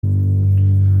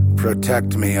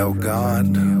Protect me, O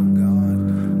God.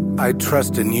 I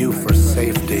trust in you for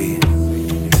safety.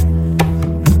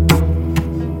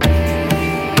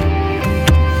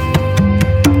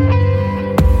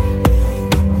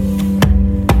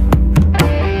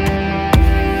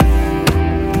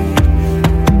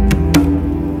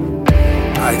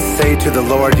 I say to the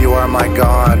Lord, you are my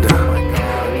God.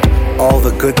 All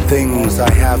the good things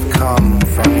I have come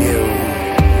from you.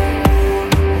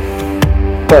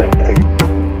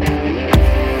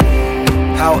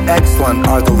 How excellent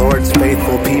are the Lord's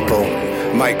faithful people.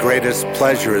 My greatest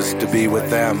pleasure is to be with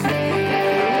them.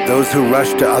 Those who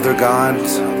rush to other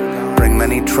gods bring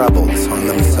many troubles on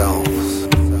themselves.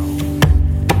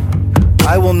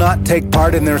 I will not take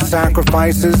part in their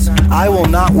sacrifices. I will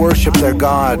not worship their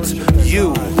gods.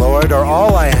 You, Lord, are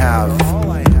all I have,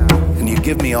 and you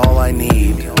give me all I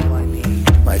need.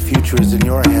 My future is in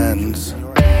your hands.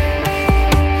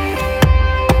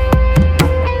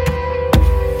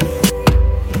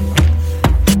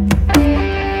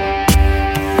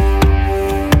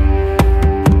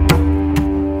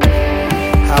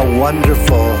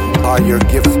 Wonderful are your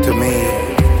gifts to me.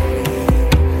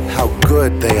 How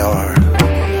good they are.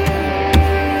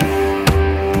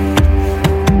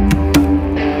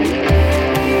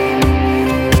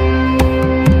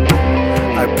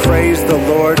 I praise the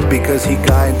Lord because he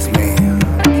guides me.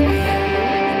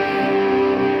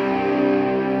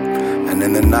 And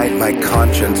in the night my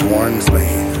conscience warns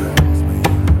me.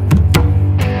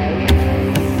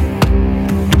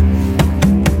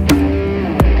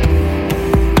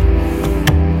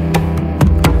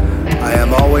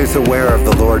 Always aware of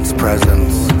the Lord's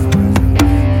presence.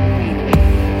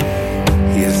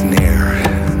 He is near.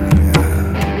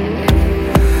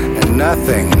 And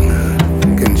nothing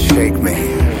can shake me.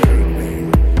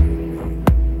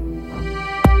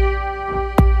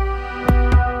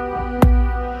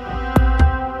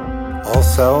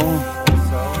 Also,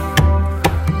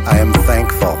 I am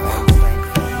thankful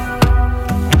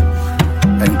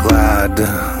and glad.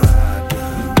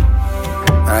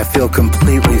 I feel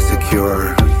completely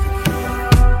secure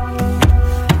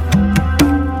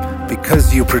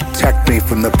because you protect me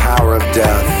from the power of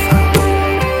death.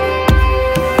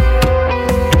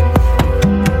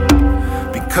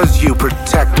 Because you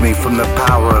protect me from the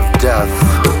power of death.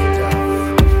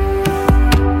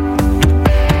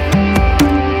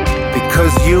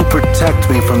 Because you protect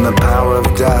me from the power of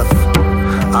death,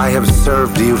 I have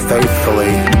served you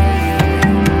faithfully.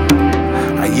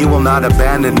 You will not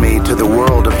abandon me to the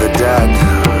world of the dead.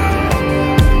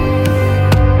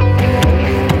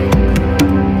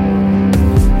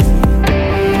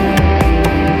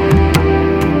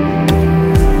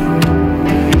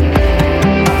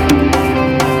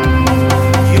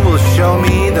 You will show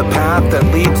me the path that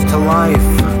leads to life.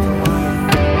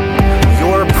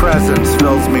 Your presence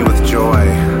fills me with joy.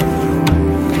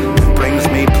 It brings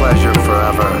me pleasure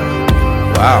forever.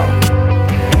 Wow.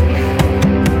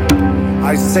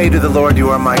 I say to the Lord, you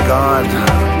are my God.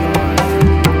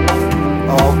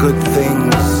 All good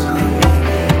things,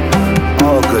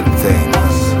 all good things,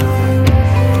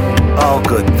 all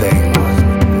good things,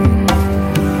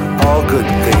 all good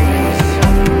things,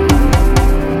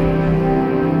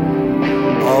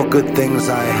 all good things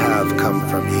I have come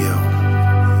from you.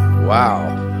 Wow.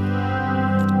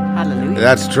 Hallelujah.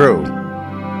 That's true.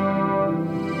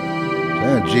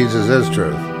 Yeah, Jesus is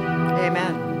truth.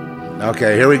 Amen.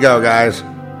 Okay, here we go, guys.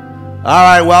 All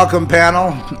right, welcome,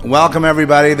 panel. Welcome,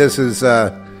 everybody. This is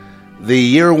the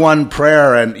year one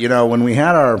prayer. And, you know, when we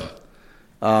had our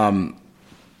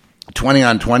 20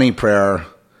 on 20 prayer,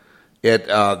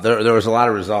 there was a lot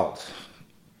of results,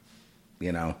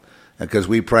 you know, because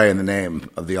we pray in the name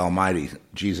of the Almighty,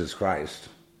 Jesus Christ,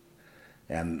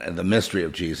 and the mystery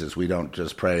of Jesus. We don't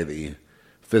just pray the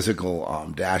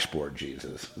physical dashboard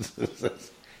Jesus.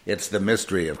 It's the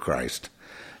mystery of Christ.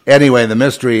 Anyway, the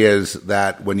mystery is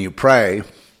that when you pray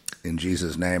in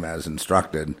Jesus' name as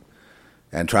instructed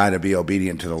and try to be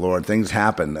obedient to the Lord, things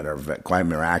happen that are quite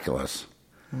miraculous.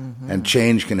 Mm-hmm. And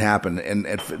change can happen. And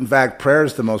in fact, prayer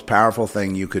is the most powerful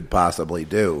thing you could possibly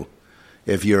do.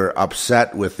 If you're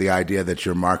upset with the idea that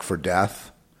you're marked for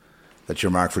death, that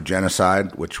you're marked for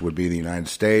genocide, which would be the United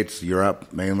States,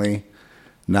 Europe mainly,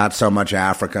 not so much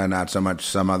Africa, not so much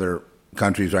some other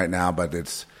countries right now, but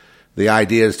the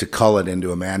idea is to cull it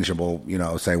into a manageable, you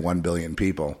know, say 1 billion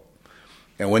people.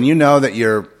 And when you know that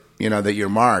you're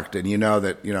marked, and you know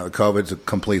that, you know, the COVID's a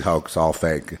complete hoax, all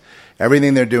fake.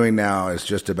 Everything they're doing now is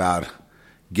just about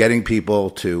getting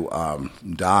people to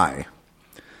die,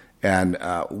 and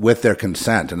with their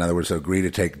consent. In other words, agree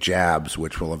to take jabs,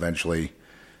 which will eventually,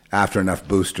 after enough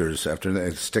boosters, after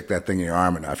they stick that thing in your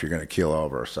arm enough, you're going to keel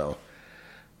over. So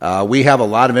We have a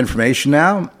lot of information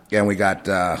now, and we got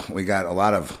a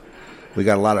lot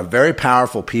of very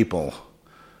powerful people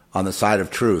on the side of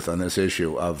truth on this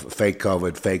issue of fake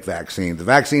COVID, fake vaccine. The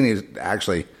vaccine is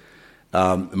actually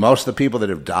most of the people that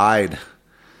have died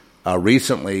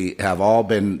recently have all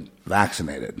been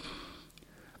vaccinated,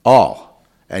 all,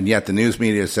 and yet the news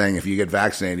media is saying if you get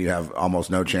vaccinated, you have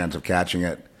almost no chance of catching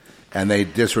it, and they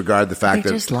disregard the fact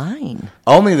They're that just lying.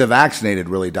 Only the vaccinated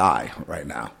really die right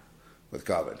now with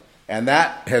COVID. And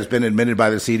that has been admitted by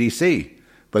the CDC.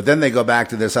 But then they go back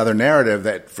to this other narrative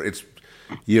that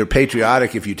you're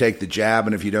patriotic if you take the jab,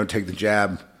 and if you don't take the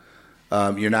jab,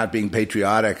 you're not being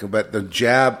patriotic. But the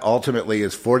jab ultimately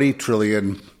is 40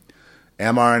 trillion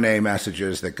mRNA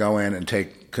messages that go in and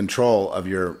take control of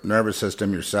your nervous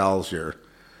system, your cells, your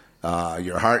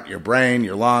heart, your brain,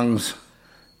 your lungs,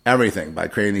 everything, by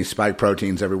creating these spike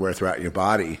proteins everywhere throughout your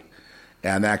body.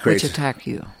 And that creates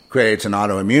an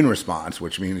autoimmune response,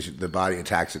 which means the body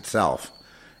attacks itself.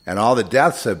 And all the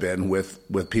deaths have been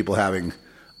with people having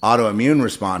autoimmune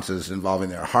responses involving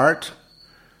their heart,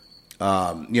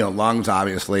 lungs,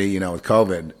 obviously, with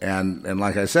COVID. And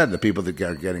like I said, the people that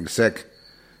are getting sick,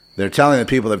 they're telling the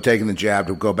people that have taken the jab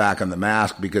to go back on the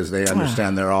mask because they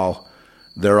understand they're all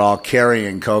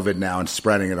carrying COVID now and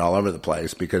spreading it all over the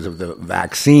place because of the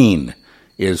vaccine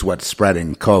is what's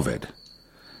spreading COVID.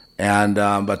 And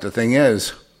but the thing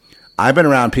is, I've been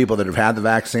around people that have had the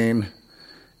vaccine,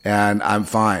 and I'm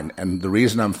fine. And the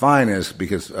reason I'm fine is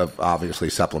because of, obviously,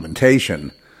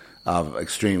 supplementation of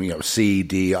extreme, C,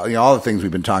 D, all the things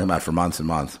we've been talking about for months and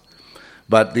months.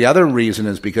 But the other reason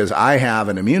is because I have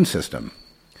an immune system,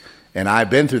 and I've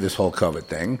been through this whole COVID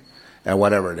thing, and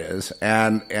whatever it is,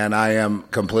 and I am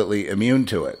completely immune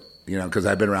to it, because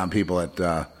I've been around people I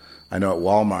know at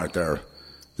Walmart,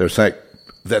 they're saying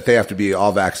that they have to be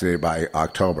all vaccinated by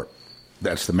October.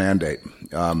 That's the mandate.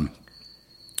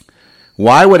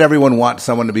 Why would everyone want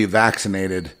someone to be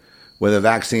vaccinated with a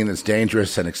vaccine that's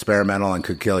dangerous and experimental and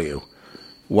could kill you?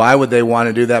 Why would they want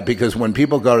to do that? Because when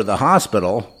people go to the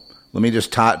hospital, let me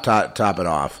just top it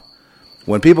off.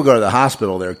 When people go to the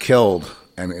hospital, they're killed,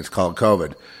 and it's called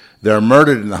COVID. They're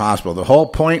murdered in the hospital. The whole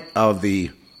point of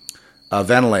the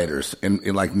ventilators, in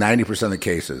like 90% of the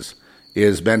cases,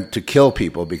 is meant to kill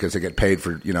people because they get paid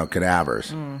for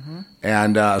cadavers,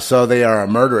 and so they are a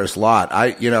murderous lot.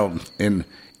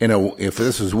 If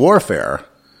this was warfare,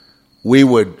 we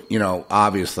would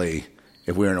obviously,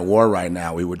 if we were in a war right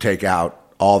now, we would take out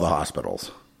all the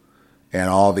hospitals and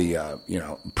all the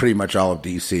pretty much all of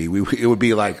DC. It would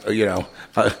be like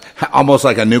almost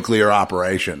like a nuclear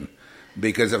operation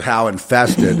because of how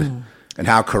infested and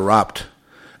how corrupt.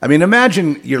 I mean,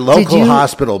 imagine your local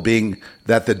hospital being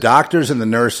that the doctors and the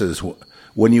nurses,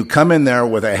 when you come in there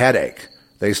with a headache,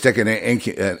 they stick an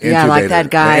incubator. Like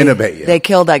that guy. Intubate you. They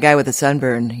killed that guy with a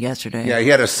sunburn yesterday. Yeah, he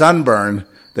had a sunburn.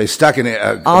 They stuck in it.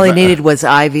 All he needed was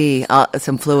IV,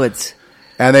 some fluids.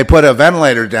 And they put a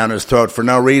ventilator down his throat for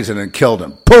no reason and killed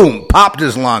him. Boom! Popped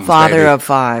his lungs. Father of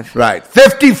 5. Right.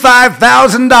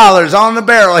 $55,000 on the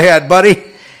barrelhead, buddy.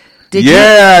 You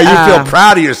feel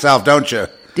proud of yourself, don't you?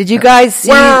 Did you guys see?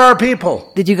 Where are our people?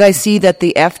 Did you guys see that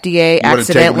the FDA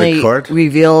accidentally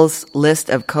reveals list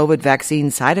of COVID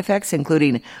vaccine side effects,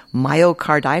 including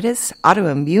myocarditis,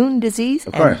 autoimmune disease,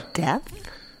 and death?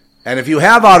 And if you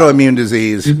have autoimmune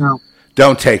disease,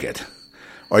 don't take it,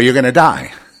 or you're going to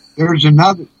die. There's an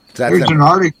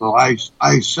article I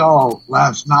saw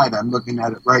last night. I'm looking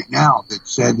at it right now that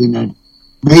said in a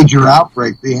major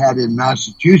outbreak they had in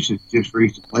Massachusetts just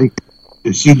recently, the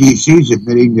CDC is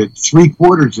admitting that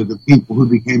 3/4 of the people who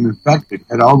became infected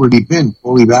had already been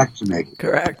fully vaccinated.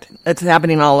 Correct. It's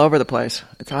happening all over the place.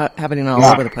 It's happening all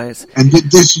over the place. And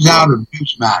this is out of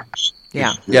Newsmax.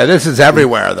 Yeah. Yeah, this is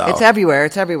everywhere, though. It's everywhere.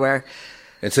 It's everywhere.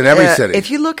 It's in every city. If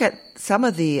you look at some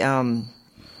of the,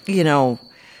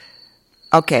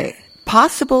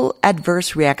 possible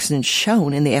adverse reactions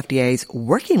shown in the FDA's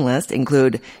working list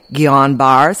include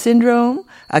Guillain-Barré syndrome,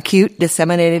 acute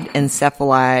disseminated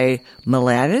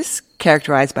encephalomyelitis,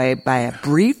 characterized by a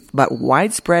brief but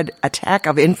widespread attack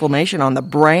of inflammation on the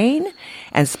brain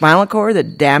and spinal cord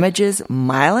that damages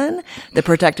myelin, the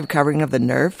protective covering of the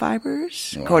nerve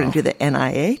fibers, according to the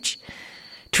NIH.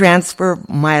 Transfer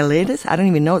myelitis, I don't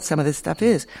even know what some of this stuff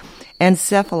is.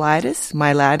 Encephalitis,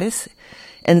 myelitis,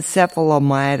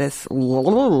 encephalomyelitis,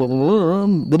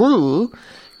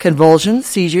 convulsions,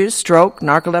 seizures, stroke,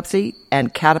 narcolepsy,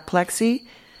 and cataplexy.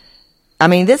 I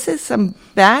mean, this is some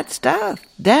bad stuff.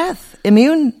 Death,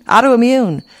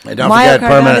 autoimmune. And don't forget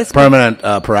permanent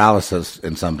paralysis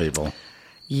in some people.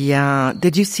 Yeah.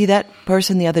 Did you see that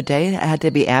person the other day that had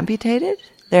to be amputated?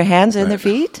 Their hands and their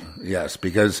feet? Yes,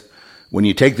 because When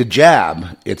you take the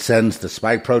jab, it sends the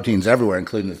spike proteins everywhere,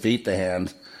 including the feet, the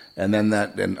hands,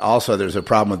 and also there's a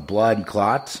problem with blood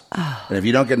clots. Oh. And if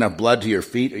you don't get enough blood to your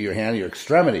feet or your hand or your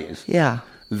extremities,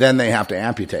 then they have to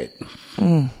amputate.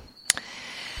 Mm.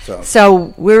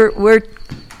 So we're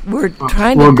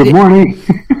trying to. Well, good morning.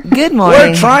 Good morning.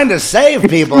 We're trying to save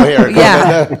people here.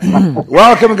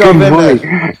 Welcome,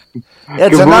 Govinda.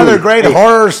 It's another great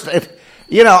horror.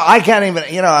 I can't even.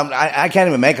 I can't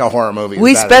even make a horror movie.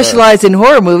 We specialize in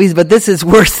horror movies, but this is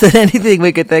worse than anything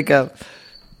we could think of.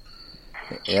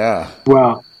 Yeah.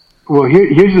 Well.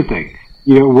 Here's the thing.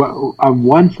 On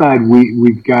one side,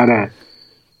 we've got to.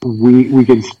 We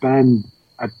can spend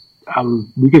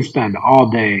all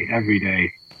day, every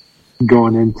day,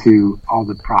 going into all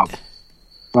the problems.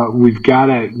 But we've got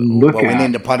to look at. We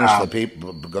need to punish the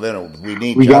people.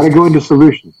 We got to go into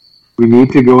solutions. We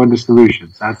need to go into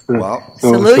solutions. That's the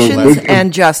solutions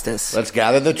and justice. Let's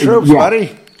gather the troops,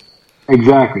 buddy.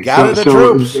 Exactly. Gather the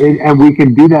troops, and we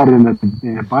can do that in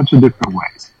a bunch of different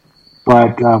ways.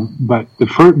 But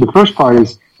the first part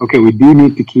is, okay, we do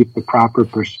need to keep the proper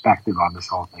perspective on this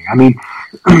whole thing. I mean,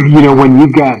 when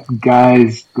you've got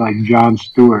guys like Jon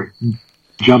Stewart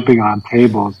jumping on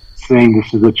tables saying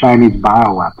this is a Chinese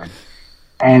bioweapon,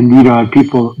 and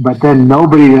people, but then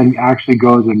nobody then actually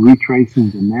goes and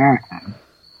retraces the narrative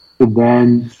to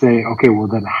then say, okay, well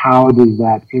then how does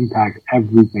that impact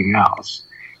everything else?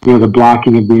 The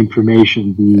blocking of the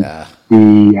information, the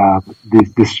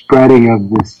spreading of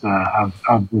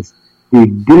this the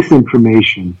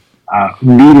disinformation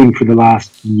leading for the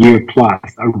last year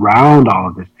plus around all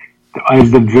of this.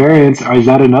 Is the variants, or is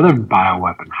that another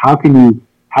bioweapon? How can you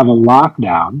have a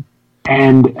lockdown,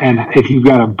 and if you've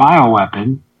got a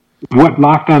bioweapon, what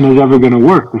lockdown is ever going to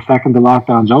work? The second the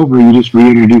lockdown's over, you just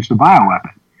reintroduce a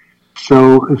bioweapon.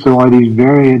 So are these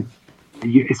variants?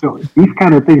 So these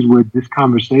kind of things where this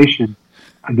conversation,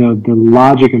 the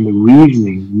logic and the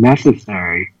reasoning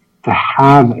necessary to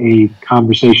have a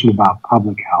conversation about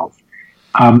public health,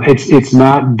 it's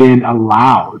not been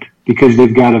allowed because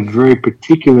they've got a very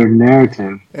particular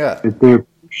narrative that they're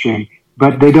pushing,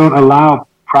 but they don't allow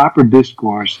proper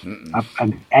discourse,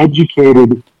 an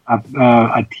educated,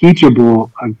 a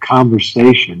teachable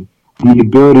conversation, the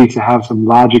ability to have some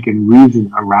logic and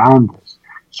reason around this.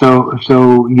 So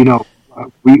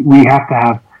we have to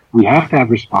have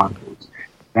responses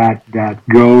that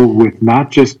go with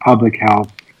not just public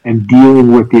health and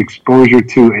dealing with the exposure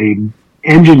to a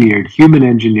human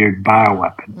engineered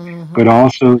bioweapon, but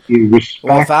also the respect.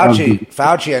 Well,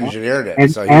 Fauci engineered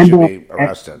it, so he should be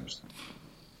arrested.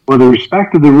 The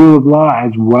respect of the rule of law,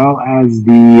 as well as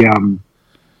in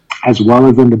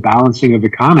the balancing of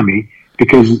economy,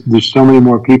 because there's so many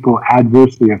more people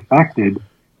adversely affected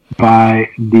by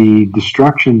the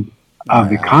destruction of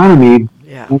the economy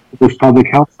than this public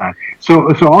health side. So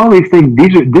all these things.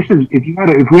 If we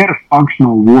had a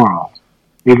functional world,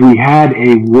 if we had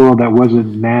a world that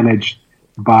wasn't managed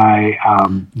by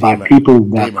people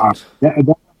that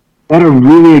are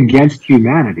really against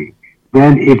humanity,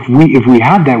 then if we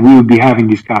had that, we would be having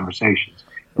these conversations.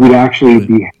 We'd actually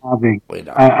be having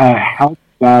a healthy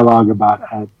dialogue about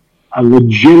a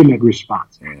legitimate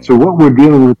response. So what we're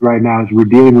dealing with right now is we're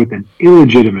dealing with an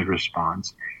illegitimate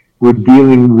response. We're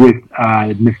dealing with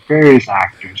nefarious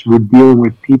actors. We're dealing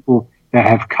with people that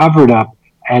have covered up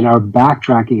and are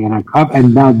backtracking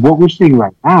and now what we're seeing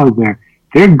right now is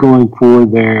they're going for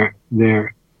their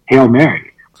Hail Mary.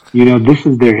 This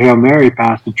is their Hail Mary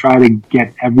pass to try to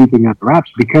get everything under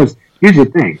wraps, because here's the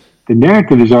thing, the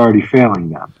narrative is already failing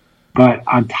them. But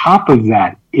on top of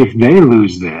that, if they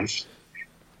lose this,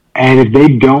 and if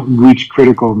they don't reach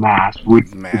critical mass,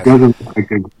 which it doesn't look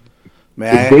like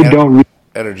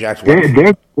interject?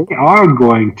 They are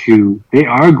going to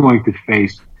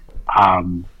face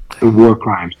the war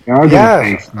crimes. They are going to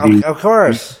face of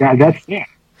course. That's it.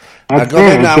 I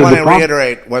want to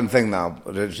reiterate one thing, though,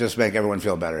 to just make everyone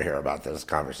feel better here about this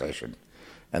conversation,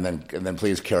 and then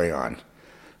please carry on.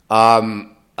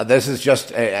 This is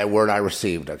just a word I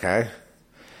received. Okay,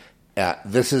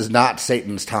 this is not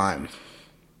Satan's time.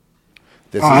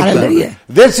 This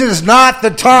is not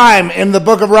the time in the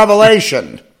book of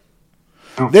Revelation.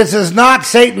 This is not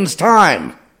Satan's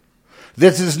time.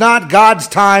 This is not God's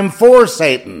time for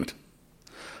Satan.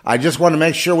 I just want to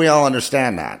make sure we all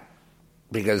understand that,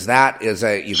 because that is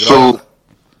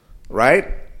right?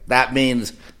 That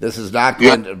means this is not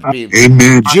going to be.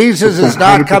 Amen. Jesus is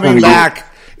not coming back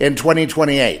in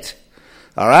 2028.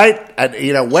 All right?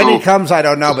 And, when he comes, I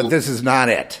don't know, but this is not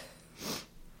it.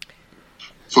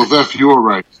 So Zeph, you're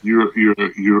right.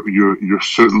 You're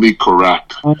certainly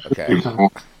correct. Okay.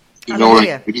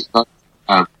 It is not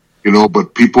time.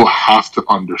 But people have to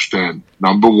understand,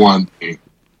 number one thing,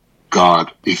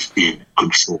 God is in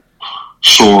control.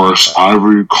 Source,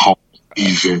 however you call it,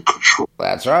 he's in control.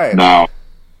 That's right. Now,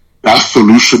 that's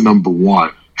solution number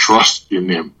one. Trust in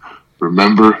him.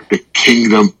 Remember, the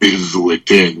kingdom is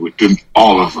within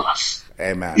all of us.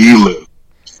 Amen. He lives.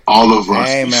 All of us.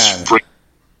 Amen.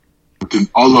 Within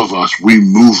all of us, we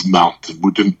move mountain.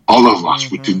 Within all of us,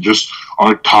 within just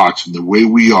our thoughts and the way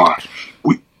we are,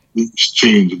 things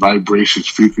change, vibrations,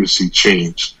 frequency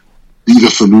change. These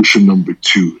are solution number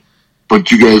two.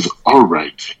 But you guys are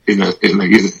right. They have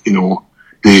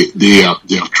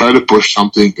tried to push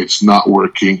something. It's not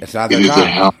working. It's not it is a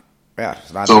hell. Yeah,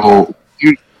 it's not. So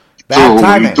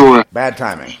Bad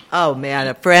timing. Oh man,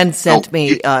 a friend sent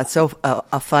me a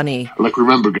funny. Like,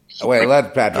 remember, guys. Wait,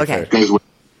 let Patrick. Okay. Guys,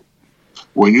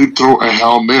 when you throw a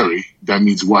Hail Mary, that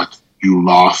means what? You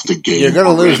lost the game. You're going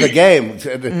to lose the game.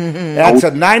 That's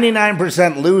a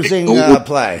 99% losing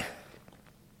play.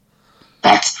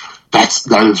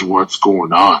 That is what's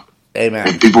going on. Amen.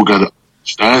 And people got to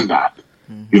understand that.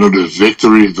 The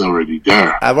victory is already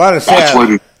there. I want to say,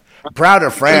 I'm proud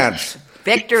of France.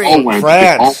 Victory.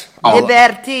 France.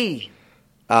 Liberty.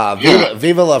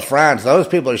 Viva la France. Those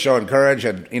people are showing courage,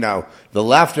 and, the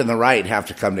left and the right have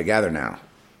to come together now.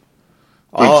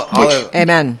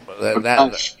 Amen.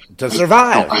 To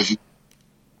survive.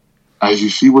 As you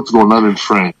see what's going on in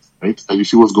France, right? As you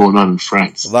see what's going on in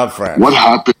France. Love France. What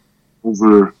happened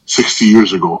over 60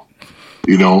 years ago?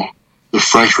 The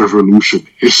French Revolution.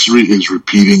 History is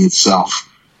repeating itself,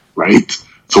 right?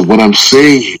 So what I'm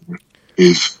saying here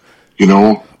is,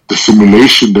 the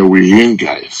simulation that we're in,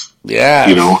 guys.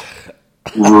 Yeah.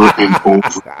 Over and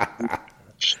over.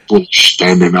 People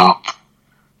standing up.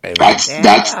 That's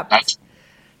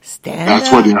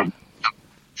what they are.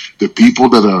 The people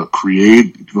that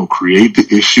create the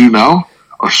issue now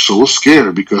are so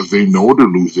scared because they know they're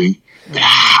losing. They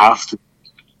have to,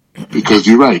 because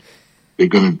you're right. They're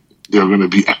gonna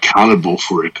be accountable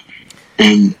for it,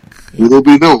 and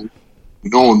nobody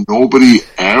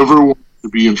ever wants to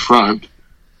be in front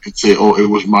and say, "Oh, it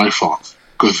was my fault,"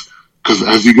 because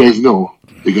as you guys know,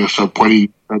 they're gonna start pointing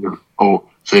each other. Oh,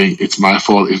 saying it's my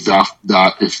fault. Is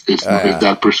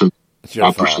that person? It's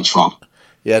your person's fault.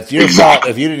 Yeah, it's your fault.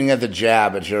 If you didn't get the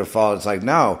jab, it's your fault. It's like,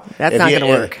 no. That's not going to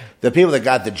work. The people that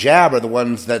got the jab are the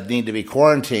ones that need to be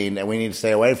quarantined, and we need to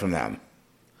stay away from them.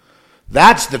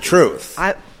 That's the truth.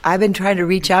 I've been trying to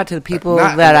reach out to the people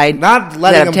that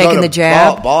have taken the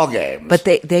jab. Ball games. But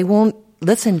they won't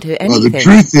listen to anything. Well, the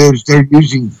truth is they're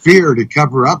using fear to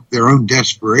cover up their own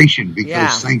desperation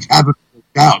because things haven't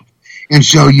worked out. And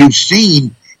so you've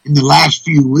seen in the last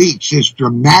few weeks this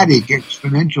dramatic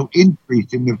exponential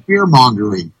increase in the fear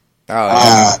mongering.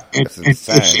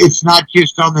 It's not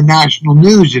just on the national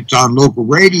news, it's on local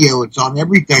radio, it's on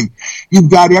everything. You've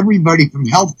got everybody from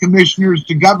health commissioners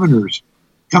to governors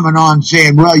coming on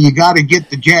saying, well, you got to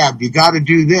get the jab, you got to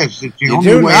do this. It's the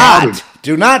only way out of it.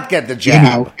 Do not get the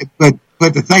jab. But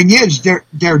the thing is,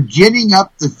 they're ginning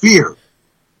up the fear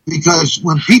because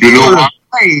when people are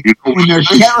afraid, when they're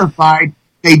terrified,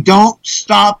 they don't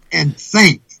stop and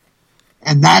think.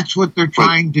 And that's what they're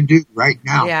trying to do right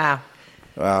now. Yeah.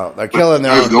 Well, they're killing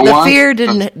their own. The fear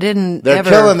didn't. They're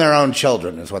killing their own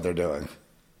children. Is what they're doing.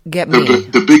 Get me.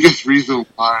 The biggest reason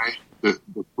why they're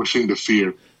pushing the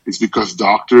fear is because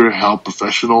doctor, health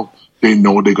professional, they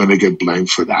know they're going to get blamed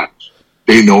for that.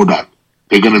 They know that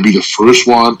they're going to be the first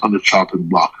one on the chopping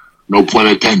block. No pun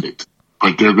intended.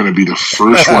 But they're going to be the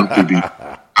first one to be.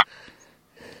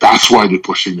 That's why they're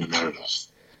pushing the narratives.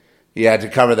 Yeah, to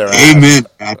cover their ass. Amen,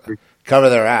 Patrick. Cover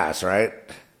their ass, right?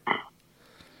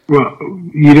 Well,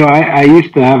 I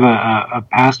used to have a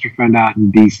pastor friend out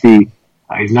in D.C.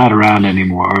 He's not around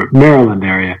anymore, or Maryland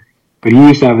area. But he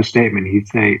used to have a statement. He'd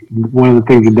say, one of the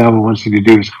things the devil wants you to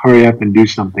do is hurry up and do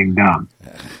something dumb.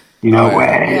 And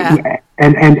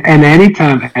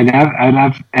anytime, and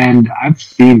I've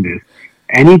seen this,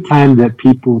 anytime that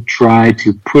people try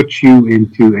to put you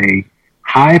into a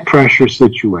high pressure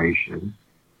situation,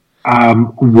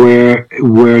 where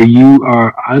you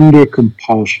are under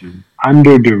compulsion,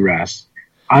 under duress,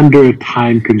 under a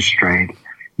time constraint,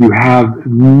 you have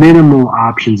minimal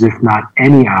options, if not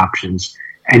any options,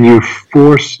 and you're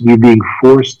being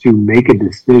forced to make a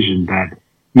decision that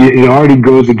it already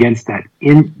goes against that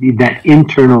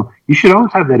internal. You should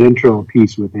always have that internal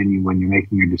peace within you when you're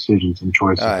making your decisions and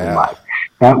choices in life.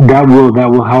 That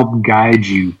will help guide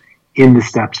you in the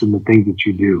steps and the things that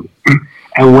you do.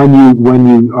 And when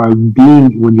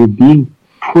you're being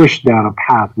pushed down a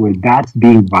path where that's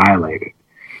being violated,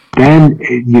 then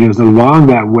along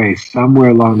that way,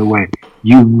 somewhere along the way,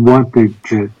 you want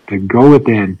to go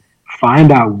within,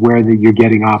 find out where that you're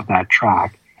getting off that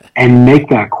track, and make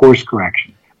that course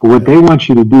correction. But what they want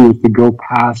you to do is to go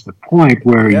past the point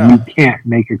where you can't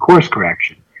make a course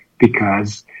correction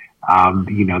because,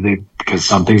 because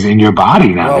something's in your body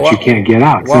now that you can't get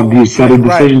out. So these set of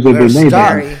decisions have been made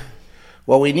there.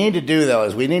 What we need to do, though,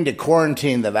 is we need to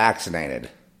quarantine the vaccinated.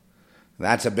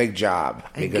 That's a big job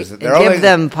because give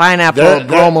them pineapple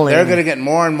bromelain. They're going to get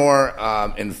more and more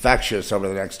infectious over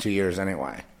the next 2 years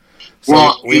anyway. So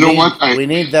well, we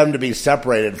need them to be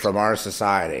separated from our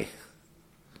society.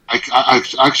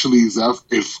 Actually, Zeph,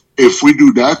 if we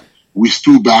do that, we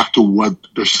stew back to what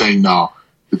they're saying now.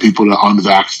 The people that are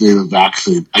unvaccinated and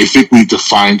vaccinated. I think we need to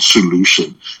find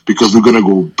solution because we're going to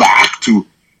go back to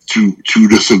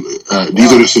this.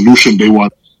 These are the solution they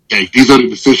want. These are the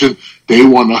decisions they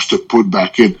want us to put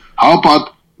back in. How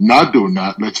about not doing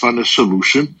that? Let's find a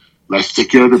solution. Let's take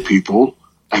care of the people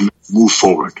and move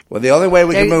forward. Well, the only way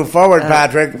we can move forward,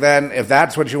 Patrick, then if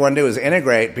that's what you want to do is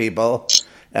integrate people,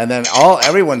 and then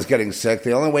everyone's getting sick,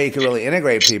 the only way you can really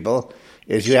integrate people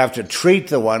is you have to treat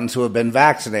the ones who have been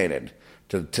vaccinated.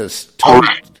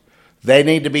 They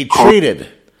need to be treated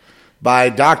by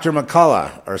Dr.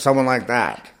 McCullough or someone like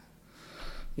that.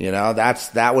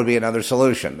 That would be another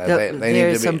solution. They need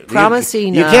to be, some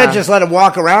promising. You can't just let them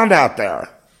walk around out there.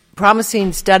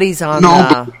 Promising studies on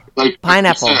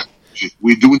pineapple.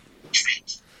 We do need to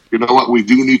treat. You know what? We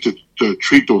do need to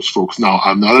treat those folks. Now,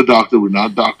 I'm not a doctor. We're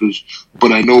not doctors,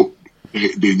 but I know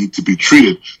they need to be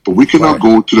treated. But we cannot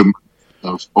go to the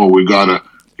we gotta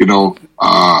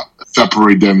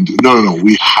separate them. No.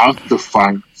 We have to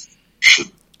find a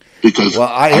solution. Because here's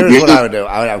what I would do.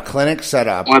 I would have clinics set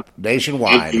up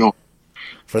nationwide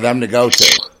for them to go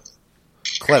to.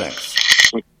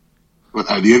 Clinics. But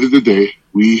at the end of the day,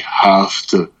 we have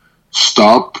to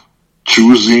stop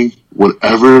choosing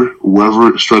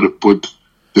whoever is trying to put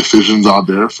decisions out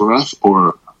there for us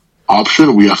or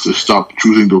option. We have to stop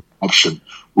choosing the option.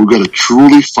 We're going to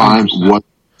truly find what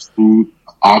true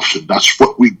option. That's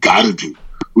what we got to do.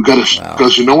 We got to,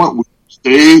 because you know what? We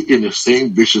stay in the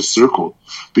same vicious circle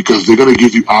because they're going to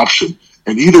give you option.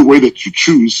 And either way that you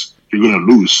choose, you're going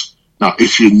to lose. Now,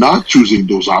 if you're not choosing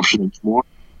those options anymore,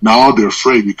 now they're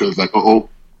afraid because they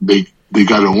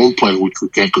got their own plan, which we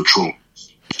can't control.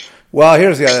 Well,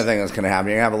 here's the other thing that's going to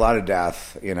happen. You're going to have a lot of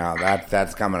death.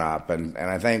 That's coming up. And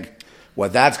I think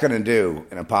what that's going to do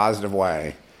in a positive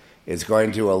way is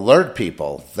going to alert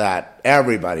people that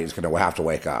everybody's going to have to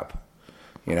wake up.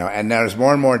 And there's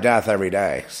more and more death every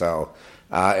day. So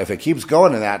if it keeps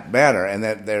going in that manner, and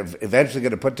that they're eventually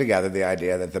going to put together the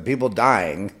idea that the people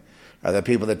dying are the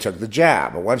people that took the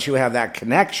jab. But once you have that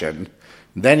connection,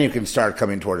 then you can start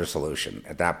coming toward a solution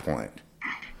at that point.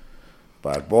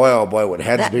 But boy, oh boy, would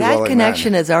heads be rolling. That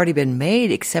connection has already been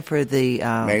made, except for the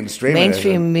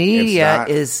mainstream media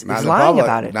is lying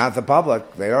about it. Not the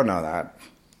public; they don't know that.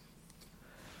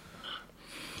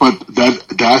 But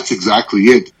that's exactly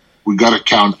it. We got to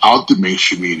count out the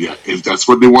mainstream media. If that's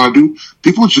what they want to do,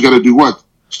 people just got to do what?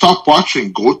 Stop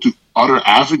watching, go to other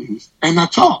avenues, and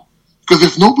that's all. Because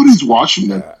if nobody's watching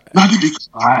them,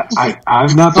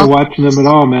 I've not been watching them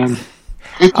at all, man.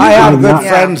 I have good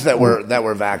friends that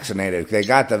were vaccinated. They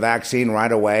got the vaccine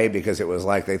right away because it was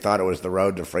like they thought it was the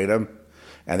road to freedom,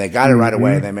 and they got it right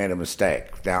away and they made a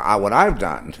mistake. Now, what I've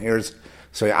done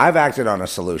I've acted on a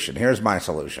solution. Here's my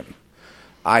solution.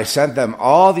 I sent them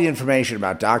all the information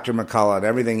about Dr. McCullough and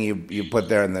everything you put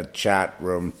there in the chat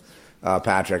room,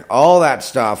 Patrick. All that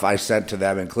stuff I sent to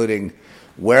them, including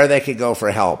where they could go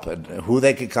for help and who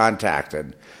they could contact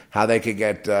and how they could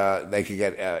get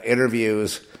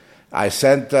interviews. I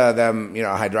sent them,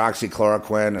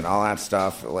 hydroxychloroquine and all that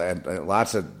stuff, and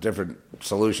lots of different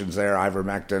solutions there,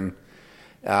 ivermectin.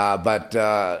 But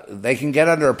they can get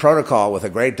under a protocol with a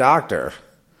great doctor,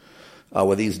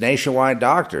 with these nationwide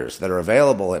doctors that are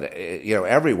available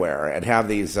everywhere, and have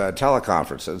these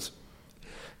teleconferences,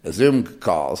 Zoom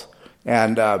calls,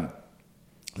 and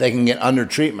they can get under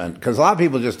treatment because a lot of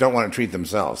people just don't want to treat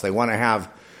themselves. They want to have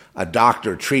a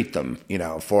doctor treat them,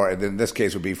 for, in this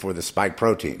case would be for the spike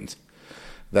proteins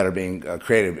that are being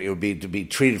created. It would be to be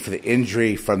treated for the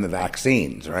injury from the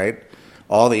vaccines, right?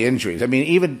 All the injuries. I mean,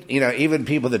 even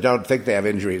people that don't think they have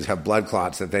injuries have blood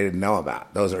clots that they didn't know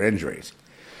about. Those are injuries.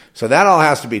 So that all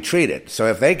has to be treated. So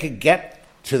if they could get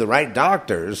to the right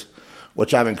doctors,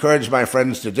 which I've encouraged my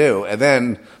friends to do, and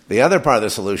then the other part of the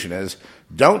solution is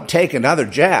don't take another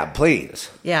jab, please.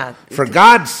 Yeah. For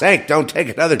God's sake, don't take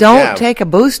another jab. Don't take a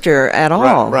booster at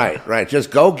all. Right.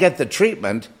 Just go get the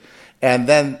treatment, and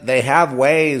then they have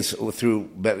ways through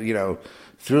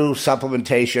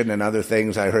supplementation and other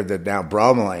things. I heard that now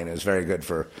bromelain is very good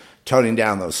for toning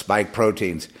down those spike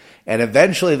proteins. And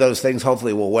eventually those things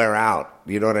hopefully will wear out,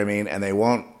 you know what I mean? And they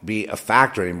won't be a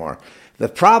factor anymore. The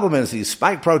problem is these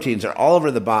spike proteins are all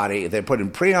over the body. They put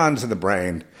in prions in the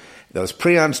brain. Those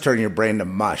prions turn your brain to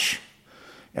mush.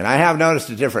 And I have noticed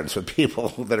a difference with people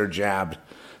that are jabbed.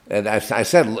 And I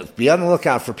said, look, be on the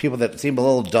lookout for people that seem a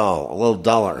little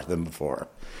duller than before.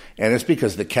 And it's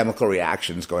because the chemical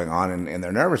reactions going on in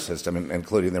their nervous system,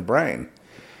 including their brain.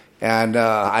 And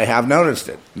I have noticed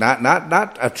it.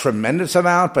 Not a tremendous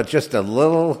amount, but just a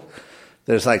little.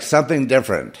 There's like something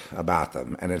different about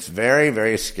them. And it's very,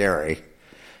 very scary.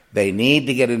 They need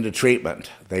to get into treatment.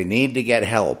 They need to get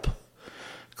help.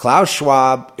 Klaus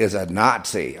Schwab is a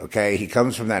Nazi, okay? He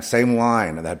comes from that same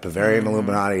line, of that Bavarian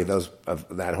Illuminati,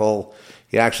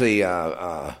 he actually,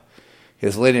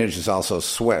 his lineage is also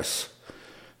Swiss.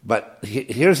 But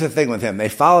here's the thing with him. They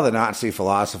follow the Nazi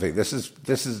philosophy. This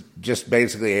is just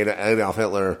basically Adolf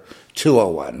Hitler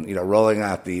 201, rolling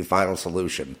out the final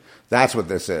solution. That's what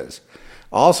this is.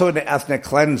 Also into ethnic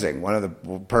cleansing. One of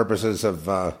the purposes of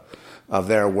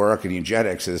their work in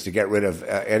eugenics is to get rid of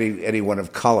anyone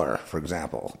of color, for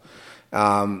example.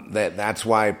 That's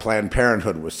why Planned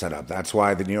Parenthood was set up. That's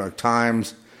why the New York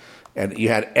Times, and you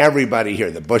had everybody here,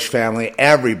 the Bush family,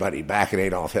 everybody back at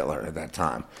Adolf Hitler at that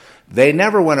time. They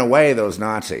never went away, those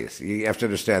Nazis. You have to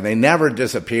understand, they never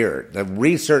disappeared. The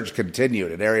research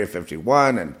continued at Area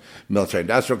 51 and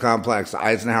military-industrial complex.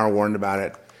 Eisenhower warned about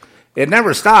it. It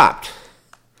never stopped.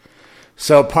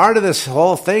 So part of this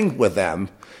whole thing with them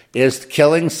is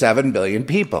killing 7 billion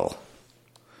people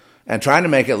and trying to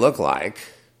make it look like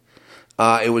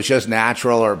it was just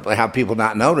natural or have people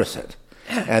not notice it.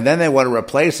 And then they want to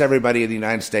replace everybody in the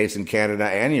United States and Canada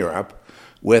and Europe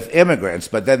with immigrants.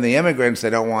 But then the immigrants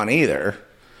they don't want either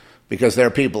because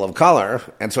they're people of color.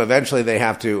 And so eventually they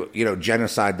have to,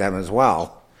 genocide them as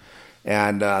well.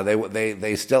 And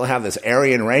they still have this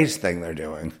Aryan race thing they're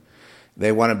doing.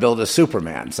 They want to build a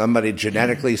Superman, somebody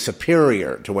genetically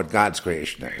superior to what God's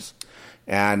creation is.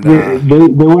 And they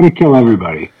want to kill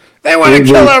everybody. They want to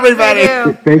kill everybody.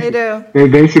 They do. They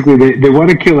basically they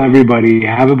want to kill everybody,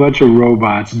 have a bunch of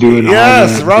robots doing all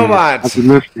the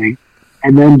lifting,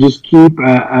 and then just keep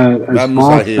a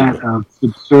small set of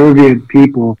subservient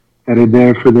people that are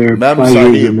there for their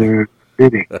pleasures and their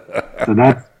bidding. So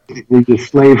that's the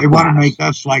slave. They want to make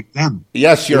us like them.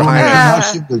 Yes, Your Highness.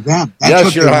 Us into them. That's yes,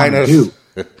 what Your they Highness.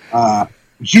 Want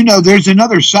to do. There's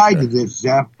another side to this,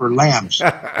 Zeph, for lambs.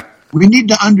 We need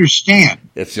to understand.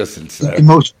 It's just insane. The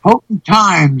most potent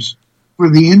times for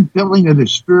the infilling of the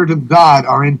Spirit of God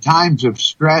are in times of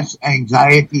stress,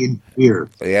 anxiety, and fear.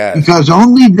 Yes. Because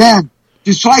only then,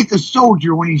 just like a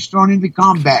soldier when he's thrown into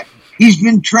combat, he's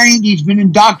been trained, he's been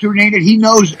indoctrinated, he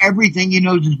knows everything, he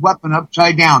knows his weapon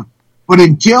upside down. But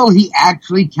until he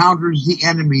actually counters the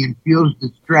enemy and feels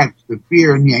the stress, the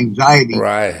fear, and the anxiety,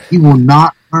 he will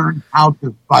not learn how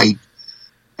to fight.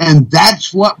 And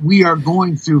that's what we are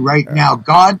going through right now.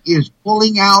 God is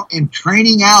pulling out and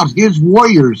training out his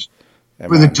warriors.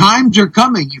 For the times are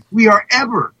coming. If we are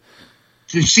ever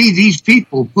to see these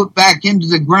people put back into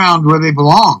the ground where they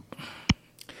belong.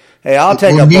 Hey, I'll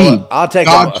take a bullet. I'll take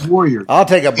God's warriors. I'll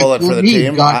take a bullet for the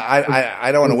team.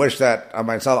 I don't want to wish that on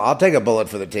myself. I'll take a bullet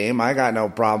for the team. I got no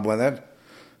problem with it.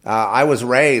 I was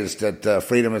raised that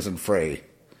freedom isn't free,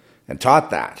 and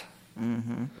taught that.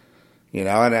 Mm-hmm.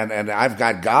 And I've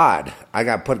got God. I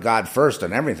got to put God first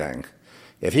in everything.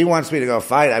 If he wants me to go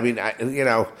fight,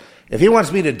 if he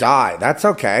wants me to die, that's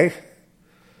okay.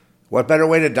 What better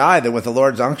way to die than with the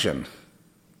Lord's unction?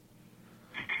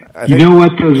 You know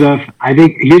what, Joseph? I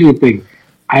think here's the thing.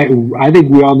 I think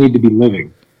we all need to be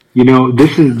living.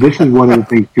 This is one of the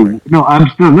things too. No, I'm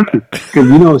still listening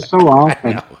because so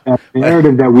often that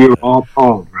narrative that we were all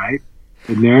told, right?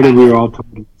 The narrative we were all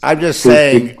told. I'm just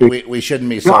saying we shouldn't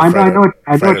be so afraid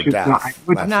of death.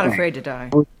 I'm not afraid to die.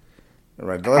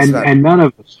 Right, and none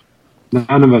of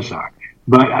us are.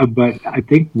 But I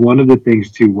think one of the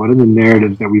things too, one of the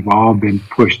narratives that we've all been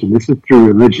pushed, and this is through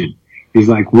religion, is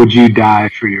like, would you die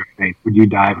for your faith? Would you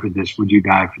die for this? Would you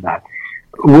die for that?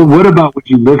 Well, what about would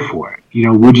you live for it?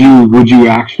 Would you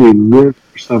actually live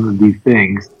for some of these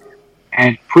things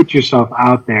and put yourself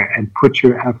out there and put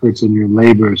your efforts and your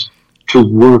labors to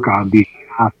work on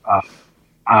behalf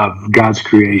of God's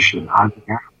creation, on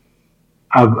behalf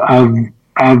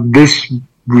of this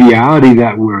reality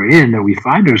that we're in, that we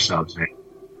find ourselves in,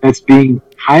 that's being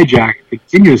hijacked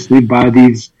continuously by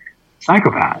these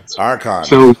psychopaths. Archons.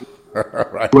 So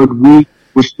right. would we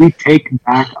take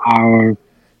back our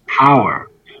power?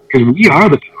 Because we are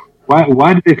the power.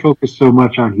 Why do they focus so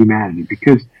much on humanity?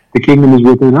 Because the kingdom is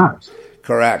within us.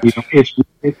 Correct. And because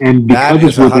that is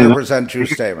it's within 100% true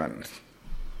statement.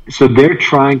 So they're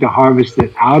trying to harvest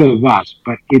it out of us,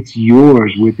 but it's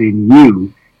yours within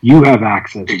you. You have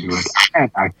access to it. I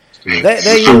have access to it.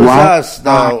 They use us,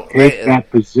 though. Take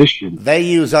that position. They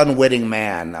use unwitting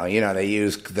man. They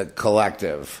use the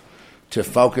collective to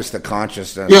focus the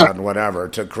consciousness on whatever,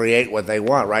 to create what they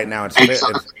want. Right now, it's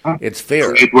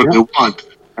fear. Create what they want.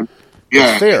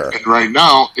 It's fear. And right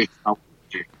now, it's not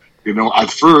working. At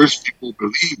first, people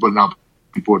believe, but now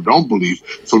people don't believe.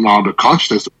 So now the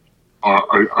consciousness are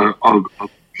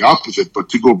the opposite. But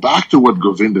to go back to what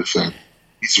Govinda said,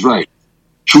 he's right.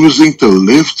 Choosing to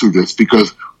live through this,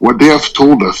 because what they have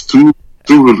told us through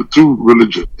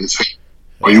religion is, hey,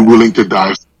 are you willing to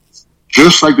die?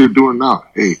 Just like they're doing now.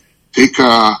 Hey, take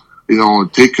a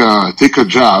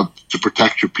job to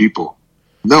protect your people.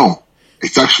 No,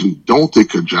 it's actually don't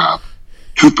take a job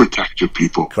to protect your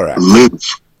people. Correct. Live.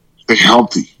 Stay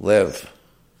healthy. Live.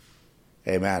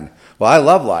 Amen. Well, I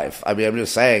love life. I mean, I'm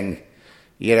just saying,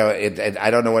 I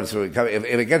don't know what's going to come. If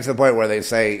it gets to the point where they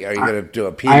say, are you going to do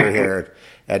a Peter here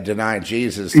and deny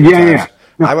Jesus? Yeah.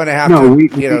 No, I'm going to have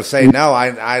to say, no,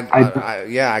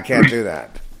 I can't do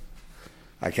that.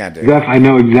 I can't do that. I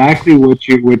know exactly what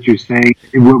you're saying.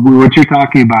 What you're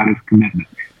talking about is commitment.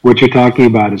 What you're talking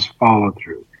about is follow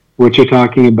through. What you're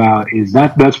talking about is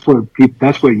that's what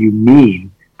you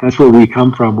mean. That's where we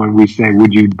come from when we say,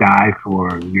 would you die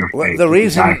for your faith? Well, the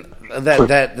reason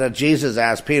that Jesus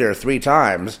asked Peter 3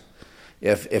 times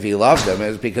if he loved him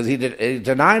is because he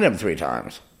denied him 3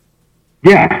 times.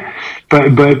 Yeah,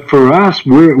 but for us,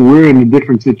 we're in a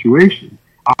different situation.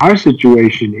 Our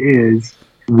situation is,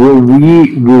 will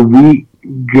we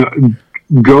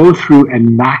go through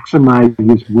and maximize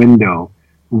this window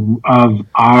of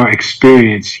our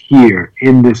experience here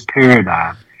in this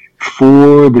paradigm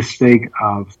for the sake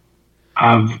of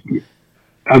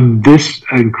this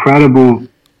incredible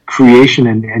creation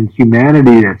and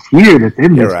humanity that's here, that's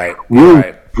in this? Right. Will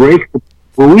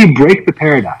we break the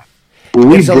paradigm?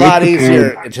 It's a lot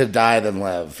easier to die than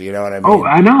live. You know what I mean? Oh,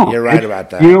 I know. You're right about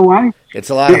that. You know why? It's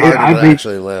a lot harder to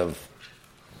actually live.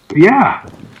 Yeah.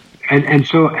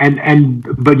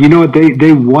 But you know what?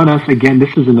 They want us, again,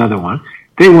 this is another one.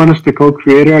 They want us to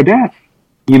co-create our death.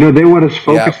 They want us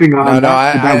focusing on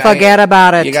that. Forget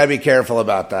about it. You got to be careful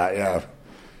about that.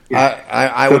 Yeah.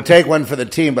 I would take one for the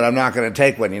team, but I'm not going to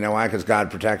take one. You know why? Because God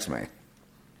protects me.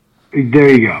 There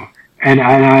you go. And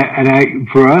I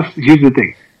for us, here's the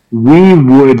thing. We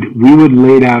would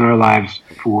lay down our lives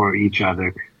for each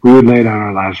other. We would lay down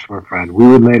our lives for a friend. We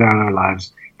would lay down our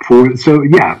lives so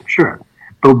yeah, sure.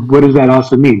 But what does that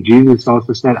also mean? Jesus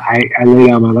also said, I lay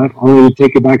down my life only to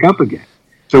take it back up again.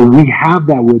 So we have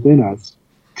that within us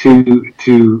to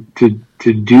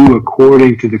do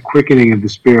according to the quickening of the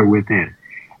Spirit within.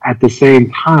 At the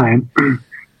same time,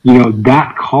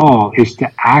 that call is to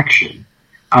action,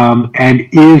 and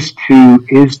is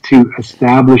to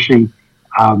establishing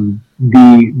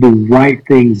the right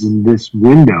things in this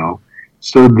window,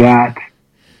 so that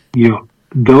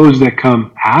those that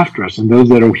come after us and those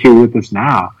that are here with us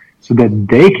now, so that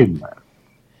they can live.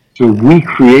 So we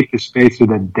create the space so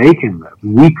that they can live.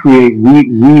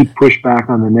 We push back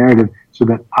on the narrative so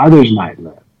that others might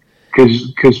live.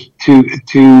 Because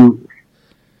to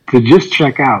just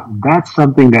check out, that's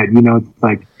something that it's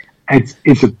like.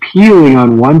 It's appealing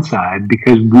on one side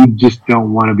because we just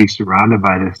don't want to be surrounded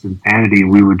by this insanity.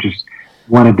 We would just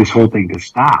wanted this whole thing to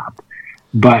stop.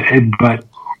 But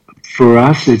for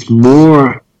us, it's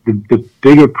more the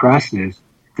bigger press is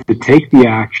to take the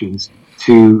actions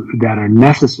that are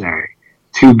necessary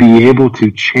to be able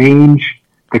to change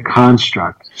the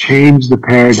construct, change the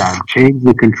paradigm, change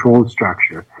the control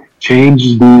structure,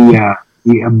 change the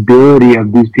ability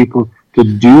of these people to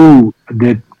do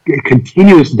the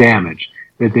continuous damage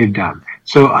that they've done.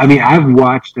 So, I mean, I've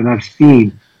watched and I've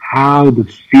seen how the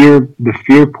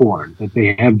fear porn that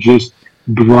they have just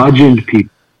bludgeoned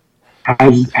people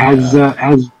has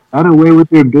done away with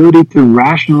their ability to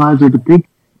rationalize or to think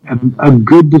a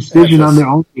good decision on their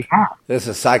own behalf. This is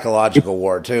a psychological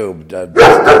war too, done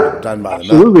by the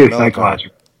military.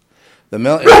 Psychological. The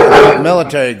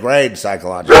military grade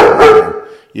psychological.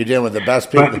 You're dealing with the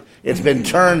best people. It's been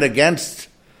turned against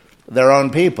their own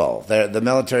people. The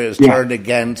military is turned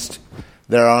against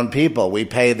their own people. We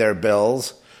pay their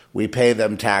bills. We pay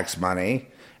them tax money.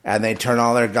 And they turn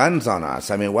all their guns on us.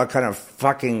 I mean, what kind of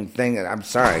fucking thing... I'm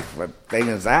sorry, what thing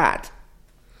is that?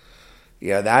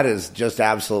 That is just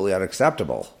absolutely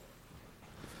unacceptable.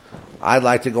 I'd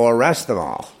like to go arrest them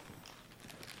all.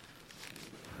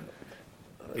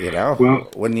 Well,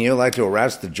 wouldn't you like to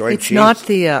arrest the Joint Chiefs?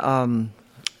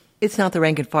 It's not the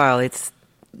rank and file. It's,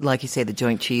 like you say, the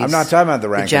Joint Chiefs. I'm not talking about the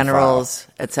rank and file. The generals,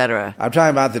 etc. I'm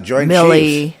talking about the Joint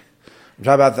Chiefs. I'm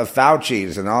talking about the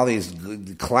Faucis and all these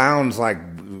clowns like,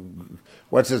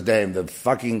 what's his name? The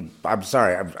fucking, I'm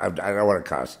sorry, I don't want to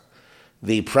cuss.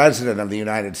 The president of the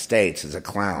United States is a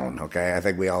clown, okay? I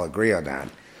think we all agree on that.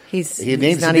 He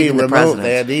needs to be removed.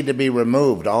 They need to be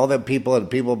removed. All the people and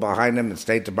people behind him, the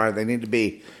State Department, they need to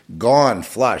be gone,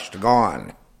 flushed,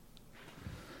 gone.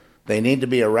 They need to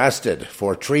be arrested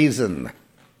for treason.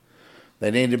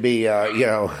 They need to be,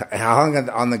 hung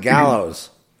on the gallows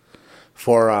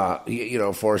for,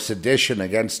 for sedition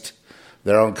against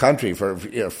their own country, for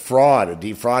fraud and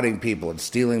defrauding people and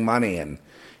stealing money and,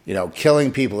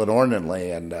 killing people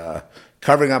inordinately and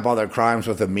covering up all their crimes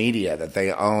with the media that they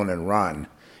own and run,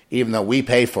 even though we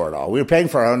pay for it all. We're paying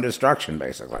for our own destruction,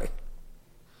 basically.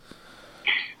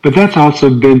 But that's also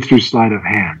been through sleight of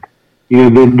hand.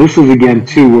 This is, again,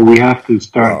 too, where we have to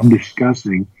start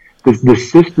discussing the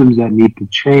systems that need to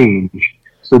change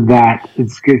so that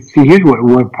here's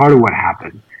what part of what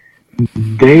happened.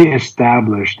 They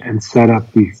established and set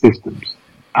up these systems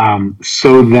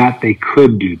so that they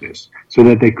could do this, so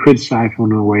that they could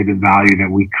siphon away the value that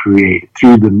we create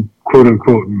through the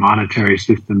quote-unquote monetary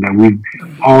system that we've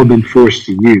all been forced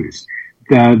to use.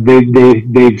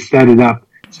 They've set it up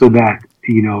so that,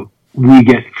 we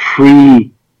get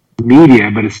free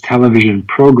media, but it's television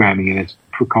programming, and it's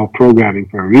called programming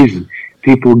for a reason.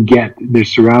 They're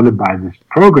surrounded by this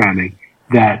programming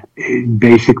that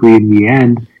basically in the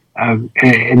end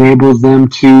enables them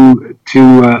to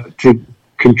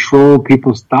control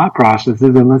people's thought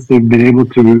processes unless they've been able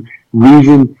to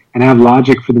reason and have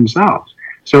logic for themselves.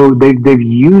 So they've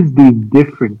used these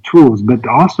different tools, but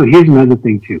also here's another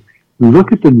thing too.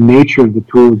 Look at the nature of the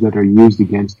tools that are used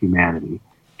against humanity.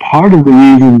 Part of the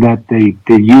reason that they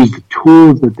use the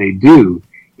tools that they do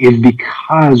is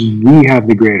because we have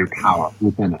the greater power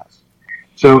within us.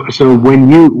 So if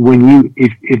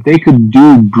they could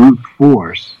do brute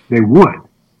force, they would,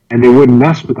 and they wouldn't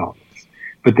mess with all this,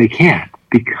 but they can't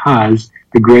because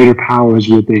the greater power is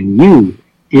within you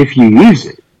if you use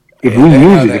it. If we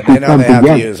use it, they know they have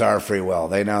to use our free will.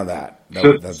 They know that.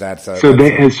 So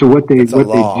what they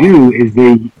do is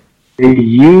they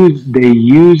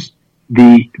use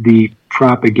the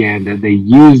propaganda, they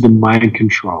use the mind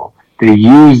control, they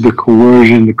use the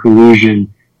coercion, the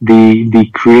collusion, the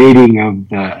creating of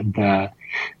the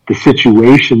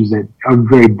situations that are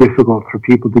very difficult for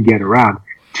people to get around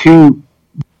to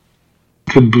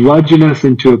bludgeon us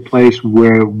into a place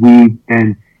where we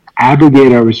then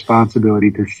abrogate our responsibility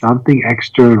to something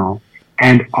external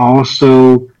and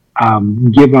also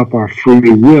give up our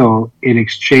free will in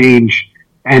exchange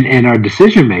and our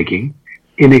decision making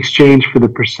in exchange for the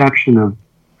perception of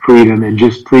freedom and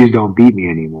just please don't beat me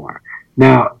anymore.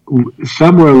 Now,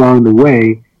 somewhere along the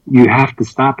way, you have to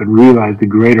stop and realize the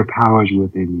greater powers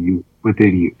within you.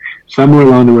 Somewhere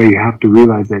along the way, you have to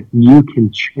realize that you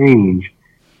can change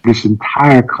this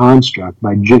entire construct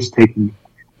by just taking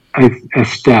a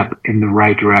step in the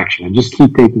right direction and just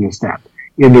keep taking a step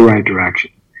in the right direction.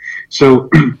 So,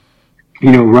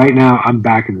 right now I'm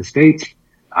back in the States.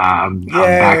 I'm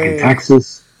back in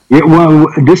Texas. Yeah, well,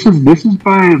 this is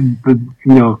by,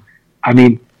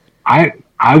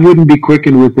 I wouldn't be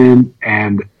quickened within,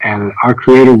 and our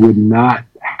Creator would not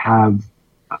have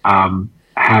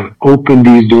opened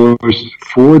these doors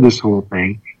for this whole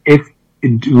thing.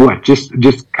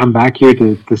 Just come back here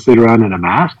to sit around in a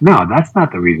mask? No, that's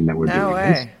not the reason that we're doing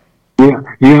this.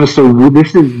 Yeah, so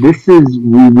this is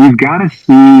we've got to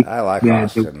see. I like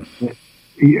Austin.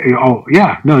 It's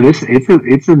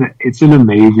an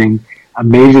amazing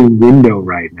window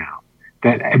right now.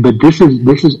 But this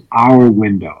is our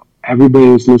window. Everybody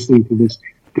who's listening to this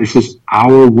is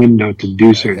our window to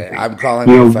do certain things. I'm calling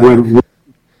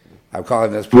I'm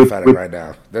calling this prophetic right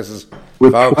now. This is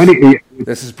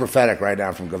this is prophetic right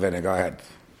now from Govinda. Go ahead.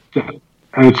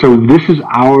 So this is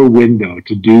our window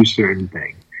to do certain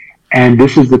things. And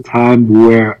this is the time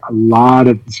where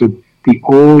the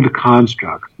old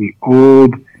constructs, the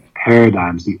old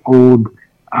paradigms, the old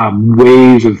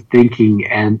ways of thinking,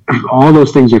 and all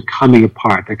those things are coming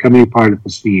apart. They're coming apart at the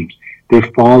seams. They're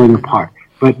falling apart.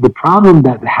 But the problem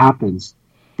that happens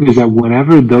is that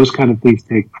whenever those kind of things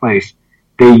take place,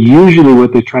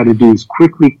 what they try to do is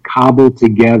quickly cobble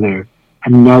together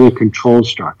another control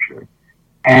structure.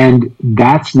 And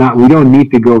we don't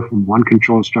need to go from one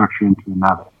control structure into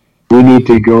another. We need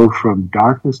to go from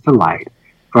darkness to light,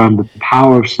 from the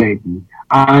power of Satan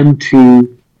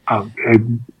onto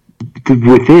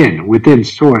within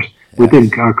source,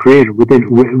 within our Creator. We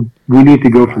need to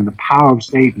go from the power of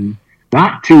Satan,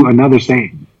 not to another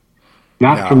Satan,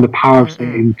 from the power of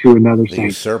Satan to another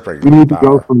Satan. We need to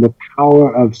go from the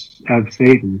power of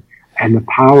Satan and the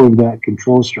power of that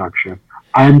control structure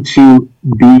unto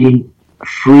being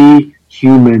free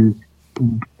human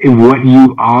in what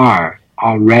you are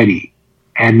already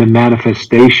and the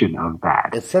manifestation of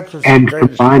that. It's such a and strange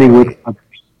combining story. with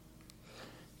others.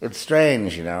 It's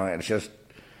strange, it's just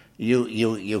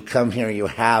you come here, you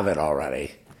have it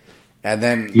already, and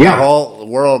then the whole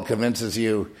world convinces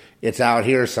you it's out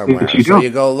here somewhere. You so don't. you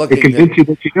go looking. They convince you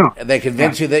that you don't. They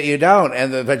convince you that you don't,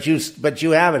 but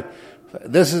you have it.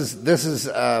 This is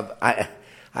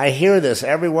I hear this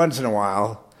every once in a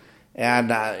while,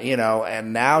 and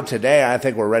and now today I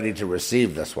think we're ready to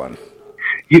receive this one.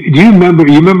 Do you remember?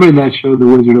 You remember in that show, The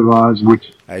Wizard of Oz,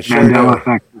 which I sure Mandela do.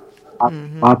 effect,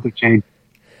 lots of change.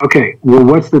 Okay, well,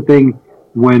 what's the thing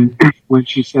when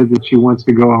she says that she wants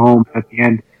to go home at the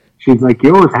end? She's like,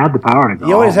 "You always had the power to go.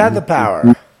 You always home. had the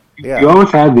power. You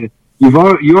always had it. You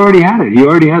already had it. You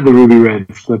already had the ruby red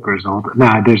slippers."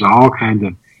 Now, there's all kinds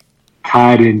of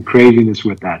tied in craziness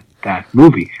with that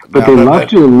movie, but they love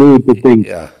to allude to things.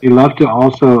 Yeah. They love to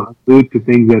also allude to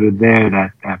things that are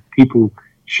there that people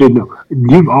should know.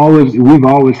 We've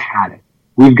always had it.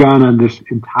 We've gone on this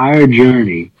entire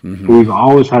journey, but we've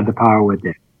always had the power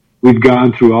within. We've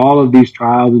gone through all of these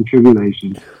trials and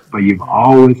tribulations, but you've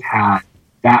always had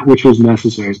that which was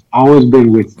necessary. It's always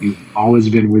been with you, always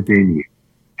been within you.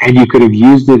 And you could have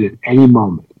used it at any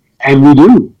moment. And we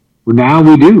do. Now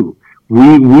we do.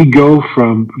 We go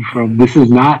from this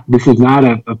is not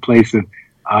a place of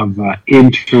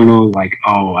internal, like,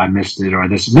 oh, I missed it, or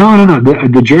this. No.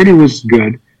 The journey was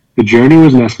good. The journey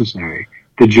was necessary.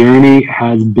 The journey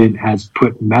has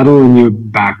put metal in your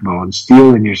backbone,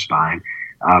 steel in your spine,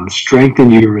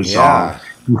 strengthened your resolve,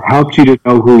 helped you to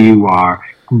know who you are,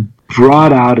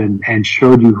 brought out and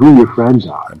showed you who your friends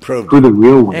are, who the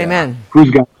real ones are,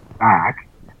 who's got your back.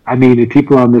 I mean, the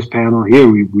people on this panel here,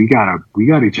 we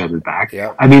got each other's back.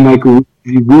 Yep. I mean, like, we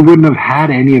wouldn't have had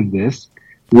any of this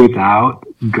without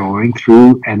going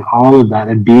through and all of that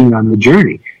and being on the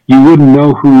journey. You wouldn't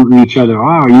know who each other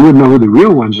are. You wouldn't know who the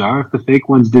real ones are if the fake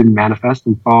ones didn't manifest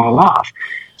and fall off.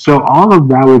 So all of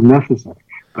that was necessary.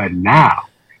 But now,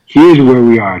 here's where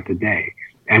we are today.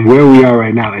 And where we are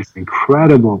right now is an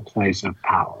incredible place of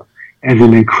power and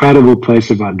an incredible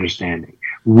place of understanding.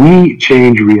 We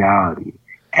change reality,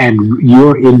 and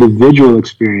your individual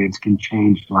experience can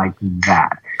change like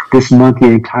that. This month,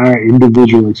 your entire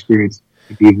individual experience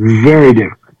can be very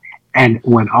different. And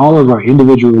when all of our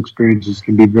individual experiences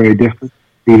can be very different,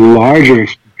 the larger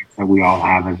experience that we all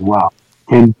have as well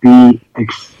can be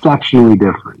exceptionally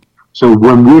different. So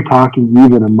when we're talking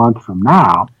even a month from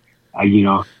now,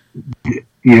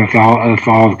 if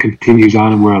all continues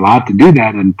on and we're allowed to do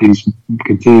that and things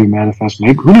continue to manifest,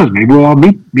 maybe, who knows, maybe we'll all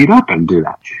meet up and do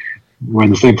that. We're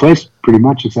in the same place pretty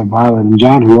much, except Violet and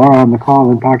John, who are on the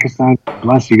call in Pakistan.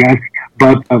 Bless you guys.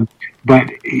 But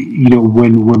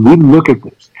when we look at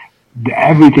this,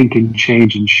 everything can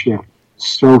change and shift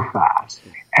so fast.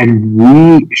 And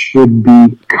we should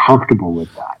be comfortable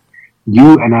with that.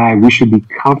 You and I, we should be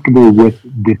comfortable with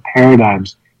the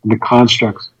paradigms and the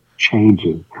constructs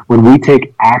changing. When we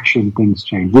take action, things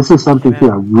change. This is something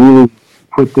to really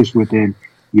put this within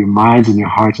your minds and your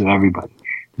hearts of everybody.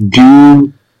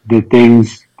 Do the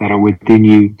things that are within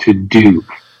you to do.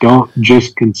 Don't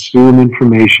just consume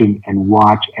information and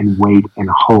watch and wait and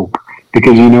hope.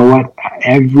 Because you know what?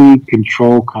 Every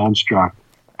control construct,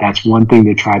 that's one thing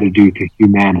they try to do to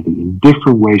humanity in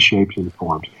different ways, shapes, and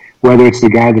forms. Whether it's the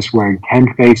guy that's wearing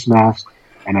 10 face masks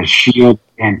and a shield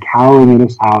and cowering in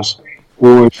his house,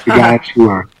 or it's the guys who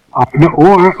are,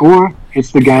 or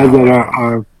it's the guys that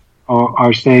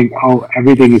are saying, oh,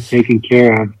 everything is taken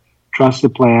care of, trust the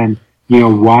plan,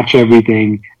 watch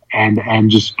everything, and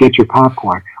just get your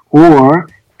popcorn. Or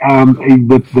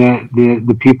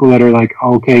the people that are like,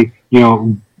 okay,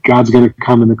 God's going to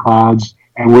come in the clouds,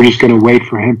 and we're just going to wait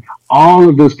for him. All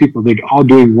of those people, they're all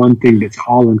doing one thing that's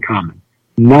all in common.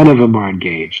 None of them are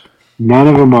engaged. None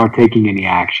of them are taking any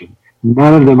action.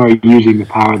 None of them are using the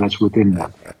power that's within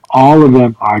them. All of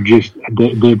them are just,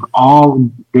 they're all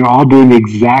doing the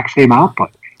exact same output,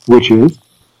 which is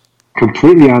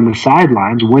completely on the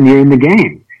sidelines when you're in the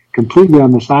game, completely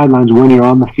on the sidelines when you're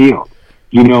on the field.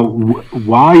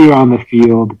 While you're on the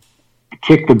field,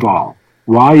 kick the ball.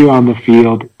 While you're on the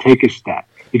field, take a step.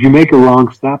 If you make a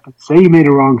wrong step, say you made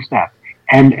a wrong step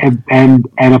and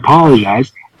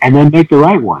apologize and then make the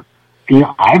right one.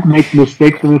 I've made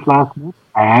mistakes in this last month.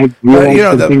 I've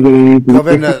realized the things that I need to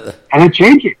do, and I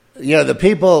change it. The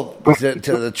people, to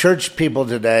the church people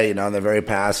today, they're very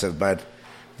passive, but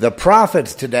the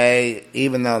prophets today,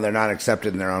 even though they're not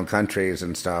accepted in their own countries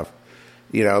and stuff,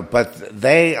 but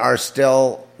they are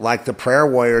still like the prayer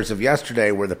warriors of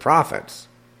yesterday were the prophets.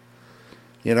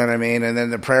 You know what I mean? And then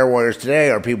the prayer warriors today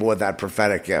are people with that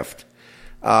prophetic gift.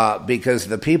 Because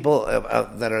the people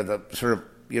that are the sort of,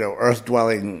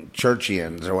 earth-dwelling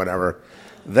churchians or whatever,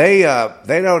 they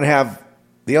don't have,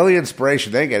 the only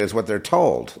inspiration they get is what they're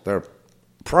told. They're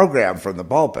programmed from the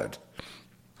pulpit.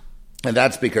 And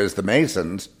that's because the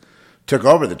Masons took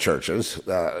over the churches,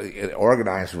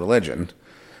 organized religion,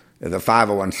 the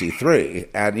 501c3,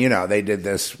 and they did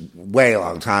this way a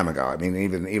long time ago. I mean,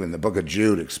 even the Book of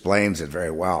Jude explains it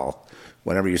very well.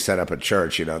 Whenever you set up a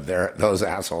church, those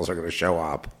assholes are going to show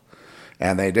up,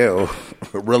 and they do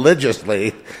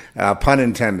religiously, pun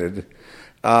intended.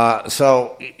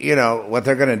 So what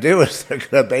they're going to do is they're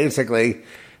going to basically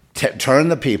turn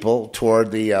the people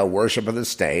toward the worship of the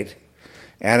state.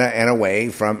 And away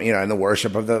from and the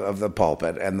worship of the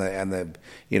pulpit and the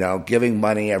giving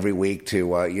money every week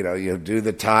to do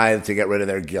the tithe to get rid of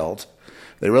their guilt.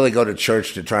 They really go to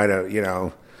church to try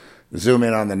to zoom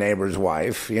in on the neighbor's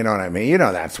wife. You know what I mean?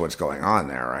 That's what's going on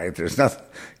there, right? There's nothing.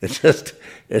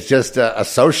 It's just a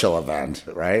social event,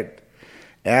 right?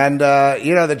 And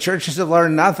the churches have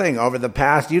learned nothing over the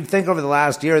past. You'd think over the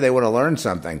last year they would have learned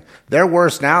something. They're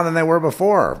worse now than they were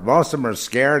before. Most of them are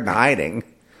scared and hiding.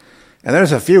 And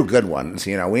there's a few good ones,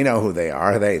 we know who they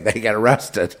are. They get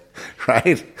arrested,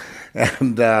 right?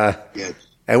 And yes.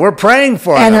 And we're praying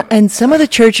for them. And some of the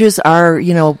churches are,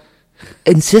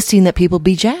 insisting that people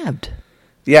be jabbed.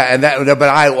 Yeah,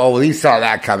 but we saw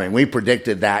that coming. We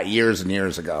predicted that years and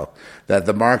years ago, that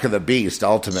the mark of the beast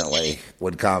ultimately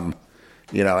would come,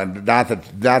 and not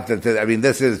that. I mean,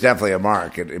 this is definitely a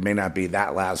mark. It may not be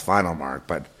that last final mark,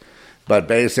 but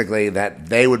basically that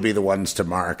they would be the ones to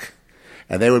mark.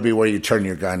 And they would be where you turn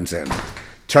your guns in.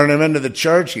 Turn them into the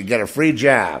church, you get a free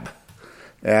jab.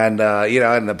 And,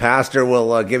 and the pastor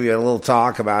will give you a little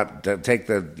talk about take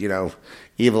the,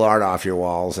 evil art off your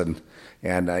walls and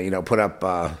put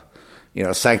up,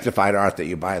 sanctified art that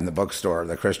you buy in the bookstore,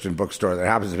 the Christian bookstore that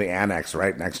happens to be annexed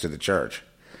right next to the church.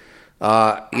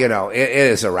 It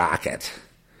is a racket.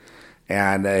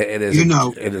 And it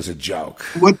is a joke.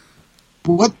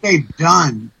 What they've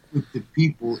done with the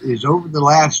people is over the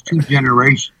last 2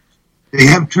 generations, they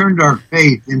have turned our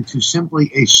faith into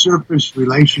simply a surface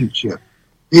relationship.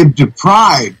 They've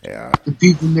deprived the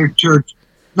people in their church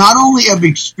not only of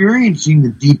experiencing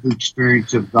the deep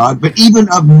experience of God, but even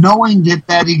of knowing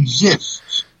that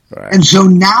exists. Right. And so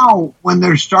now when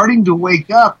they're starting to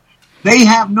wake up, they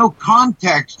have no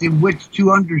context in which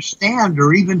to understand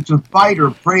or even to fight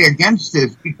or pray against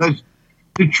this, because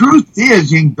the truth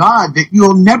is in God that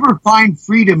you'll never find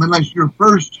freedom unless you're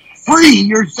first free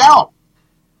yourself.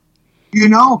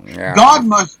 God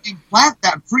must implant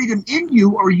that freedom in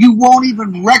you or you won't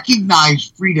even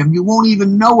recognize freedom. You won't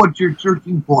even know what you're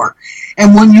searching for.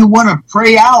 And when you want to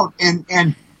pray out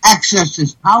and access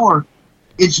His power,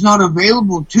 it's not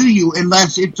available to you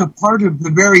unless it's a part of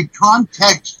the very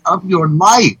context of your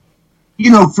life.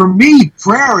 For me,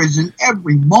 prayer is an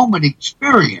every moment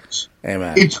experience.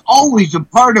 Amen. It's always a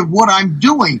part of what I'm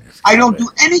doing. I don't do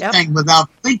anything without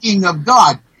thinking of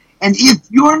God. And if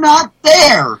you're not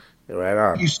there,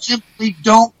 you simply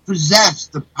don't possess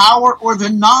the power or the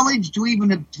knowledge to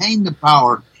even obtain the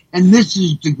power. And this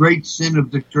is the great sin of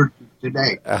the churches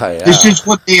today. This is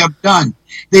what they have done.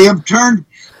 They have turned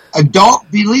adult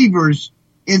believers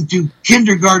into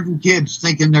kindergarten kids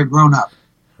thinking they're grown up.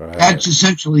 Right. That's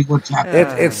essentially what's happening.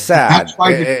 It's sad. That's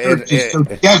why the church is so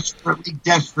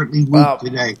desperately weak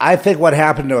today. I think what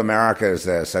happened to America is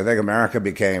this. I think America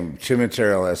became too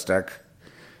materialistic,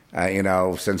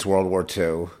 since World War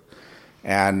II.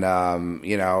 And,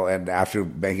 and after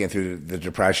making it through the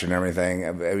Depression and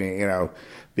everything,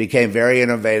 became very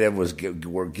innovative,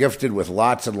 were gifted with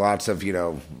lots and lots of,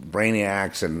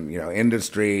 brainiacs and,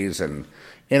 industries and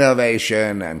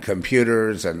innovation and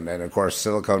computers and of course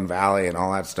Silicon Valley and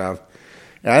all that stuff.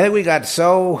 And I think we got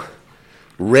so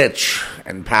rich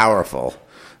and powerful,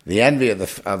 the envy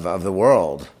of the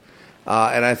world.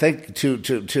 And I think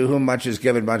to whom much is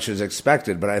given, much is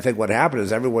expected. But I think what happened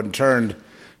is everyone turned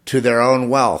to their own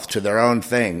wealth, to their own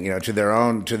thing,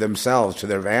 to themselves, to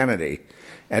their vanity,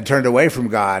 and turned away from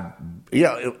God,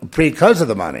 because of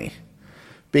the money,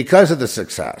 because of the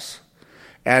success.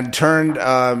 And turned,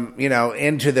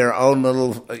 into their own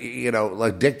little,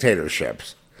 like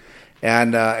dictatorships,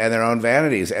 and their own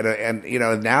vanities,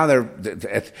 and now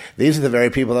these are the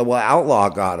very people that will outlaw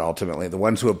God ultimately, the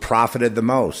ones who have profited the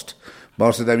most.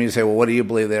 Most of them, you say, well, what do you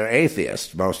believe? They're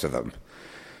atheists, most of them,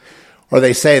 or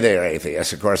they say they're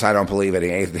atheists. Of course, I don't believe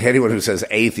anyone who says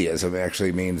atheism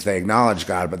actually means they acknowledge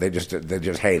God, but they just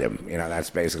hate Him. That's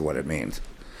basically what it means.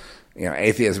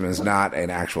 Atheism is not an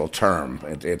actual term.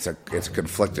 It's a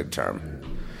conflicted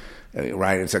term.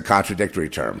 right? It's a contradictory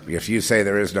term. If you say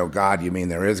there is no God, you mean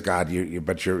there is God,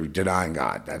 but you're denying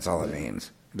God. That's all it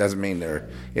means. It doesn't mean there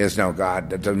is no God.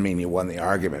 That doesn't mean you won the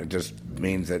argument. It just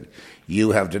means that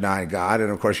you have denied God, and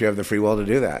of course you have the free will to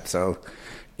do that. So,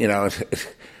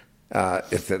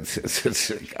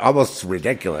 it's almost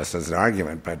ridiculous as an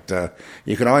argument, but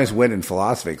you can always win in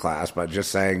philosophy class by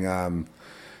just saying,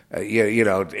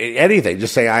 anything.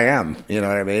 Just say I am. You know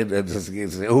what I mean?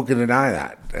 Who can deny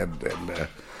that?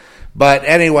 But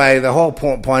anyway, the whole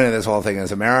point of this whole thing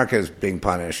is America is being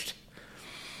punished.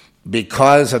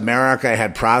 Because America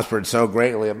had prospered so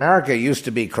greatly. America used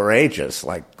to be courageous,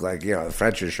 like the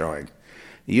French are showing.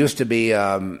 It used to be,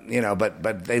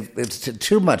 but it's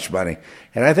too much money.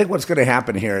 And I think what's going to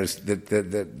happen here is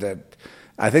that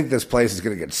I think this place is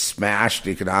going to get smashed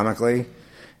economically.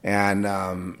 And,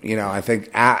 I think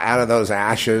out of those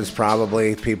ashes,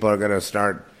 probably people are going to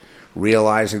start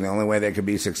realizing the only way they can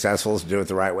be successful is to do it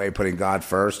the right way, putting God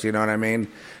first, you know what I mean?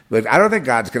 But I don't think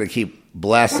God's going to keep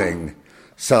blessing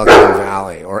Silicon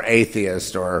Valley or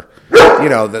atheist or,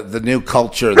 the new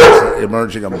culture that's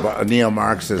emerging of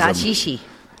neo-Marxism.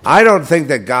 I don't think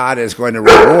that God is going to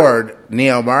reward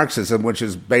neo-Marxism, which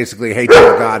is basically hatred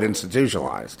of God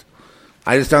institutionalized.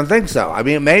 I just don't think so. I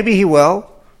mean, maybe he will,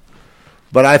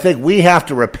 but I think we have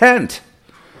to repent.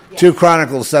 Yes. 2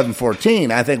 Chronicles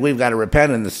 7:14. I think we've got to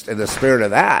repent in the spirit of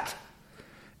that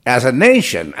as a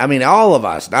nation. I mean, all of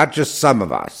us, not just some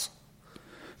of us.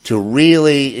 To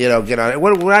really, get on it.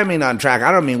 What I mean on track,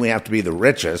 I don't mean we have to be the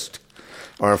richest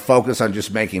or focus on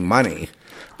just making money.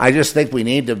 I just think we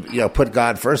need to, put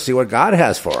God first, see what God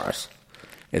has for us.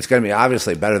 It's going to be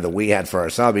obviously better than we had for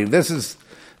ourselves. I mean, this is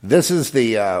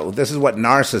what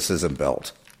narcissism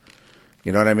built.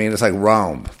 You know what I mean? It's like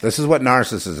Rome. This is what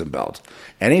narcissism built.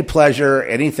 Any pleasure,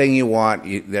 anything you want,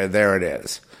 there it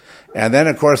is. And then,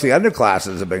 of course, the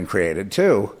underclasses have been created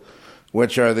too,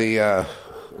 which are the.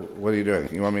 What are you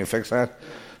doing? You want me to fix that?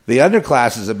 The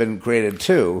underclasses have been created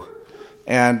too,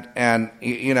 and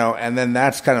then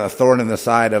that's kind of a thorn in the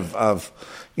side of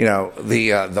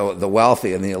the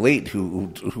wealthy and the elite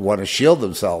who want to shield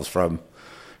themselves from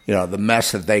the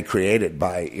mess that they created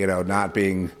by not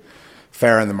being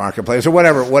fair in the marketplace or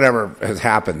whatever has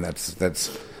happened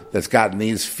that's gotten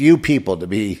these few people to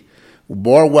be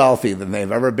more wealthy than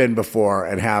they've ever been before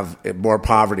and have more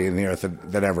poverty in the earth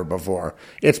than ever before.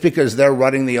 It's because they're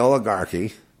running the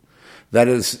oligarchy that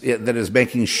is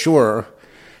making sure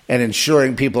and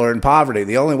ensuring people are in poverty.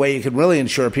 The only way you can really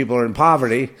ensure people are in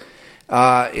poverty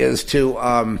is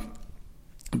to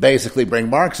basically bring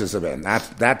Marxism in.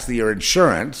 That's your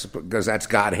insurance, because that's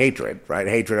God hatred, right?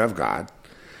 Hatred of God.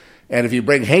 And if you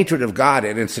bring hatred of God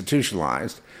in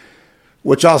institutionalized,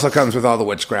 which also comes with all the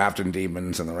witchcraft and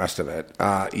demons and the rest of it,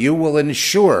 you will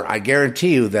ensure, I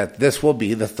guarantee you, that this will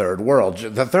be the third world.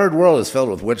 The third world is filled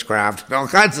with witchcraft and all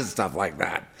kinds of stuff like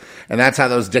that. And that's how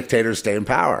those dictators stay in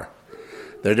power.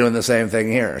 They're doing the same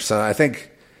thing here. So I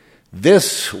think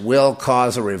this will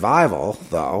cause a revival,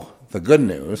 though, the good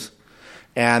news.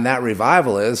 And that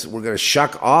revival is we're going to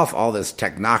shuck off all this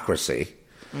technocracy.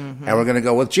 Mm-hmm. And we're going to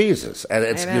go with Jesus. And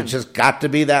it's just got to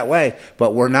be that way.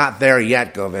 But we're not there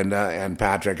yet, Govinda and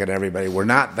Patrick and everybody. We're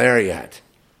not there yet.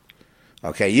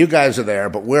 Okay, you guys are there,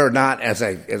 but we're not as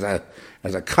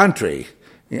a country.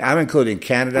 I'm including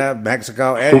Canada,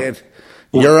 Mexico, and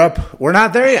Europe. We're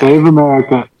not there yet. Save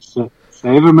America.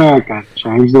 Save America.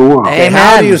 Change the world. Okay,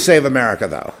 how do you save America,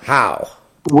 though? How?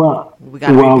 Well,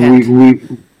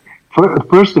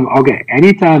 first of all, okay,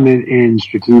 anytime in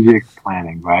strategic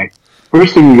planning, right?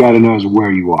 First thing you got to know is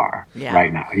where you are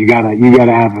right now. You got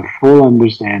to have a full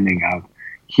understanding of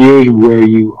here's where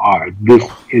you are. This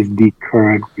is the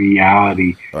current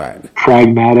reality. Right.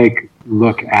 Pragmatic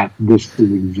look at this is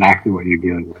exactly what you're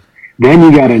dealing with. Then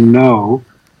you got to know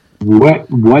what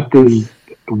does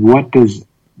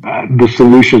the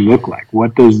solution look like?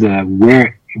 What does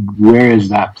where is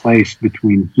that place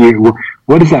between here?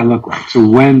 What does that look like? So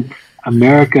when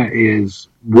America is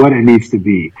what it needs to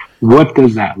be, what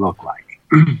does that look like?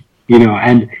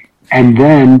 And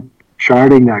then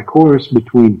charting that course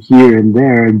between here and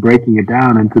there and breaking it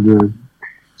down into the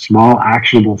small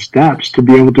actionable steps to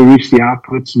be able to reach the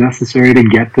outputs necessary to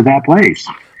get to that place.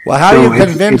 Well, how do you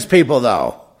convince people,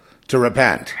 though, to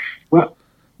repent?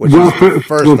 Which is the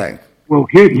first thing. Well,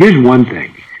 here's one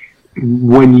thing. If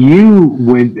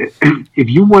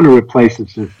you want to replace a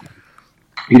system,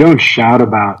 you don't shout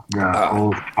about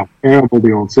how terrible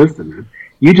the old system is.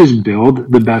 You just build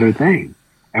the better thing.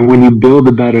 And when you build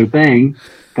the better thing,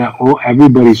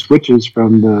 everybody switches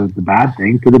from the bad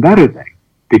thing to the better thing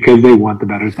because they want the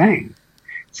better thing.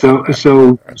 So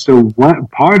what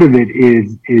part of it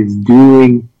is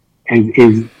doing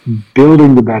is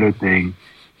building the better thing,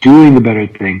 doing the better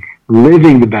thing,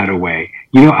 living the better way.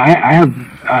 You know,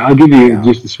 I'll give you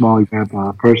just a small example on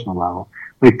a personal level.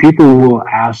 Like, people will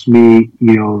ask me,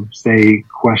 you know, say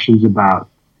questions about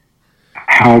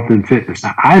health and fitness.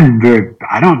 Now, I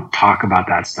don't talk about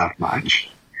that stuff much,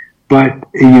 but,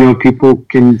 you know, people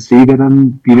can see that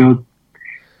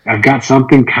I've got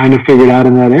something kind of figured out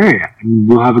in that area, and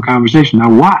we'll have a conversation. Now,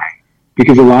 why?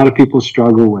 Because a lot of people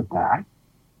struggle with that,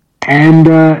 and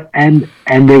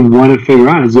they want to figure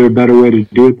out, is there a better way to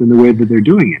do it than the way that they're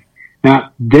doing it?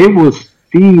 Now, they will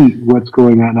see what's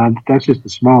going on. Now, that's just a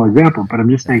small example, but I'm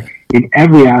just saying, in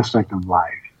every aspect of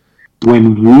life,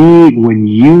 when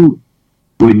you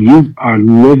are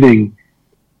living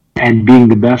and being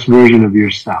the best version of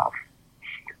yourself,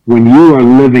 when you are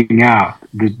living out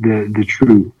the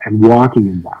truth and walking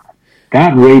in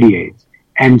that radiates.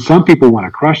 And some people want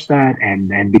to crush that,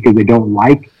 and because they don't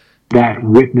like that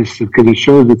witness, because it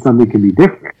shows that something can be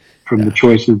different from the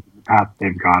choices and the path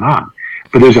they've gone on.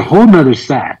 But there's a whole nother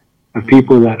set of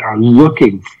people that are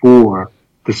looking for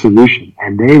the solution,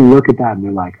 and they look at that and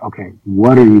they're like, okay,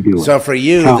 what are you doing? So for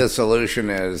you, the solution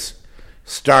is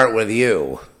start with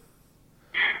you,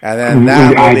 and then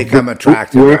that will become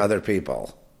attractive to other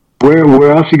people.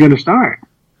 Where else are you going to start?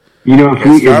 You know, if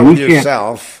we start with can't,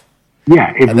 yourself,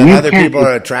 and then other people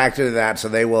are attracted to that, so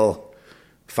they will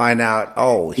find out,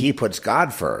 oh, he puts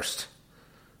God first.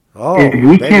 Oh,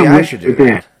 maybe I should do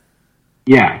that.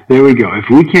 Yeah, there we go. If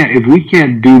we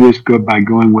can't do this by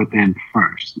going within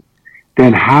first,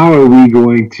 then how are we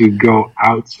going to go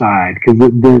outside?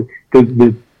 Because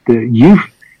you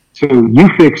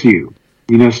fix you.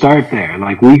 You know, start there.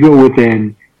 Like, we go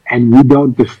within, and we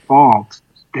don't default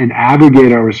and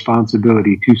abrogate our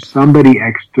responsibility to somebody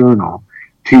external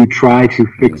to try to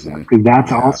fix it. Because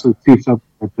that's also too something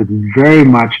that's very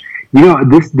much, you know,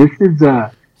 this is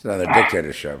it's another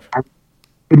dictatorship.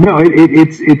 No,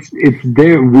 it's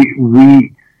there.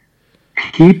 We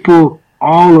people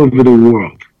all over the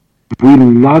world, we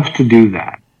love to do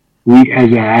that. We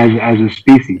as a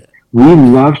species, we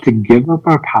love to give up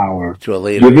our power, to a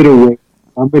leader, give it away to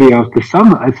somebody else,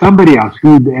 somebody else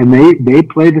they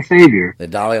play the savior. The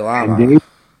Dalai Lama.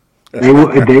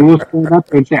 And they will stand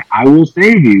up and say, "I will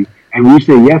save you," and we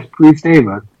say, "Yes, please save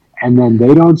us." And then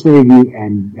they don't save you,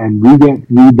 and what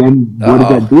does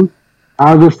that do?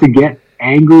 Allows us to get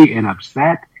angry and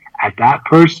upset at that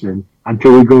person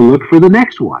until we go look for the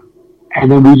next one, and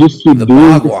then we just keep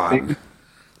doing this thing.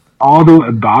 All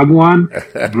the Bhagwan,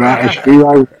 we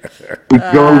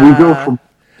go from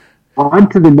one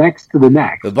to the next to the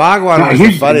next. The Bhagwan was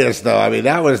the funniest, though. I mean,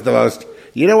 that was the most.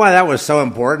 You know why that was so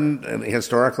important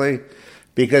historically?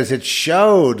 Because it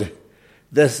showed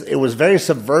this. It was very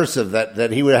subversive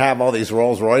that he would have all these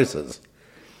Rolls Royces.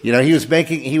 You know, he was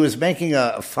making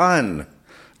a fun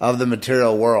of the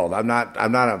material world. I'm not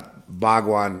a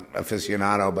Bhagwan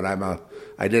aficionado, but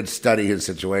I did study his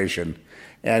situation,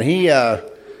 and he,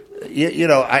 you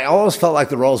know, I always felt like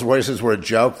the Rolls Royces were a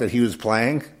joke that he was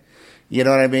playing. You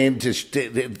know what I mean?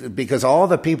 Because all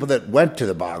the people that went to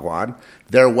the Bhagwan,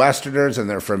 they're Westerners and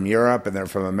they're from Europe and they're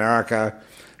from America,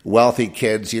 wealthy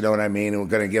kids. You know what I mean? And we're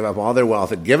going to give up all their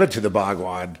wealth and give it to the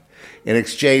Bhagwan in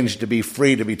exchange to be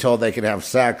free, to be told they can have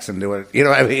sex and do it. You know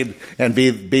what I mean? And be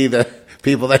the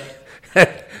people that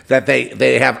that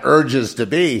they have urges to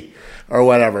be, or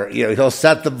whatever. You know, he'll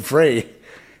set them free.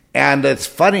 And it's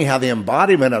funny how the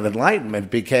embodiment of enlightenment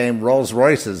became Rolls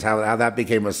Royces, how that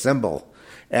became a symbol.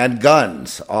 And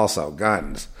guns, also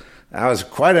guns. That was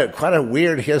quite a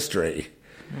weird history.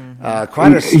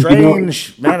 Quite a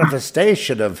strange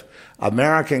manifestation of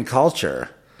American culture.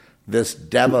 This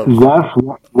devil. Yes,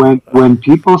 when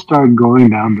people start going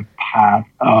down the path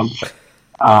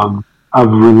of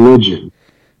religion,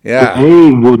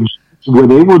 they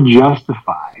will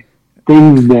justify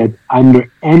things that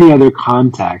under any other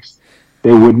context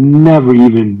they would never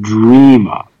even dream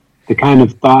of. The kind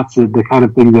of thoughts, the kind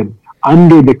of things that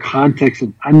under the context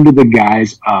and under the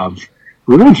guise of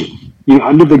religion, you know,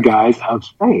 under the guise of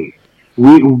faith,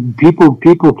 people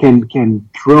can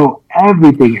throw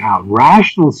everything out.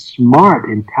 Rational, smart,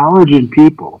 intelligent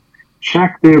people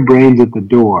check their brains at the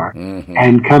door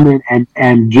and come in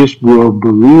and just will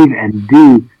believe and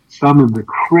do some of the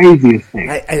craziest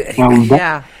things.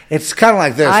 It's kind of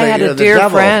like this. I had a dear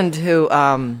friend who,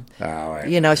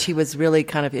 you know, she was really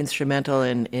kind of instrumental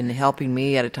in helping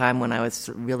me at a time when I was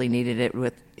really needed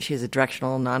it. She's a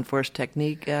directional non-force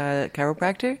technique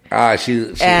chiropractor.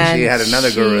 She had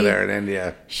another guru there in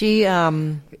India. She,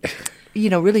 you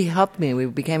know, really helped me. We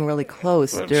became really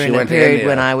close during a period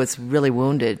when I was really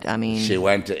wounded. I mean, she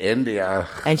went to India,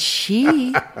 and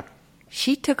she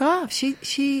she took off.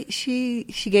 She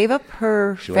gave up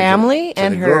her She went family to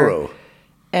and the her guru.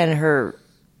 and her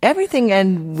everything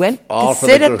and went All to for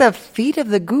sit the at guru. the feet of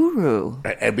the guru.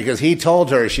 And because he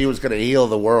told her she was going to heal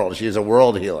the world. She's a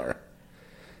world healer.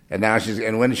 And now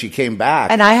when she came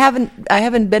back, And I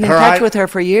haven't been in Her touch eye- with her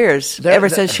for years, ever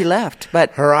since she left.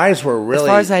 But her eyes were really, as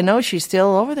far as I know, she's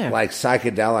still over there. like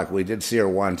psychedelic. We did see her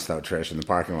once, though, Trish, in the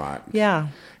parking lot. Yeah.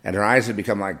 And her eyes had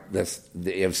become like this.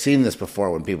 I've seen this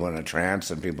before when people are in a trance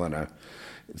and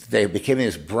they became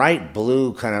these bright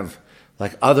blue kind of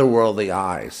like otherworldly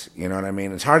eyes. You know what I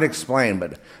mean? It's hard to explain,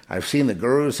 but I've seen the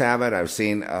gurus have it. I've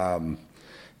seen,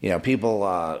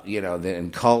 people, in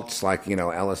cults like,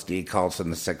 LSD cults in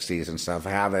the 60s and stuff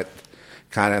have it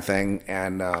kind of thing.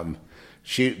 And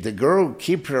the guru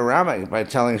keeps her around by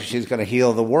telling her she's going to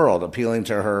heal the world, appealing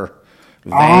to her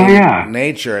vain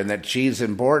nature and that she's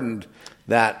important,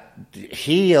 that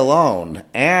he alone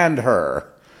and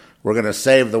her were going to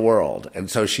save the world. And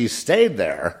so she stayed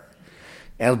there.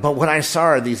 But when I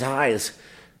saw her, these eyes,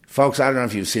 folks, I don't know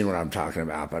if you've seen what I'm talking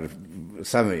about, but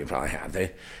some of you probably have.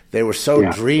 They were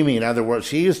so dreamy. In other words,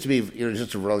 she used to be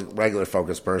just a regular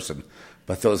focused person,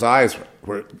 but those eyes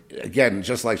were, again,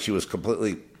 just like she was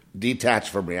completely detached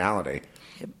from reality.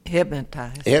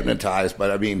 Hypnotized,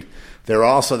 but I mean, they're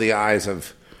also the eyes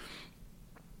of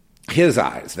his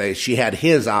eyes. She had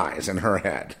his eyes in her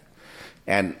head.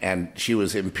 And she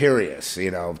was imperious,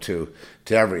 to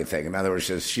everything. In other words,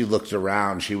 as she looked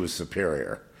around, she was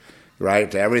superior, right,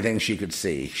 to everything she could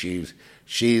see. She's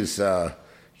a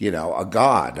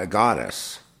god, a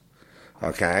goddess.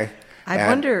 Okay. I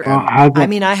wonder.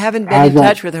 I haven't been in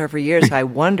touch with her for years. So I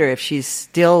wonder if she's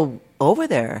still over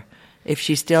there, if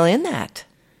she's still in that.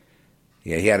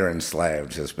 Yeah, he had her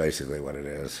enslaved. Is basically what it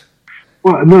is.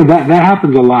 Well, no, that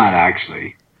happens a lot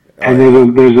actually. And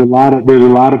there's a lot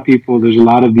of people, there's a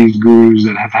lot of these gurus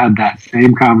that have had that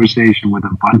same conversation with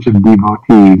a bunch of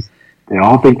devotees. They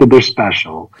all think that they're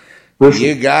special. Listen,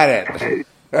 you got it.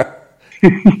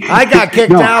 I got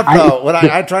kicked out though when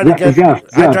I tried to get.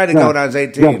 I tried to go when I was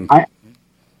 18.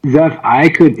 Zeph,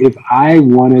 if I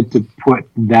wanted to put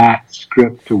that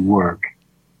script to work,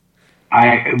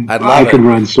 I could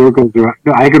run circles around.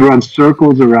 No, I could run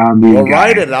circles around these guys.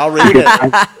 Write it. I'll read it.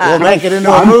 We'll make it into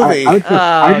a movie.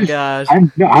 Gosh! I'm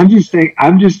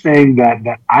just saying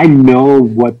that I know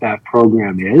what that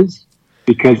program is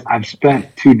because I've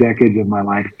spent 2 decades of my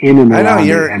life in and around. I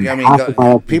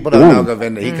know people don't know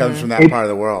Govinda. He comes from that part of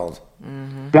the world.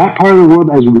 That part of the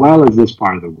world, as well as this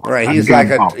part of the world. Right. He's got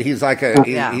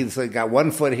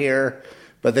 1 foot here.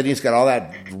 But then he's got all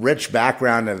that rich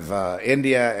background of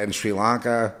India and Sri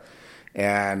Lanka,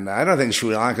 and I don't think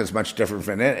Sri Lanka is much different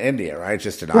from India, right?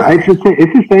 Just an island. It's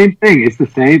the same thing. It's the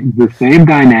same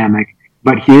dynamic.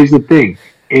 But here's the thing: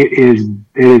 it is,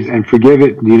 and forgive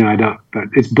it, but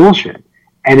it's bullshit.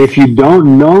 And if you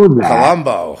don't know that,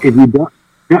 Columbo. If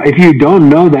you don't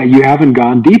know that, you haven't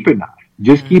gone deep enough.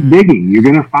 Just keep digging; you're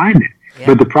going to find it. Yeah.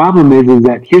 But the problem is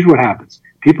that here's what happens: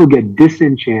 people get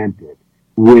disenchanted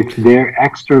with their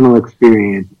external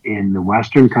experience in the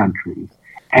Western countries,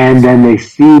 and then they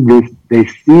see this,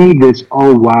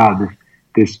 oh wow,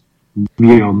 this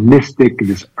mystic,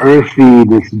 this earthy,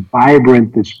 this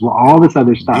vibrant, this all this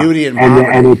other stuff, beauty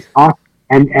and it's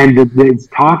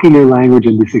talking their language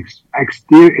and this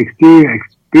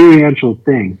experiential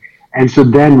thing. And so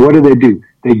then what do?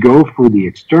 They go for the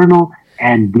external,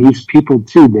 and these people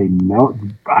too, they know,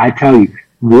 I tell you,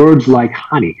 words like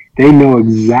honey. They know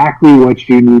exactly what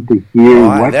you need to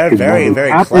hear. They're very,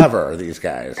 very clever, these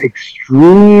guys.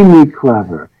 Extremely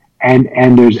clever. And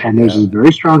there's a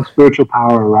very strong spiritual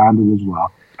power around it as well.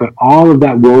 But all of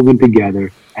that woven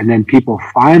together, and then people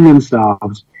find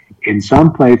themselves in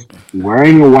some place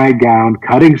wearing a white gown,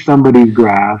 cutting somebody's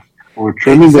grass, or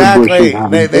trimming their bushes.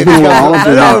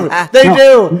 They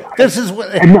do. This is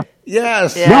what.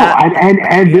 Yes. Yeah. No,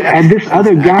 and this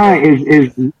other guy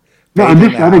is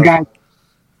other guy.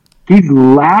 He's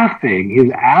laughing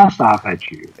his ass off at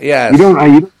you. Yes. You don't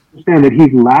understand that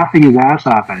he's laughing his ass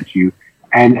off at you,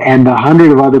 and the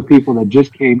 100 of other people that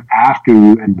just came after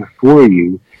you and before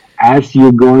you, as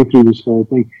you're going through this whole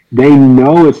thing, they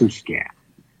know it's a scam.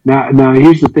 Now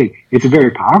here's the thing: it's a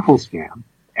very powerful scam,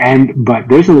 but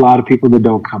there's a lot of people that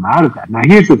don't come out of that. Now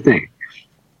here's the thing: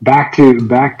 back to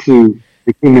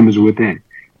the kingdom is within.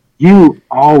 You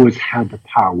always have the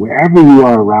power wherever you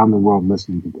are around the world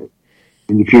listening to this.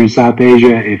 And if you're in South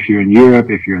Asia, if you're in Europe,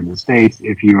 if you're in the States,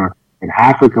 if you're in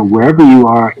Africa, wherever you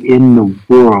are in the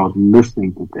world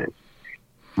listening to this,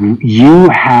 you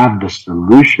have the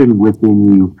solution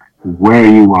within you where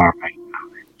you are right now.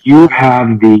 You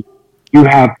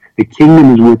have The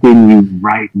kingdom is within you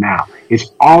right now.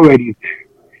 It's already there.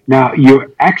 Now,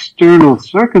 your external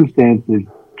circumstances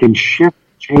can shift,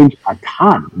 change a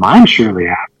ton. Mine surely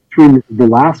have. Between the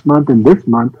last month and this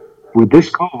month, with this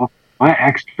call, my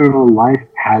external life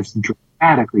has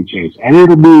dramatically changed. And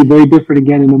it'll be very different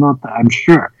again in a month, I'm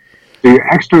sure. So your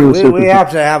external we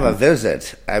have to have a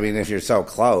visit. I mean, if you're so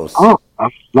close. Oh, I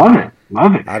love it.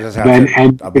 I'll just have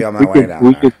to, I'll be on my way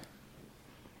down there.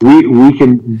 We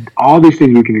can, all these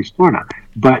things we can explore now.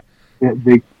 But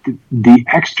the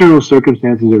external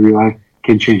circumstances of your life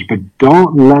can change. But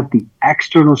don't let the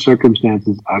external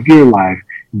circumstances of your life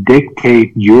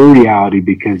dictate your reality,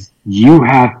 because you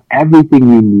have everything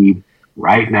you need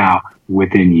right now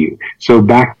within you. So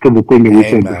back to the thing that we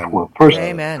said before. First,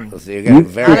 amen. So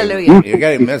you're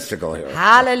getting mystical here.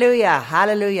 Hallelujah.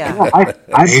 Hallelujah.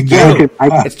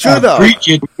 It's true, though. Preach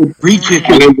it.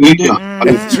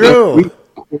 It's true.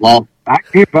 Well, I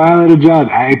hear Violet and John.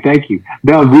 I thank you.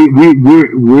 No,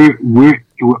 we're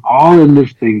all in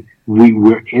this thing.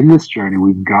 We're in this journey.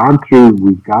 We've gone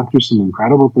through some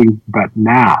incredible things, but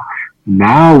now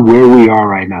where we are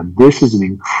right now, this is an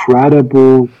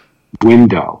incredible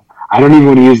window. I don't even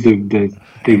want to use the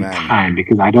thing time,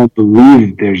 because I don't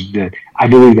believe I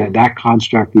believe that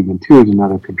construct even too is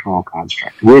another control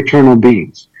construct. We're eternal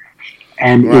beings.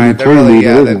 And right,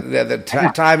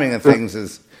 the timing of things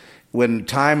is when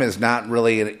time is not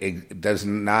really, it does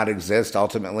not exist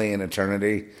ultimately in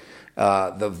eternity.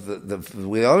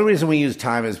 The only reason we use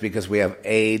time is because we have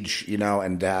age,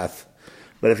 and death.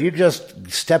 But if you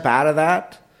just step out of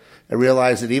that and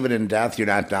realize that even in death you're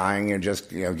not dying, you're just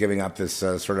giving up this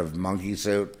sort of monkey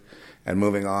suit and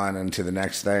moving on into the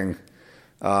next thing.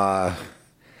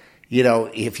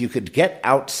 If you could get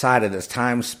outside of this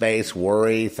time space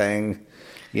worry thing,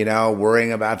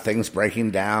 worrying about things breaking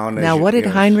down. Now, what did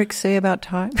Heinrich say about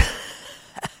time?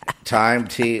 Time,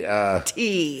 T.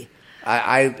 You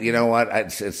know what?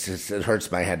 It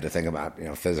hurts my head to think about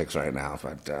physics right now,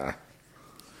 but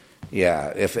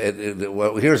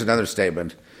here's another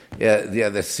statement.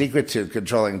 The secret to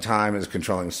controlling time is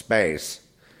controlling space,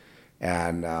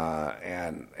 but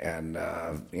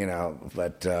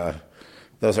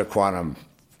those are quantum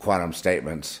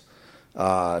statements.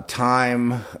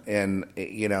 Time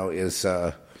is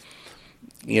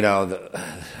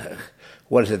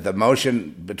what is it? The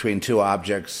motion between two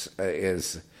objects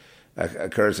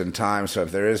occurs in time. So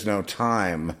if there is no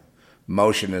time,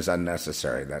 motion is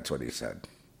unnecessary. That's what he said.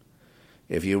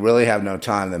 If you really have no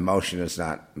time, then motion is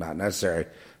not necessary.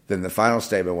 Then the final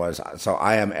statement was, so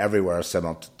I am everywhere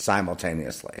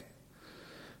simultaneously.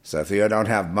 So if you don't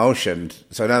have motion,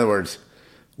 so in other words,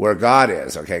 where God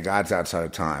is, okay, God's outside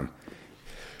of time.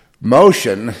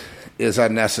 Motion is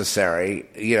unnecessary.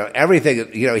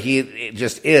 Everything, he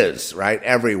just is, right?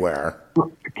 Everywhere.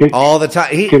 All the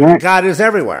time. God is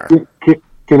everywhere.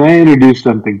 Can I introduce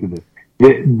something to this?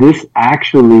 This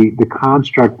actually, the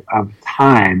construct of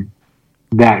time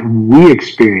that we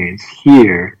experience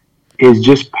here is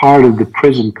just part of the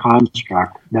prison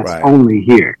construct that's only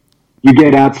here. You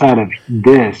get outside of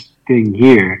this thing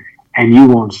here and you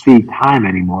won't see time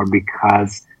anymore,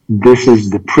 because this is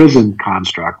the prison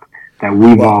construct that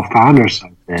we've all found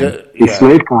ourselves in. The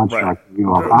slave construct that we've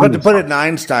all found But to put it in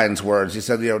Einstein's words, he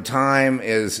said, time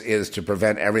is to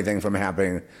prevent everything from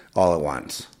happening all at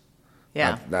once.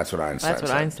 Yeah. That's what Einstein said.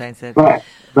 That's what Einstein said. But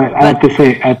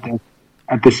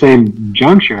at the same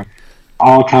juncture,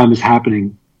 all time is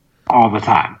happening all the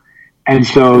time. And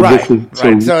so this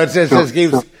is... So it just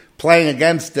keeps playing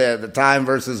against the time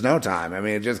versus no time. I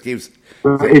mean, it just keeps...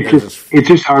 It's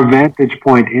just our vantage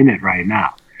point in it right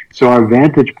now. So our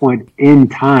vantage point in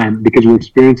time, because we're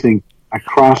experiencing a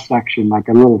cross-section, like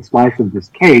a little slice of this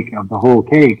cake, of the whole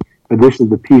cake, but this is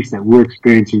the piece that we're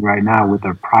experiencing right now with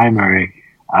our primary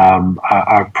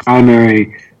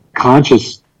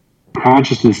consciousness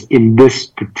in this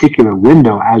particular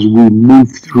window as we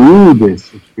move through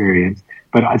this experience.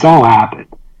 But it's all happened.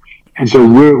 And so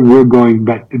we're going,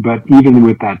 but even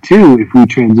with that too, if we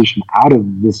transition out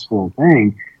of this whole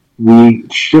thing, we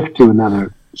shift to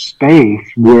another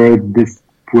space where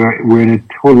we're in a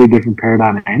totally different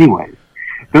paradigm anyway.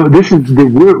 No, we're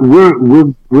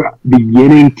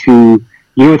beginning to,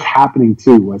 what's happening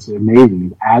too, what's amazing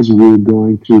is as we're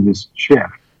going through this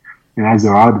shift, and as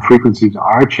the frequencies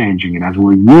are changing, and as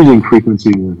we're using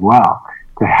frequencies as well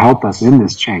to help us in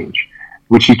this change,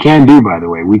 which you can do, by the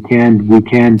way. We can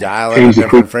dial in a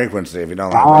different frequency if you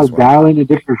don't like this one. Dial in a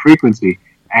different frequency,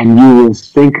 and you will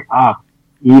sync up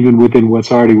even within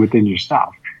what's already within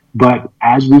yourself. But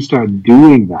as we start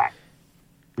doing that,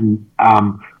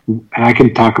 and I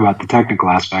can talk about the technical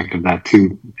aspect of that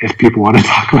too, if people want to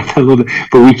talk about that a little bit,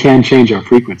 but we can change our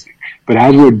frequency. But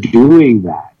as we're doing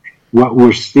that, what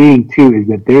we're seeing too is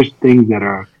that there's things that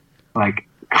are like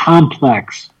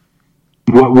complex,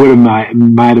 what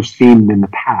might have seen in the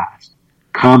past,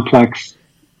 complex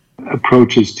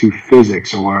approaches to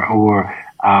physics or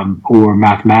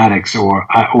mathematics or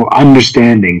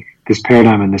understanding this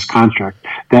paradigm and this construct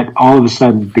that all of a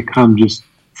sudden become just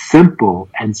simple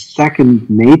and second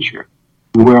nature,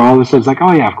 where all of a sudden it's like,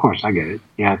 oh yeah, of course, I get it.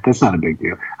 Yeah, that's not a big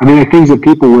deal. I mean, the things that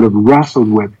people would have wrestled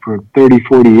with for 30,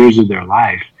 40 years of their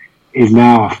life is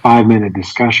now a 5-minute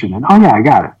discussion. And, oh yeah, I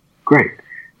got it. Great.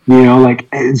 You know, like,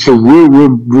 and so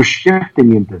we're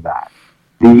shifting into that.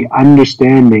 The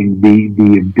understanding,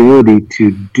 the ability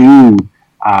to do,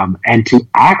 and to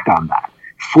act on that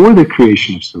for the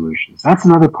creation of solutions. That's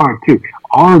another part too.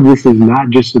 All of this is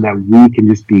not just so that we can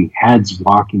just be heads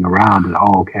walking around and,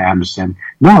 oh, okay, I understand.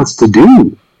 No, it's to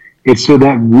do. It's so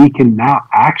that we can now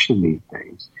action these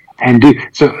things and do.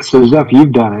 So Zeph,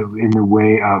 you've done it in the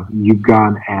way of you've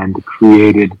gone and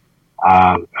created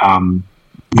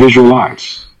visual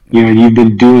arts. You know, you've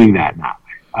been doing that now.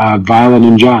 Violet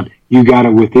and John, you got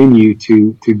it within you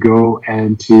to go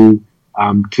and to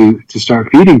start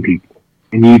feeding people,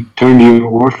 and you turned your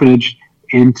orphanage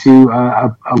into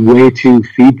a way to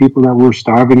feed people that were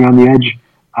starving on the edge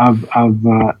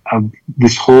of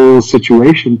this whole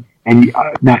situation. And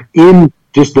now, in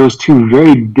just those two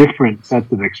very different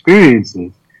sets of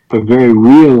experiences, but very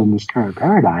real in this current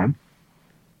paradigm,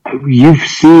 you've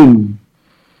seen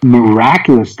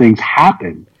miraculous things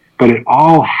happen, but it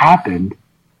all happened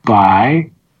by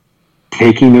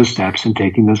taking those steps and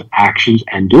taking those actions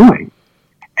and doing.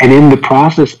 And in the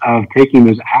process of taking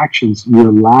those actions, you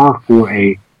allow for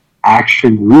a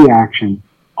action, reaction,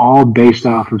 all based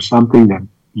off of something that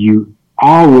you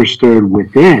all were stirred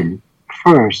within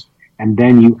first, and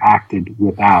then you acted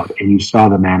without, and you saw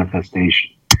the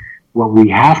manifestation. What we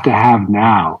have to have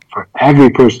now for every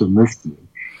person listening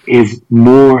is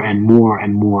more and more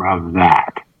and more of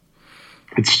that.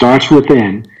 It starts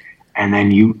within, and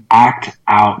then you act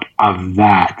out of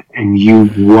that, and you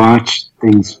watch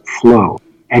things flow.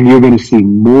 And you're going to see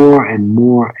more and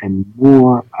more and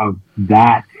more of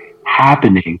that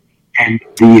happening, and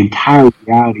the entire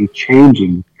reality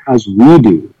changing because we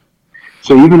do.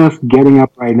 So even us getting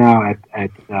up right now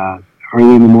at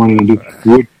early in the morning and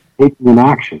we're taking an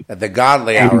action at the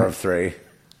godly hour of 3.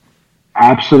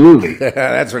 Absolutely.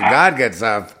 That's when God gets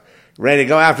up, ready to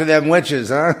go after them witches,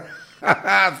 huh?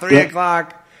 3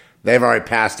 o'clock. They've already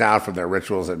passed out from their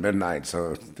rituals at midnight,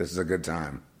 so this is a good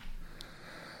time.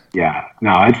 Yeah,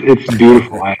 no, it's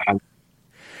beautiful.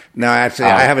 No, actually,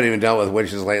 I haven't even dealt with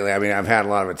witches lately. I mean, I've had a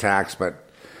lot of attacks, but,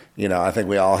 you know, I think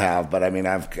we all have. But, I mean,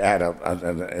 I've had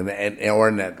an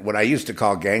inordinate, what I used to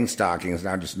call gang stalking is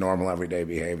now just normal everyday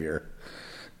behavior.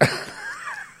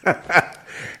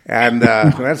 And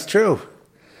that's true.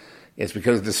 It's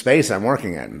because of the space I'm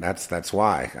working in. That's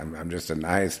why. I'm just a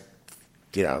nice,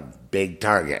 you know, big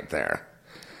target there.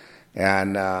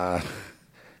 And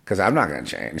because I'm not going to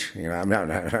change. You know, I'm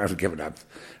not giving up,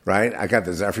 right? I got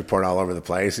the Zeph Report all over the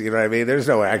place. You know what I mean? There's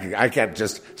no way I can't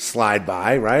just slide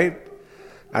by, right?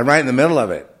 I'm right in the middle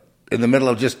of it. In the middle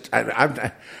of just,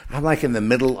 I'm like in the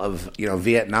middle of, you know,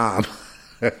 Vietnam.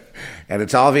 And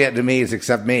it's all Vietnamese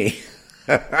except me.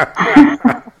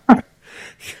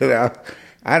 You know,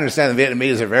 I understand the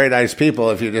Vietnamese are very nice people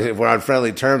if we're on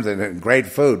friendly terms and great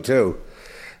food too.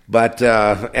 But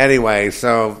anyway,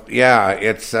 so yeah,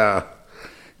 it's that.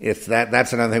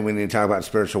 That's another thing we need to talk about: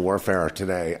 spiritual warfare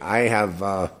today.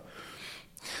 I'm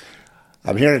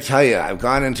here to tell you, I've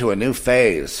gone into a new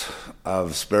phase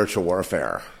of spiritual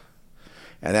warfare,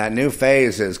 and that new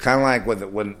phase is kind of like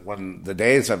when the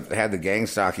days I've had the gang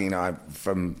stalking. You know,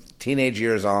 from teenage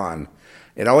years on,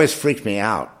 it always freaked me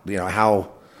out. You know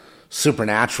how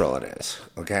supernatural it is.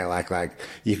 Okay, like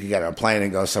you could get on a plane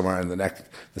and go somewhere, and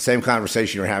the same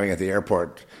conversation you're having at the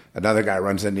airport, another guy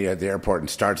runs into you at the airport and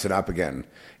starts it up again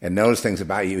and knows things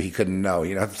about you he couldn't know.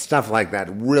 You know, stuff like that,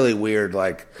 really weird,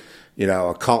 like, you know,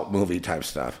 a cult movie type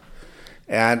stuff.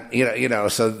 And you know,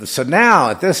 so now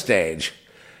at this stage,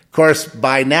 of course,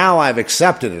 by now I've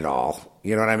accepted it all.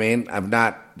 You know what I mean?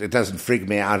 It doesn't freak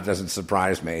me out. It doesn't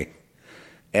surprise me.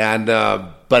 And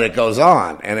but it goes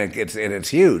on, and it's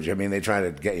huge. I mean, they try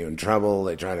to get you in trouble.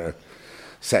 They try to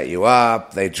set you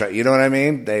up. They try, you know what I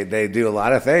mean? They do a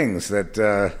lot of things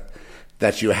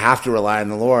that you have to rely on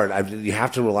the Lord. You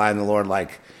have to rely on the Lord.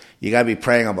 Like, you got to be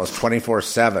praying almost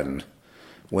 24/7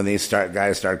 when these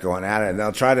guys start going at it. And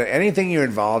they'll try to, anything you're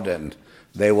involved in,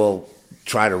 they will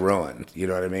try to ruin. You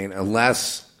know what I mean?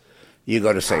 Unless you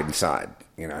go to Satan's side.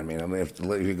 You know what I mean? If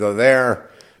you go there,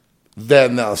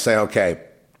 then they'll say, okay,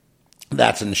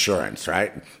 that's insurance,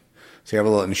 right? So you have a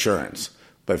little insurance.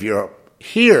 But if you're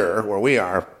here, where we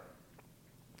are,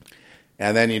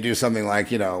 and then you do something like,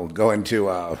 go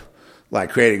into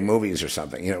like creating movies or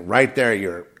something, right there,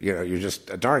 you're just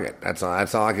a target. That's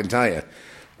all I can tell you.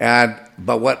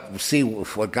 But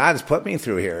what God's put me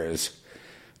through here is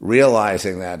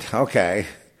realizing that, okay,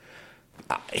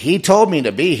 He told me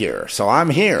to be here, so I'm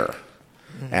here.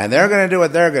 And they're going to do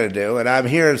what they're going to do, and I'm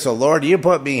here. So, Lord, you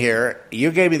put me here.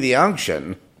 You gave me the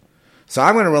unction. So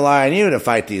I'm going to rely on you to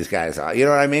fight these guys out. You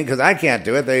know what I mean? Because I can't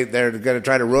do it. They're going to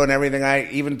try to ruin everything I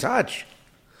even touch.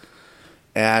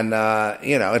 And,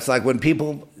 it's like when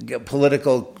people get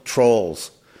political trolls,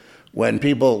 when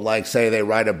people, say they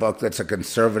write a book that's a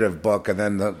conservative book, and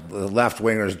then the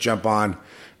left-wingers jump on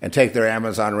and take their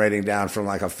Amazon rating down from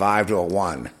a 5 to a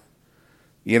 1.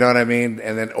 You know what I mean?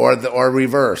 And then, or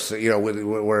reverse,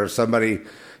 where somebody,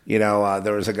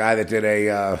 there was a guy that did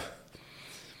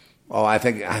I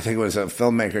think it was a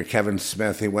filmmaker, Kevin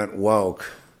Smith. He went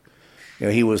woke.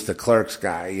 He was the Clerks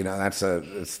guy.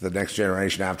 It's the next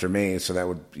generation after me.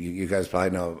 So you guys probably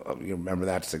know, you remember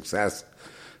that success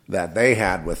that they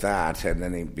had with that. And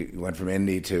then he went from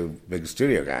indie to big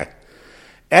studio guy.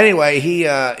 Anyway,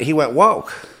 he went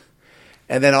woke.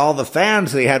 And then all the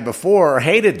fans that he had before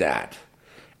hated that.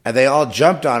 And they all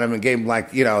jumped on him and gave him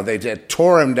they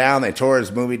tore him down. They tore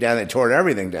his movie down. They tore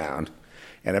everything down.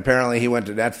 And apparently he went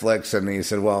to Netflix and he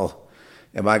said, well,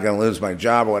 am I going to lose my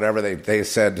job or whatever? They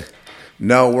said,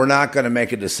 no, we're not going to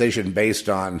make a decision based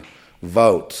on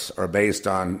votes or based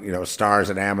on,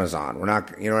 stars at Amazon. We're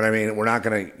not, you know what I mean? We're not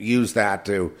going to use that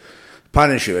to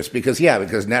punish you. It's because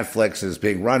Netflix is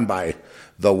being run by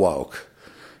the woke,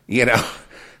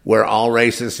 we're all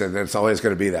racist, and it's always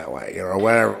going to be that way, or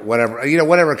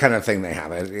whatever kind of thing they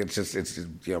have. It's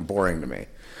boring to me.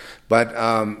 But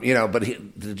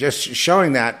just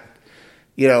showing that,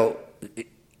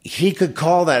 he could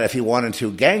call that, if he wanted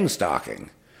to, gang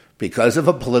stalking, because of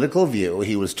a political view.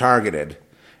 He was targeted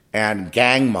and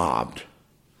gang mobbed,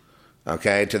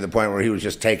 okay, to the point where he was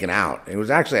just taken out. He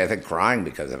was actually, I think, crying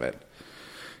because of it.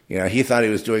 He thought he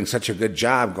was doing such a good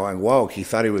job going woke. He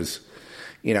thought he was.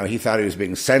 He thought he was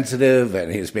being sensitive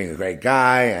and he was being a great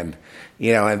guy, and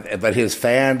but his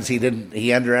fans, he didn't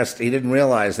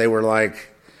realize they were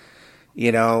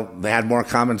they had more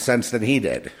common sense than he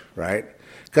did, right?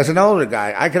 Because an older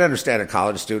guy, I can understand a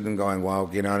college student going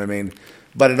woke, you know what I mean?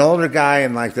 But an older guy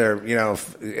in their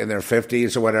in their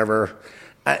 50s or whatever,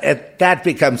 that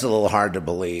becomes a little hard to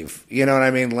believe, you know what I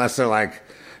mean? Unless they're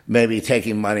maybe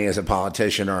taking money as a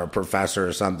politician or a professor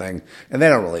or something, and they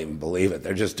don't really even believe it.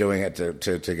 They're just doing it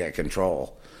to get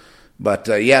control. But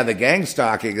the gang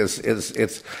stalking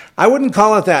is I wouldn't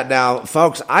call it that now,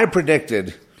 folks. I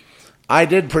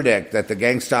did predict that the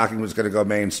gang stalking was going to go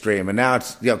mainstream, and now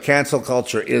it's cancel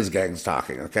culture is gang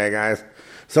stalking. Okay, guys,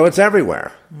 so it's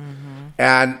everywhere. Mm-hmm.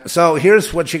 And so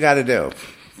here's what you got to do.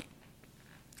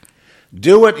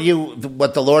 Do what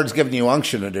the Lord's given you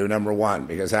unction to do, number one,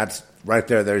 because that's right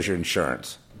there. There's your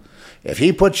insurance. If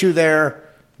He puts you there,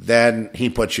 then He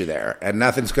puts you there, and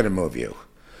nothing's going to move you.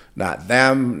 Not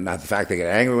them, not the fact they get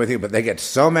angry with you, but they get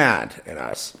so mad at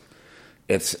us.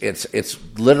 It's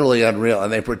literally unreal,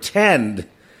 and they pretend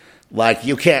like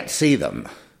you can't see them.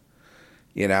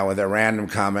 With their random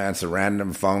comments, and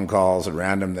random phone calls, and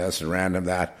random this and random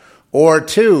that. Or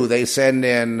two, they send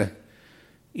in.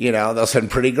 They'll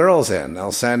send pretty girls in.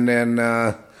 They'll send in,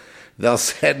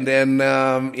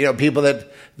 people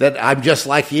that I'm just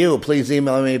like you. Please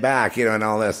email me back, and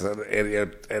all this.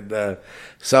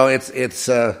 So it's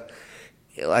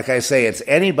like I say, it's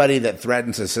anybody that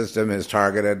threatens the system is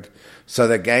targeted. So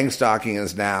the gang stalking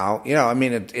is now,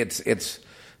 it's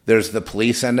there's the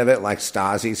police end of it, like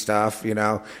Stasi stuff,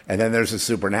 and then there's the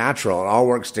supernatural. It all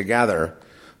works together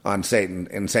on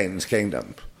Satan's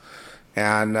kingdom.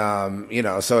 And,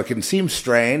 so it can seem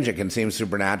strange, it can seem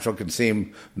supernatural, it can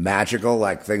seem magical,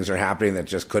 like things are happening that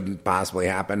just couldn't possibly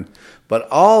happen. But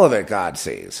all of it God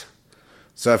sees.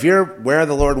 So if you're where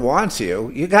the Lord wants you,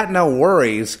 you got no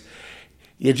worries.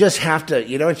 You just have to,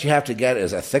 what you have to get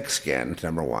is a thick skin,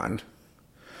 number one.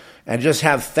 And just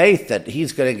have faith that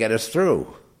He's going to get us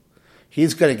through.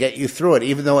 He's going to get you through it,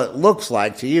 even though it looks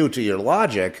like to you, to your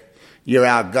logic, you're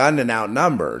outgunned and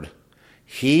outnumbered.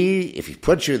 If He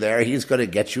puts you there, He's going to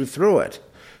get you through it.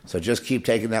 So just keep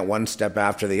taking that one step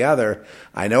after the other.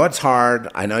 I know it's hard.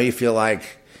 I know you feel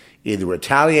like either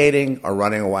retaliating or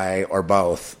running away or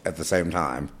both at the same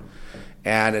time.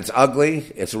 And it's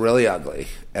ugly. It's really ugly.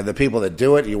 And the people that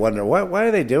do it, you wonder, why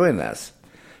are they doing this?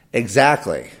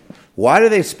 Exactly. Why do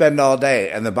they spend all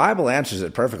day? And the Bible answers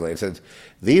it perfectly. It says,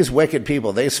 these wicked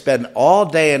people, they spend all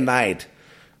day and night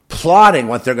plotting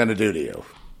what they're going to do to you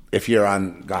if you're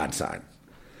on God's side.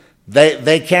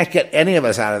 They can't get any of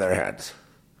us out of their heads.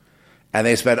 And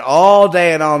they spend all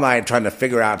day and all night trying to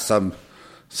figure out some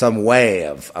way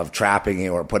of trapping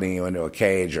you or putting you into a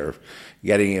cage or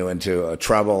getting you into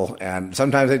trouble. And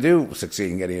sometimes they do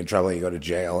succeed in getting you in trouble. You go to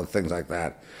jail and things like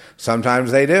that.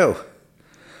 Sometimes they do.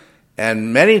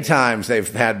 And many times they've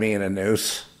had me in a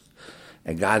noose,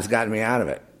 and God's gotten me out of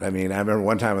it. I mean, I remember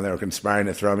one time when they were conspiring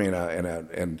to throw me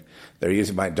and they're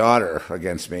using my daughter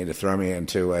against me to throw me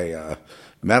into a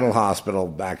mental hospital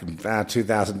back in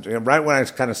 2000, right when I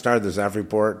kind of started the Zeph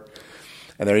Report.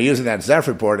 And they're using that Zeph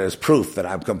Report as proof that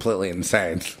I'm completely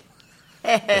insane.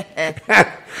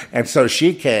 And so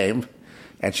she came,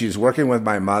 and she's working with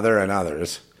my mother and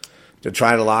others to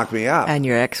try to lock me up. And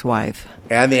your ex-wife.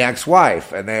 And the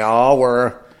ex-wife. And they all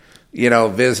were,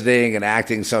 visiting and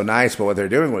acting so nice, but what they're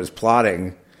doing was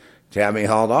plotting to have me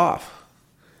hauled off.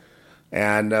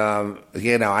 And,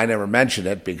 I never mention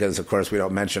it because, of course, we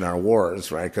don't mention our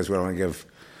wars, right? Because we don't want to give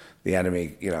the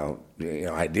enemy,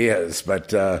 ideas.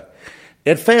 But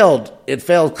it failed. It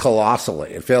failed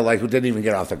colossally. It failed like we didn't even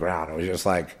get off the ground. It was just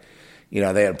like,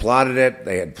 they had plotted it.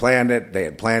 They had planned it. They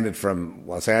had planned it from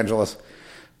Los Angeles.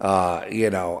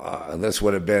 This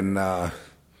would have been,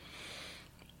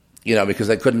 because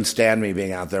they couldn't stand me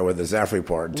being out there with the Zeph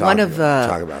Report talk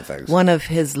about things. One of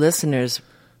his listeners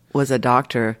was a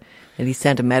doctor, and he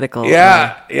sent a medical.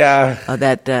 That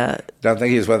don't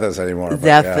think he's with us anymore.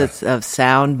 Zeph of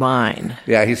sound mind.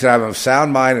 Yeah, he said I'm of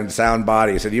sound mind and sound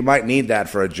body. He said you might need that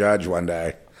for a judge one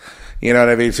day. You know what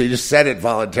I mean? So he just said it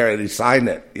voluntarily. He signed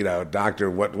it. Doctor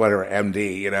whatever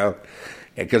MD.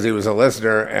 Because he was a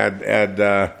listener, and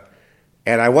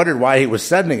I wondered why he was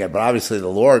sending it, but obviously the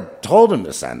Lord told him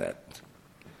to send it,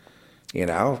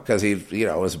 because he,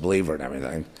 was a believer and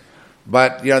everything.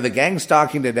 But, the gang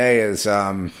stalking today is,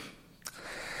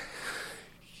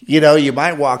 you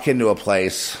might walk into a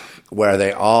place where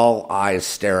they all eyes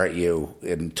stare at you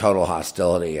in total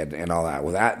hostility and all that.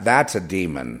 Well, that's a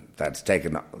demon that's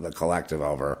taken the collective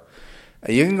over.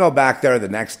 You can go back there the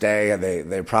next day and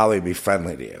they probably be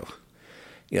friendly to you.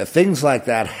 Things like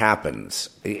that happens.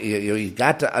 You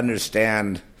got to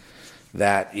understand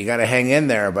that you got to hang in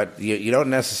there, but you don't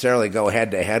necessarily go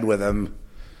head to head with them,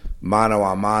 mano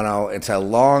a mano. It's a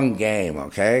long game,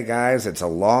 okay, guys? It's a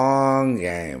long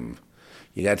game.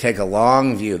 You got to take a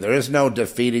long view. There is no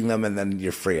defeating them and then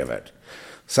you're free of it.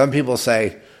 Some people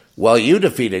say, "Well, you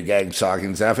defeated gang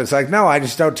stalking, Zeph." It's like, no, I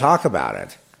just don't talk about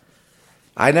it.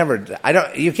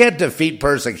 You can't defeat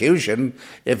persecution.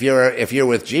 If you're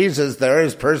with Jesus, there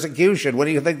is persecution. What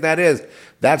do you think that is?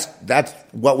 That's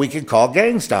what we could call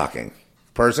gang stalking.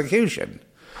 Persecution.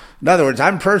 In other words,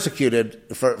 I'm persecuted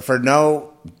for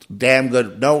no damn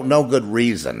good, no good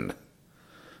reason.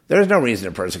 There's no reason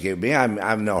to persecute me.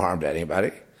 I'm no harm to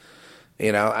anybody.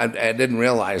 I didn't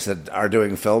realize that our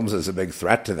doing films is a big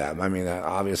threat to them. I mean,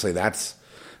 obviously that's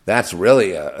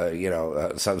really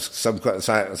some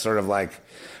sort of like,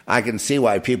 I can see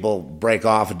why people break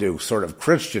off and do sort of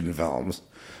Christian films,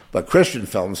 but Christian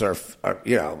films are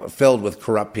filled with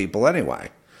corrupt people anyway.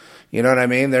 You know what I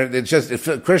mean? It's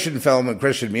Christian film and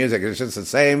Christian music. It's just the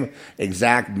same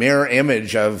exact mirror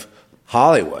image of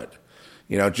Hollywood,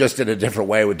 just in a different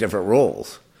way with different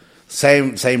rules.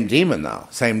 Same demon though.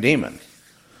 Same demon.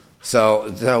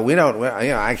 So we don't,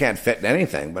 I can't fit in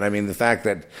anything, but I mean, the fact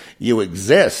that you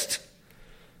exist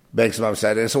makes them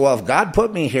upset. And so, well, if God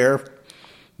put me here,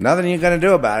 nothing you're going to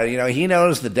do about it. He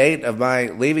knows the date of my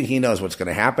leaving. He knows what's going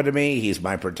to happen to me. He's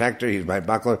my protector. He's my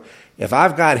buckler. If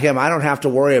I've got him, I don't have to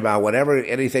worry about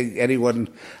anyone.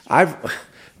 I've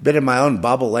been in my own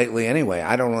bubble lately anyway.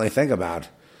 I don't really think about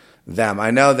them.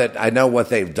 I know what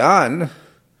they've done,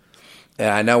 and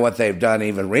I know what they've done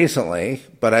even recently,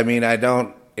 but I mean,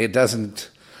 it doesn't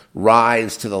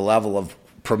rise to the level of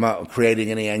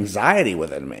creating any anxiety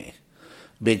within me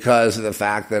because of the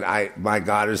fact that my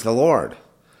God is the Lord.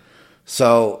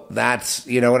 So that's,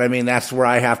 what I mean? That's where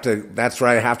I have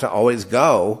to always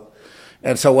go.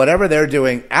 And so whatever they're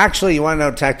doing, actually, you want to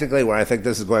know technically where I think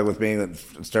this is going with me in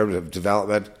terms of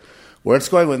development? Where it's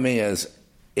going with me is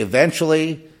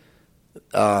eventually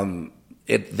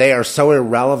they are so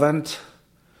irrelevant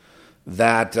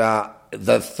that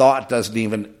the thought doesn't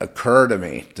even occur to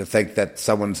me to think that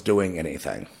someone's doing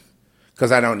anything,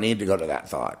 because I don't need to go to that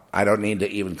thought. I don't need to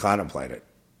even contemplate it.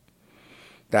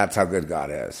 That's how good God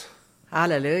is.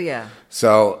 Hallelujah.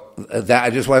 So that I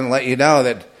just want to let you know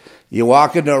that you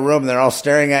walk into a room and they're all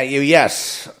staring at you.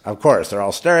 Yes, of course, they're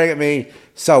all staring at me.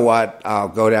 So what? I'll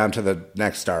go down to the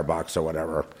next Starbucks or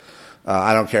whatever.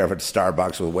 I don't care if it's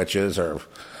Starbucks with witches, or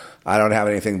I don't have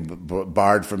anything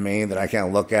barred from me that I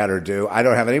can't look at or do. I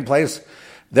don't have any place.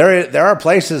 There are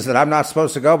places that I'm not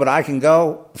supposed to go, but I can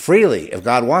go freely if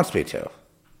God wants me to.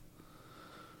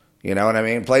 You know what I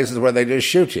mean? Places where they just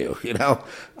shoot you. You know,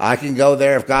 I can go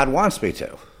there if God wants me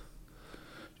to.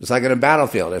 Just like in a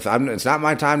battlefield. It's not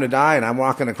my time to die, and I'm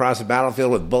walking across a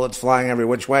battlefield with bullets flying every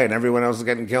which way, and everyone else is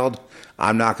getting killed,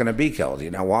 I'm not going to be killed.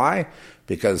 You know why?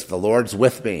 Because the Lord's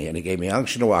with me, and He gave me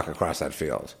unction to walk across that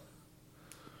field.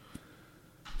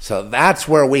 So that's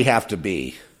where we have to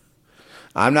be.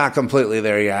 I'm not completely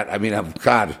there yet. I mean,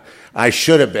 God, I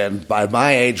should have been. By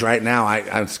my age right now,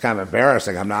 it's kind of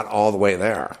embarrassing. I'm not all the way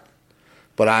there.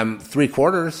 But I'm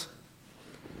 3/4.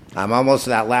 I'm almost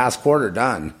to that last quarter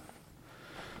done.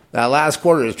 That last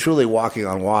quarter is truly walking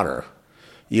on water.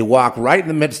 You walk right in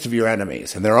the midst of your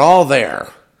enemies, and they're all there.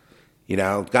 You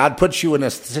know, God puts you in a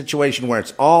situation where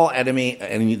it's all enemy,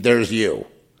 and there's you,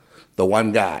 the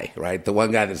one guy, right? The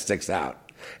one guy that sticks out.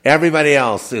 Everybody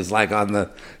else is like on the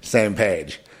same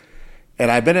page. And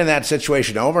I've been in that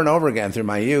situation over and over again through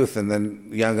my youth, and then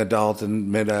young adult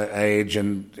and mid-age,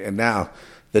 and now.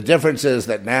 The difference is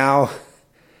that now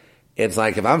it's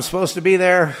like if I'm supposed to be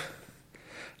there,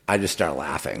 I just start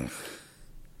laughing.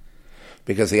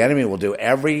 Because the enemy will do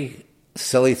every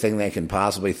silly thing they can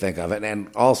possibly think of. And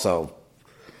also,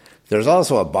 there's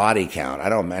also a body count. I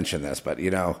don't mention this, but,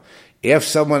 you know, if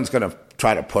someone's going to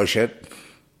try to push it,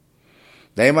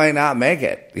 they might not make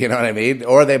it. You know what I mean?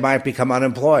 Or they might become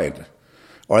unemployed.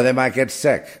 Or they might get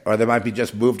sick. Or they might be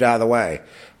just moved out of the way.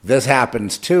 This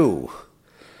happens too.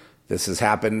 This has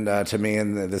happened to me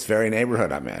in this very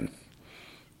neighborhood I'm in,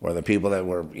 where the people that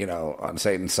were, you know, on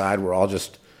Satan's side were all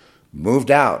just moved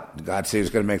out. God said He was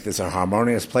going to make this a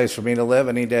harmonious place for me to live,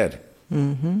 and He did.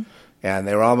 Mm-hmm. And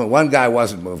they were all. One guy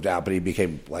wasn't moved out, but he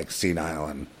became like senile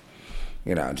and,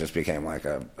 you know, just became like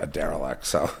a derelict.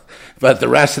 So, but the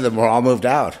rest of them were all moved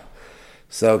out.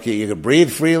 So you could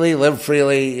breathe freely, live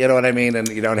freely. You know what I mean, and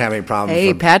you don't have any problems.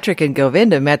 Hey, Patrick and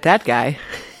Govinda met that guy.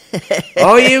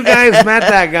 Oh, you guys met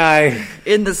that guy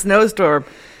in the snowstorm.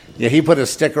 Yeah, he put a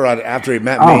sticker on after he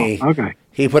met me. Okay.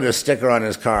 He put a sticker on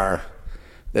his car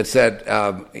that said,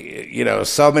 you know,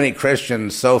 so many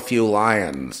Christians, so few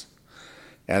lions.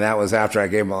 And that was after I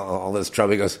gave him all this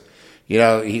trouble. He goes, you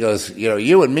know,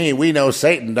 you and me, we know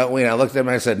Satan, don't we? And I looked at him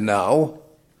and I said, no.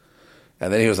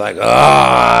 And then he was like, oh,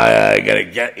 I gotta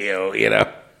get you, you know.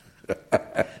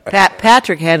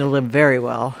 Patrick handled him very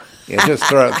well. Yeah, just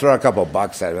throw a couple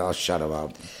bucks at me. I'll shut him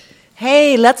up.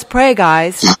 Hey, let's pray,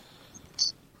 guys.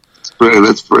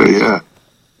 Let's pray, yeah.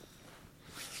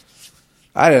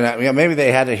 I don't know. You know, maybe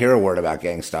they had to hear a word about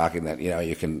gang stalking that, you know,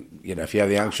 you can, you know, if you have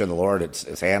the unction of the Lord,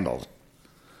 it's handled.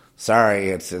 Sorry,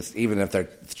 it's even if they're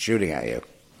shooting at you.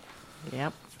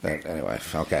 Yep. But anyway,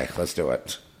 okay, let's do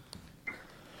it.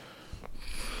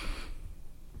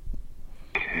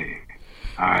 Okay.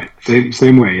 All right.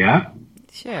 Same way, yeah?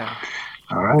 Sure.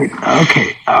 All right.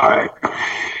 Okay. All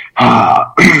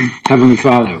right. Heavenly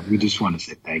Father, we just want to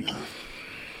say thank you.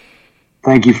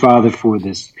 Thank you, Father, for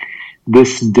this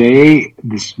day,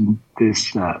 this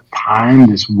time,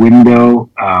 this window,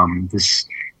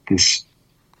 this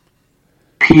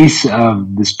piece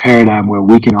of this paradigm where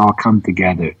we can all come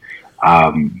together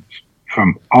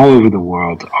from all over the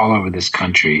world, all over this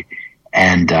country,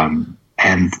 and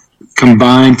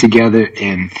combine together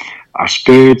in our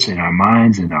spirits, in our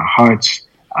minds, in our hearts,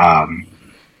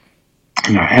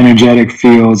 in our energetic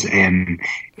fields, and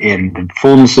in the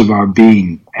fullness of our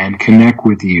being, and connect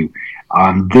with you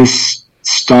on this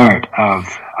start of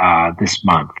this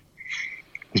month,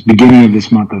 this beginning of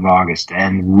this month of August.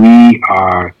 And we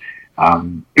are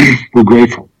we're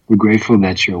grateful. We're grateful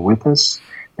that you're with us,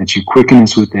 that you quicken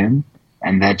us within,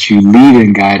 and that you lead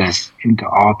and guide us into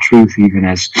all truth, even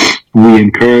as we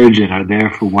encourage and are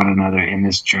there for one another in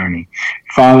this journey.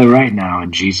 Father, right now,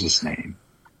 in Jesus' name,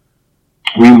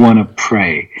 we want to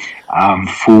pray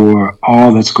for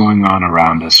all that's going on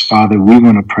around us. Father, we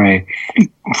want to pray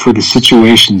for the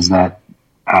situations that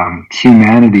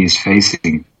humanity is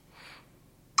facing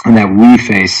and that we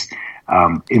face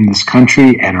in this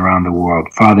country and around the world.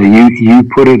 Father, you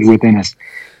put it within us,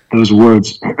 those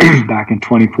words back in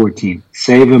 2014,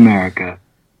 save America,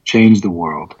 change the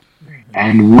world.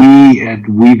 And we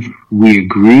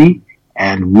agree,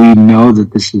 and we know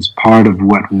that this is part of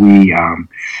what we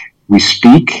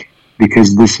speak,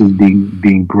 because this is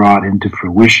being brought into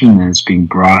fruition, and it's being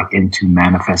brought into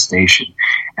manifestation.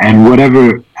 And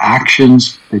whatever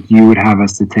actions that you would have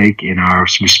us to take in our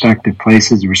respective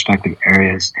places, respective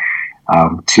areas,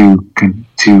 to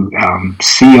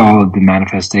see all of the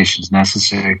manifestations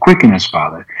necessary. Quicken us,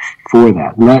 Father, for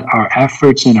that. Let our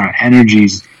efforts and our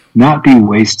energies not be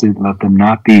wasted. Let them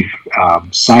not be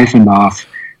siphoned off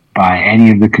by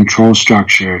any of the control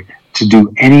structure to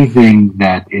do anything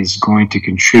that is going to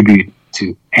contribute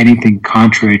to anything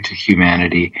contrary to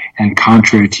humanity and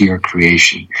contrary to your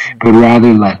creation, but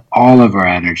rather let all of our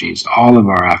energies, all of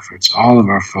our efforts, all of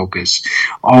our focus,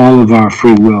 all of our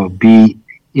free will be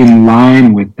in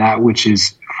line with that which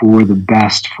is for the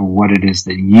best, for what it is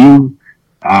that you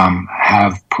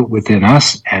have put within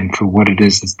us, and for what it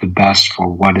is that's the best for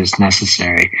what is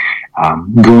necessary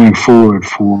going forward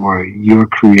for your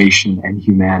creation and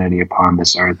humanity upon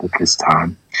this earth at this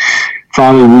time.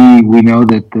 Father, we know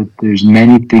that there's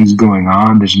many things going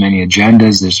on. There's many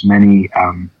agendas. There's many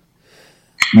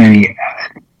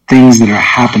things that are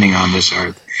happening on this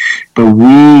earth. But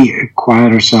we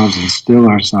quiet ourselves and still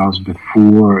ourselves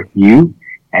before you,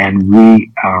 and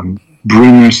we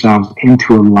bring ourselves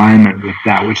into alignment with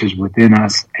that which is within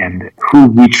us and who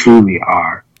we truly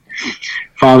are.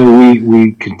 Father,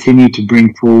 we continue to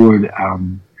bring forward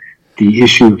the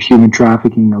issue of human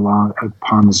trafficking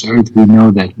upon this earth. We know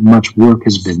that much work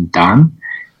has been done.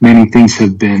 Many things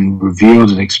have been revealed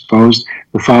and exposed.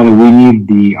 But Father, we need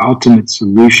the ultimate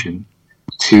solution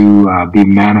to be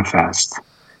manifest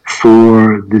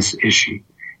for this issue.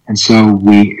 And so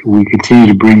we continue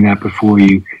to bring that before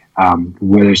you,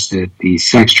 whether it's the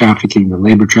sex trafficking, the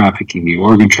labor trafficking, the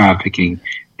organ trafficking,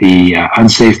 the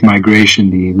unsafe migration,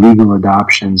 the illegal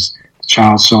adoptions, the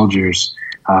child soldiers,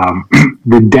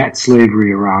 the debt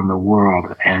slavery around the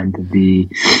world, and the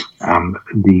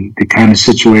kind of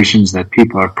situations that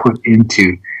people are put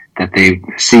into that they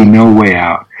see no way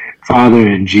out. Father,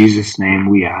 in Jesus' name,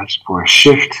 we ask for a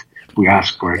shift. We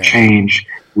ask for a change.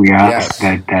 We ask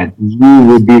that you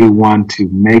would be the one to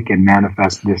make and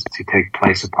manifest this to take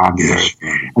place upon the earth.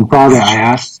 And Father, I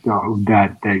ask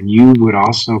that you would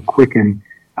also quicken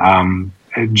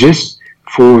just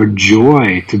for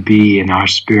joy to be in our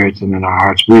spirits and in our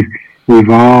hearts. We've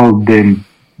all been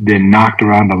knocked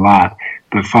around a lot,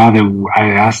 but Father,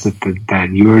 I ask that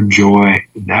your joy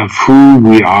of who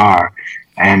we are,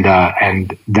 and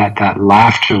that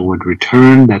laughter would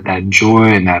return, that joy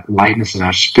and that lightness in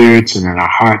our spirits and in our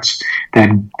hearts,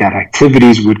 that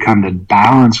activities would come, that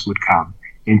balance would come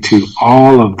into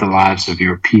all of the lives of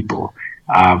your people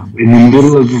in the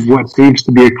middle of what seems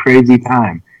to be a crazy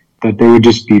time. That there would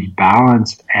just be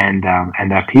balance, and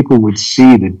that people would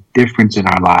see the difference in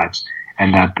our lives,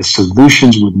 and that the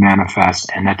solutions would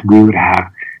manifest, and that we would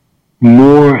have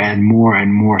more and more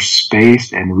and more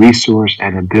space and resource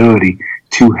and ability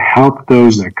to help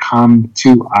those that come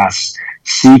to us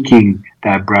seeking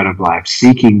that bread of life,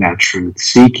 seeking that truth,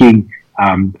 seeking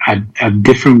a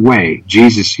different way.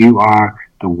 Jesus, you are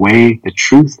the way, the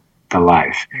truth, the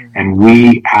life. And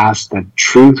we ask that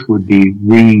truth would be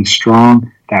ringing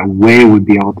strong, that way would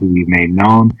be able to be made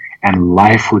known, and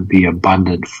life would be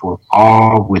abundant for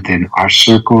all within our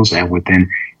circles and within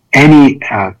any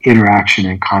interaction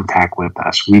and contact with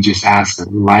us. We just ask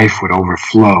that life would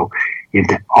overflow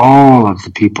into all of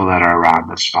the people that are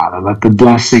around us, Father. Let the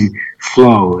blessing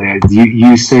flow.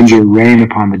 You send your rain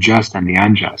upon the just and the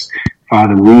unjust.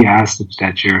 Father, we ask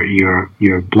that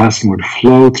your blessing would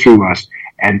flow through us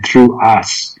and through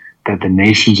us, that the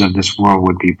nations of this world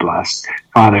would be blessed.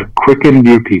 Father, quicken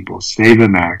your people, save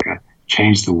America,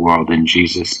 change the world in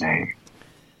Jesus' name.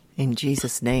 In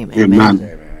Jesus' name,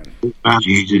 amen. In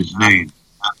Jesus' name.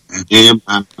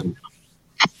 Amen.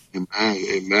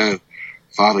 Amen.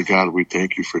 Father God, we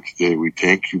thank you for today. We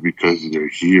thank you because you're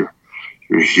here.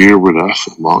 You're here with us,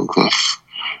 amongst us.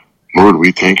 Lord,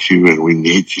 we thank you and we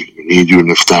need you. We need you in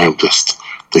this time just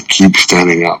to keep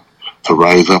standing up, to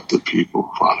rise up the people,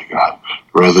 Father God.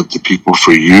 Rise up the people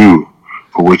for you,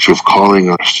 for what you're calling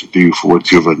us to do, for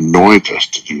what you've anointed us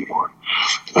to do, Lord.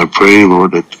 And I pray,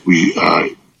 Lord, that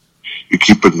you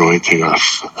keep anointing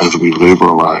us as we live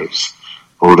our lives.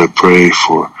 Lord, I pray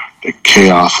for the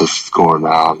chaos that's going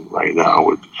on right now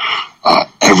with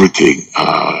everything,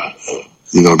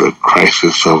 the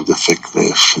crisis of the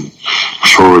sickness and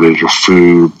shortage of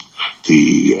food,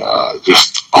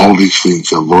 just all these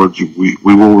things. And Lord, we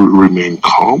will remain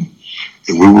calm,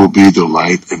 and we will be the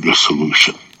light in the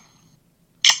solution.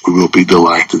 We will be the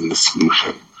light in the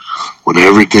solution. When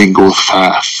everything goes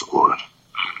fast, Lord,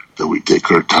 that we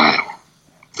take our time.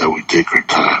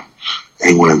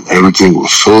 And when everything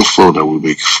goes so slow that we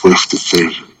make swift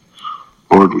decision,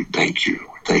 Lord, we thank you.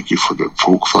 We thank you for the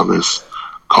folks on this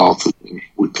call today.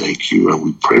 We thank you, and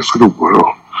we pray for the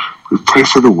world. We pray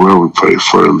for the world. We pray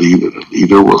for a leader. The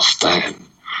leader will stand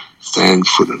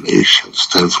for the nation,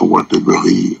 stand for what they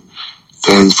believe,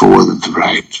 stands for what is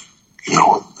right.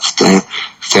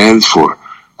 Stands for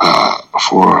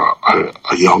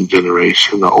a young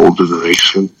generation, an older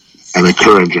generation, and a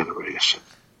current generation.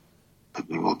 And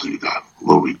we will do that.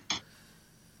 Lord, we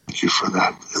thank you for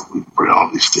that. And we pray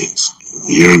all these things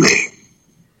in your name.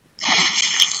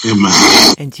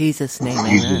 Amen. In Jesus' name,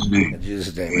 amen. In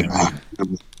Jesus' name, amen.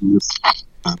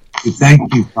 We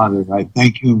thank you, Father. I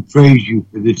thank you and praise you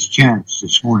for this chance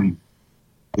this morning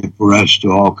and for us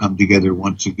to all come together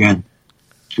once again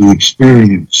to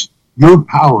experience your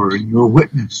power and your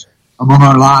witness among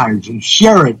our lives and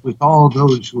share it with all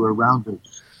those who are around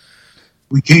us.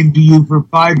 We came to you for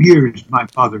 5 years, my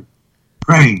Father,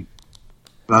 praying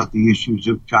about the issues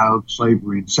of child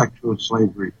slavery and sexual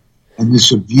slavery and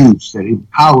this abuse that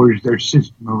empowers their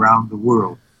system around the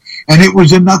world. And it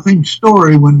was a nothing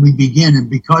story when we began, and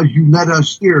because you led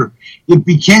us here, it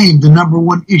became the number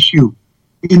one issue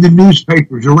in the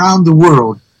newspapers around the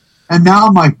world. And now,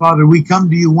 my Father, we come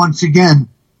to you once again.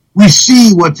 We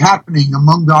see what's happening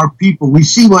among our people. We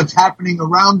see what's happening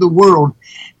around the world,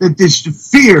 that this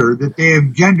fear that they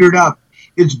have gendered up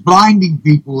is blinding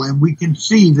people, and we can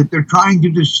see that they're trying to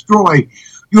destroy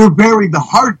the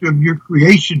heart of your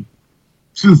creation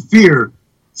through fear,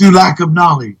 through lack of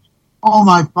knowledge. Oh,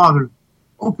 my Father,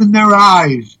 open their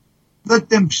eyes. Let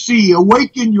them see.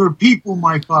 Awaken your people,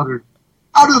 my Father.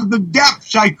 Out of the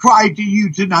depths I cry to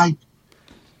you tonight.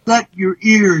 Let your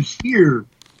ears hear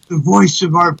the voice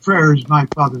of our prayers, my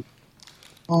Father.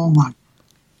 Oh, my.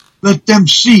 Let them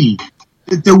see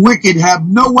that the wicked have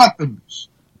no weapons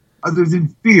other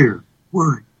than fear,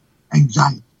 worry,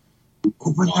 anxiety.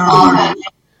 Open their hearts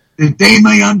that they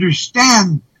may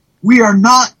understand we are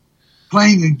not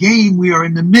playing a game. We are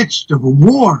in the midst of a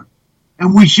war,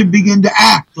 and we should begin to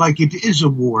act like it is a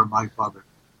war, my Father.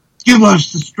 Give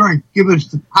us the strength, give us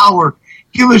the power,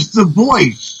 give us the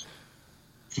voice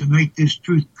to make this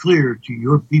truth clear to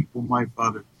your people, my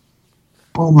Father.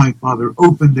 Oh, my Father,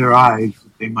 open their eyes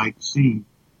that they might see,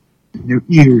 and their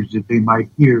ears that they might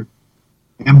hear,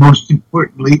 and most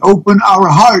importantly, open our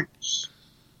hearts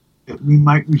that we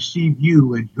might receive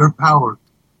you and your power,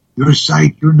 your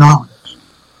sight, your knowledge,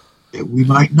 that we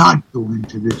might not go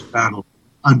into this battle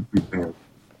unprepared,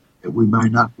 that we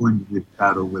might not go into this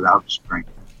battle without strength,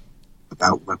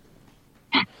 without weapons.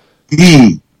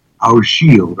 Be our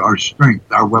shield, our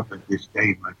strength, our weapon this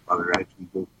day, my Father, as we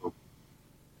go forward.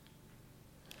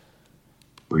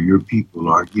 For your people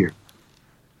are here,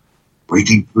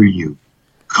 waiting for you,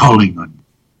 calling on you,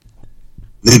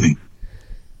 living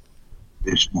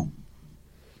this moment.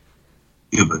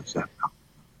 Give us that power.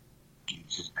 In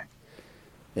Jesus' name.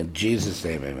 In Jesus'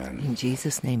 name, amen. In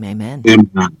Jesus' name, amen.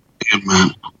 Amen.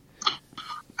 Amen.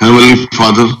 Heavenly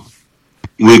Father,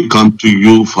 we come to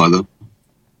you, Father.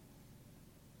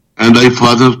 And I,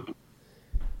 Father,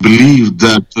 believe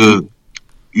that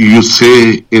you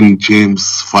say in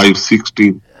James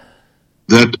 5:16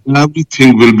 that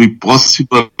everything will be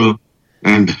possible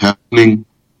and happening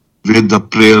with the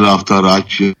prayer of the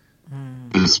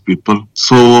righteous people.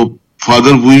 So,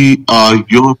 Father, we are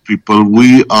your people.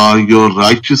 We are your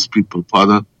righteous people,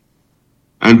 Father.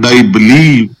 And I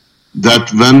believe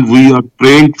that when we are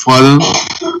praying, Father,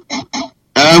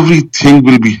 everything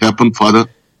will be happen, Father.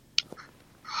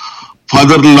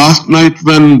 Father, last night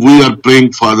when we are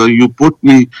praying, Father, you put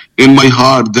me in my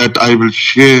heart that I will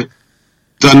share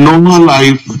the Noah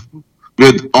life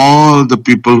with all the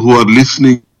people who are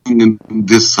listening in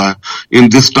this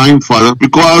time, Father.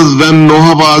 Because when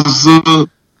Noah was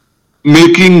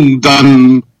making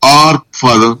the ark,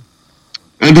 Father,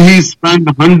 and he spent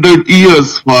 100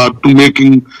 years to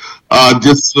making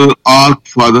this ark,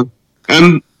 Father,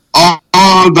 and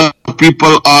all the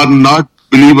people are not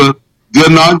believers. They are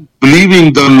not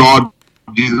believing the Lord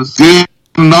Jesus. They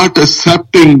are not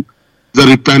accepting the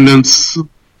repentance.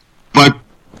 But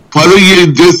Father,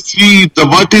 they see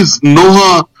what is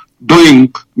Noah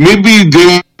doing. Maybe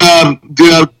they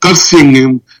are cursing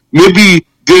him. Maybe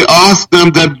they ask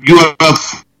them that you are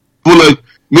foolish.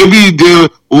 Maybe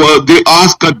they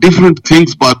ask different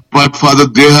things, but Father,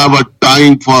 they have a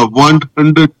time for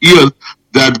 100 years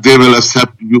that they will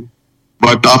accept you.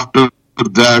 But after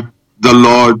that, the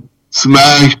Lord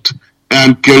smashed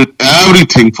and killed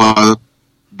everything, Father.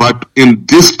 But in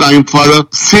this time, Father,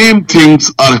 same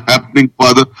things are happening,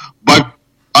 Father. But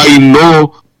I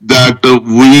know that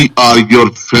we are your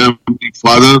family,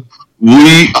 Father.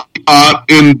 We are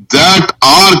in that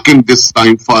ark in this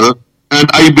time, Father. And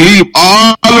I believe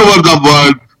all over the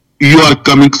world, you are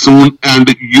coming soon,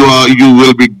 and you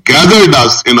will be gathered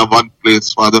us in a one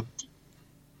place, Father.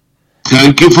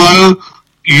 Thank you, Father.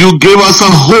 You gave us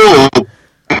a hope.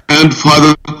 And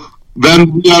Father,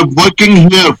 when we are working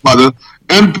here, Father,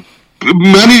 and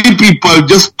many people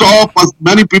just stop us,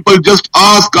 many people just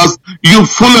ask us, you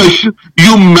foolish,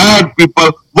 you mad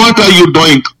people, what are you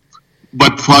doing?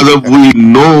 But Father, we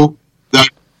know that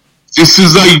this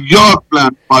is your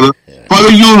plan, Father. Father,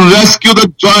 you rescue the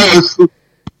Joyce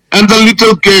and the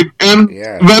little kid. And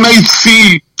when I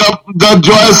see the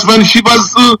Joyce, when she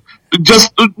was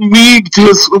just to meet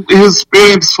his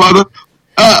parents, Father,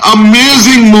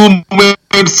 amazing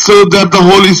moments that the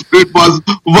Holy Spirit was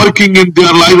working in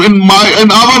their life, in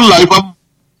our life, our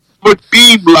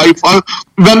team life.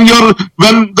 When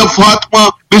the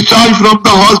Fatima discharged from the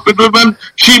hospital, when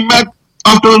she met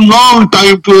after a long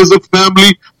time to his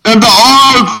family, and the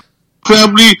whole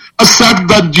family accept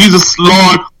that Jesus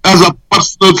Lord as a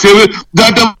personal Savior.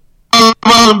 That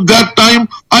time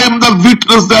I am the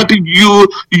witness that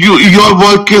your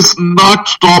work is not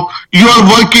stopped. You are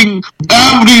working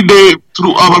every day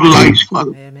through our lives,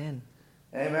 Father. Amen.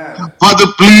 Amen. Father,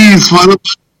 please, Father,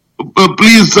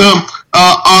 please, when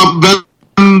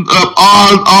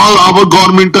all our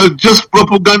government just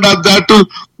propaganda that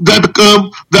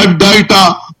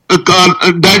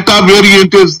Delta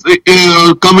variant is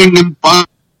coming in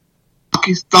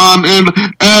Pakistan, and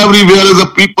everywhere the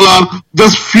people are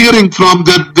just fearing from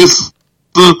this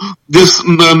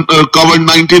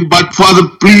COVID-19. But Father,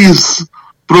 please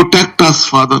protect us,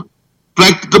 Father.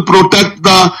 Protect the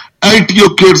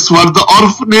LTO kids, Father, the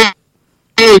orphanage,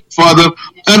 Father,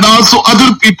 and also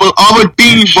other people, our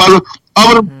team, Father,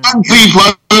 our country,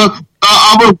 Father,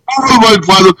 our whole world,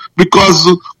 Father, because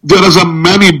there are so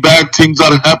many bad things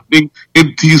are happening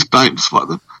in these times,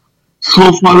 Father.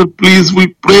 So, Father, please,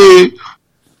 we pray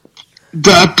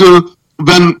that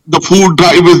when the food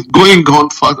drive is going on,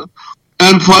 Father,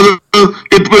 and Father,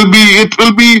 it will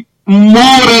be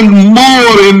more and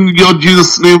more in your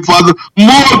Jesus' name, Father.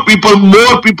 More people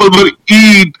will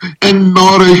eat and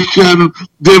nourish, and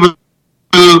they will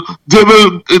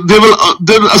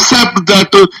accept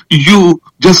that you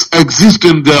just exist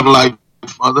in their life,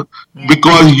 Father,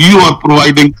 because you are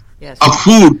providing a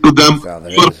food to them.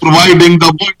 You are providing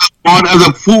the word of God as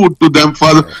a food to them,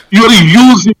 Father. You are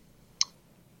using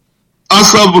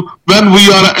us when we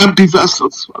are empty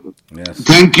vessels, Father.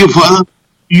 Thank you, Father.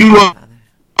 You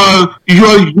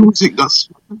are using us,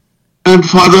 Father. And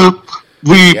Father,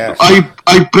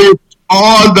 I pray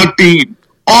all the team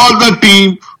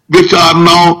which are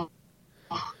now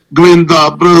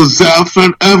Gwenda, Brother Zeph,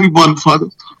 and everyone, Father,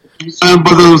 and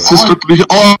Brother Sister Tricia,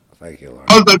 all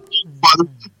the team, Father.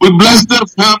 We bless their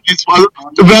families, Father.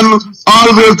 When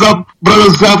always the Brother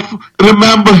Zeph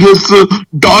remember his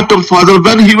daughter, Father,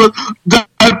 when he was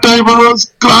that time I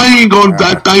was crying on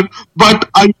that time, but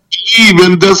I believe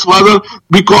in this, Father,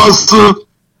 because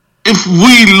if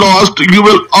we lost, you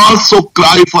will also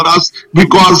cry for us,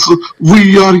 because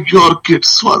we are your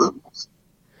kids, Father.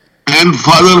 And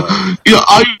Father,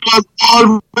 I was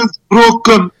always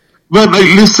broken when I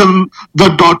listened the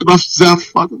daughter of Zeph,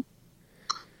 Father.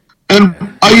 And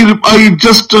I have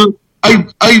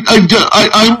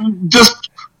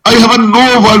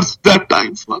no words that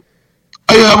time, Father.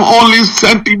 I have only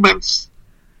sentiments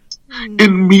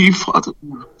in me, Father.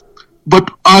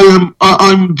 But I'm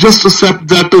just accept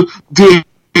that they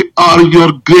are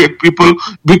your great people,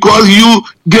 because you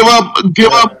give up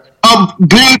a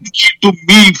great gift to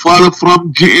me, Father,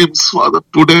 from James, Father,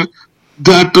 today,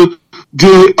 that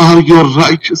they are your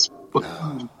righteous people.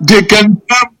 They can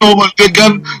turn over, they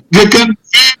can change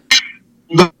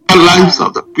the lives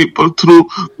of the people through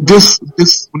this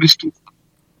ministry.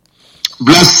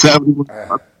 Bless everyone,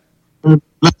 Father.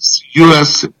 Bless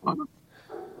USA, Father.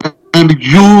 And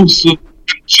use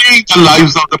change the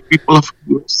lives of the people of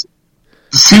USA.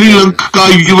 Sri Lanka,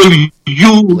 you will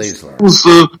use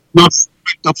your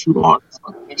spirit of Lord.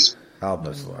 Help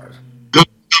us, Lord.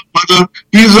 Father,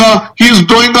 he's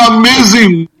doing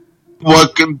amazing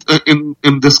work in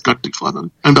this country, Father,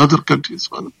 and other countries,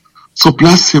 Father. So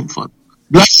bless him, Father.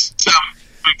 Bless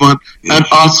everyone, and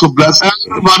also bless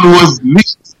everyone who has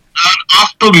listened and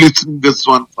after listening this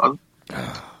one, Father.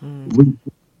 In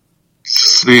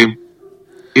Jesus' name,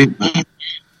 amen.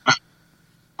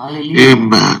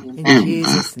 Amen. In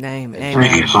Jesus' name, amen.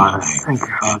 Thank you, Father. Thank you,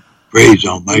 God. Praise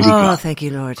Almighty God. Oh, thank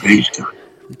you, Lord. Praise God.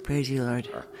 We praise you, Lord.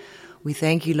 We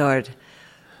thank you, Lord.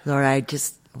 Lord, I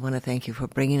just want to thank you for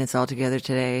bringing us all together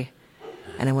today.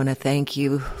 And I want to thank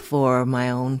you for my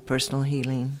own personal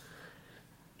healing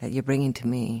that you're bringing to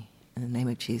me. In the name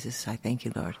of Jesus, I thank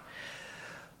you, Lord.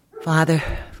 Father,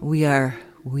 we are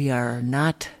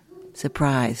not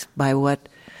surprised by what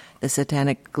the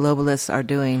satanic globalists are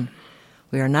doing.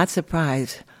 We are not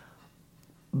surprised,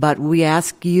 but we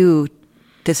ask you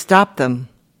to stop them.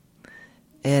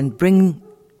 and bring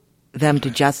them to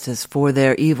justice for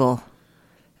their evil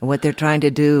and what they're trying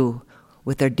to do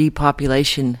with their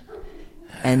depopulation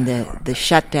and the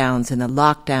shutdowns and the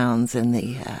lockdowns and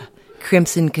the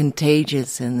Crimson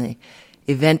Contagious and the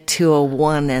Event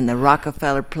 201 and the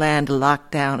Rockefeller plan to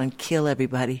lock down and kill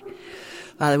everybody.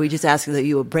 Father, we just ask that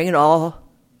you will bring it all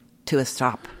to a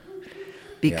stop,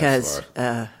 because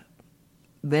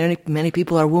many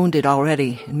people are wounded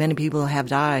already and many people have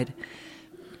died.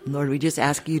 Lord, we just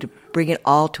ask you to bring it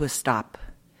all to a stop.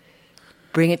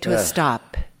 Bring it to a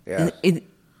stop. Yes.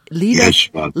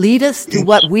 Lead us to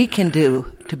what we can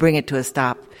do to bring it to a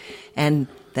stop, and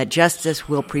that justice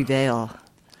will prevail.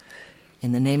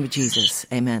 In the name of Jesus,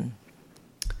 amen.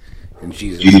 In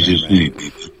Jesus' name.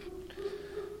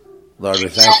 Lord, we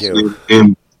thank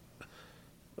you.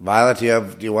 Violet, do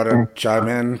you want to chime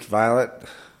in, Violet?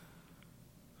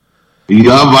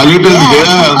 Yeah, Violet is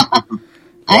here.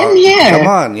 I'm here. Come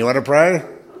on, you want to pray?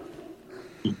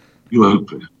 You want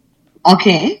to pray?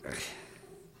 Okay.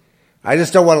 I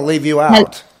just don't want to leave you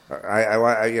out. I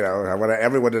want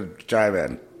everyone to chime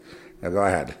in. Now go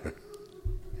ahead.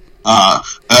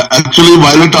 Actually,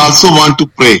 Violet also want to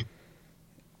pray.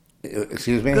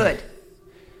 Excuse me?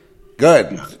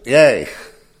 Good. Yay.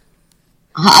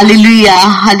 Hallelujah,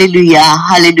 hallelujah,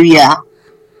 hallelujah.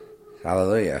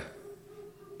 Hallelujah.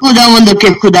 खुदावंद के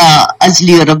खुदा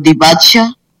अजली और अब्दी बादशाह,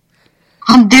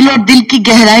 हम दिल और दिल की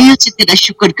गहराइयों से तेरा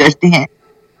शुक्र करते हैं,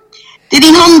 तेरी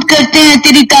हमद करते हैं,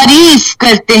 तेरी तारीफ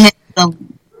करते हैं।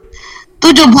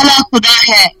 तू जो भला खुदा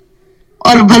है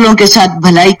और भलों के साथ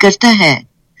भलाई करता है,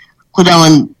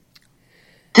 खुदावंद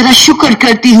तेरा शुक्र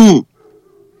करती हूँ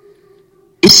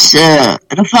इस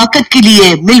रफाकत के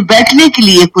लिए, मिल बैठने के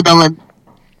लिए। खुदावंद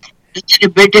तेरे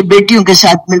बेटे बेटियों के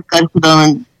साथ मिलकर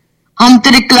खुदावंद हम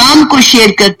तेरे कलाम को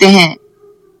शेयर करते हैं,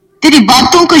 तेरी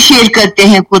बातों को शेयर करते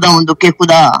हैं। खुदावंद के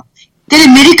खुदा तेरे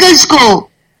मिरेकल्स को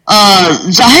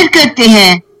जाहिर करते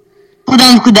हैं।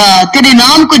 खुदा तेरे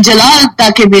नाम को जलाल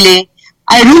ताकि मिले।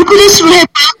 आए रूह कुदस रूह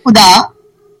पाक खुदा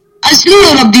असली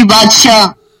और अब्दी बादशाह,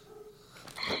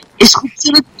 इस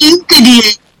खूबसूरत टीम के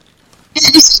लिए,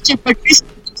 तेरी सच्चे पट्टी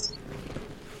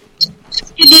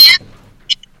के लिए,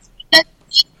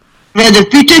 ब्रदर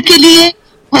पीटर के लिए,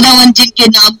 खुदावन जिनके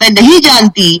नाम मैं नहीं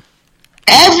जानती,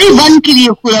 एवरीवन के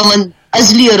लिए खुदावन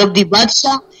अजली और अब्दी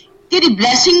बादशाह तेरी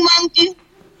ब्लेसिंग मांगती हूँ,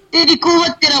 तेरी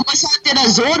कुव्वत, तेरा बसा, तेरा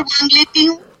जोर मांग लेती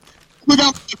हूँ।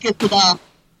 खुदा के खुदा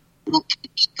तू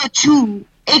एक को छू,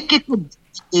 एक को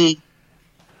दे,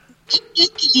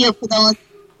 एक के लिए खुदावन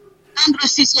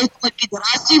तंदुरुस्ती से उम्र की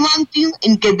दराज़ी मांगती हूँ।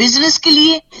 इनके बिजनेस के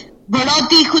लिए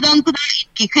बढ़ोतरी खुदा,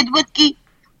 इनकी खिदमत की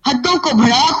हदों को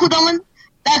बढ़ा खुदावन,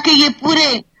 ताकि ये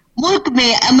पूरे मुल्क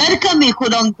में, अमेरिका में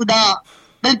खुदा,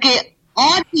 बल्कि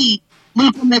और भी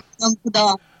मुल्कों में खुदा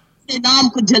तेरे नाम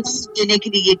को जला देने के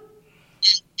लिए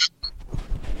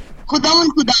खुदा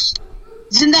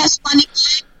जिंदा आसमानी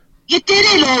ये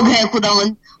तेरे लोग हैं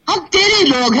खुदावन, हम तेरे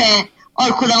लोग हैं।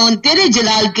 और खुदावन तेरे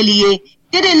जलाल के लिए,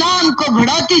 तेरे नाम को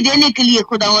बढ़ोतरी देने के लिए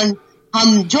खुदावन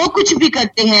हम जो कुछ भी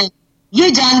करते हैं, ये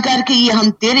जानकर के ये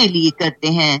हम तेरे लिए करते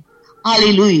हैं।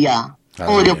 हालेलुया।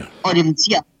 और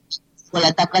इमसिया वला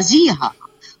तकजिहा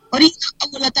और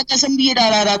अवला तकसमी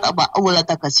रारा तबा अवला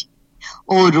तकसी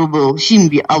और रुबो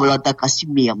शिंबी अवला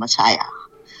तकसमी मसाया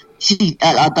शी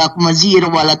अला तक मजीर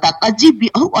वला तकजिबी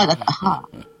अवला तहा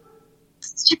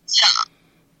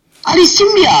अरे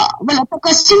सिम्बिया वला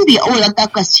तकसिम्बी अवला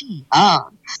तकसी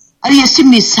अरे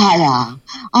सिम्बी साया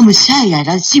अमसाया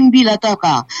रा सिम्बी ला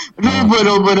तका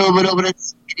रोबो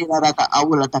रारा ता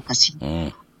अवला तकसी।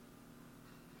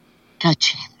 Touch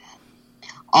him.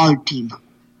 All team.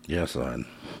 Yes, Lord.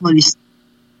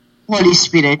 Holy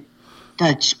Spirit,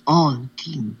 touch all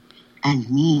team and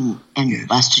me and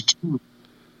Pastor Chu.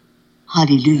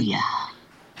 Hallelujah.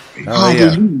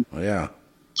 Hallelujah. Yeah.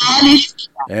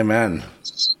 Hallelujah. Amen.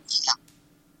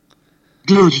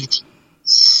 Glory to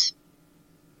Jesus.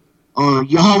 और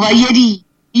यहोवा यरी,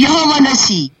 यहोवा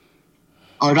नसी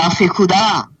और राफे खुदा,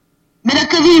 मेरा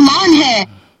कभी ईमान है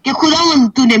कि खुदावन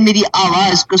तूने मेरी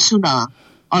आवाज को सुना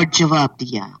और जवाब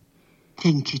दिया।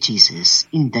 Thank you, Jesus.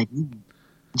 In the name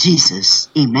of Jesus,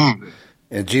 amen.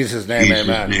 In Jesus' name, Jesus'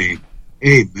 amen. Name.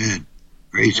 Amen.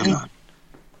 Praise God.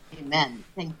 Amen.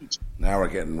 Thank you, Jesus. Now we're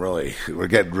getting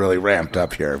really ramped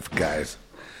up here, guys.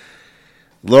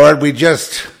 Lord,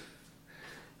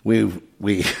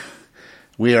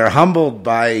 we are humbled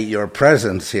by your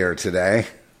presence here today,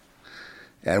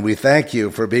 and we thank you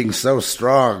for being so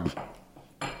strong.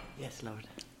 Yes, Lord.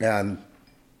 And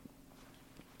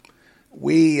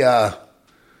we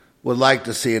would like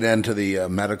to see an end to the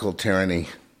medical tyranny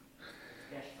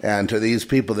and to these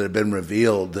people that have been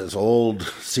revealed as old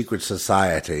secret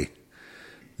society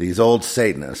these old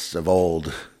Satanists of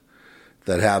old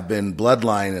that have been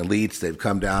bloodline elites. They've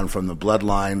come down from the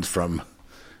bloodlines from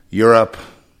Europe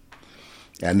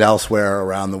and elsewhere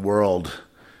around the world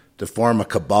to form a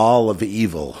cabal of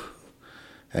evil.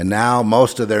 And now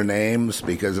most of their names,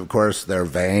 because of course they're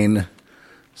vain,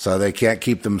 so they can't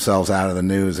keep themselves out of the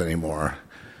news anymore.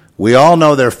 We all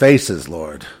know their faces,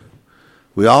 Lord.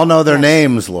 We all know their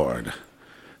names, Lord.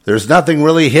 There's nothing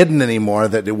really hidden anymore.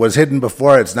 That it was hidden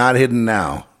before, it's not hidden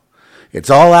now. It's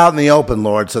all out in the open,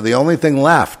 Lord. So the only thing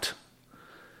left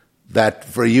that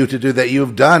for you to do, that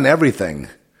you've done everything.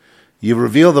 You've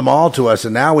revealed them all to us,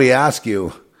 and now we ask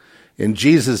you in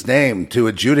Jesus' name to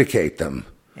adjudicate them.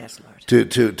 Yes, Lord.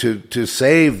 To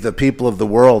save the people of the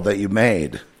world that you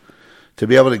made, to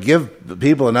be able to give the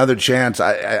people another chance.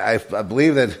 I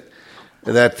believe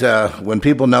that when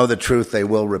people know the truth, they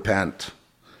will repent.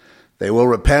 They will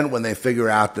repent when they figure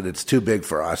out that it's too big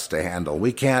for us to handle.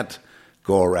 We can't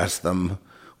go arrest them.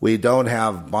 We don't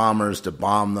have bombers to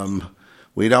bomb them.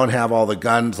 We don't have all the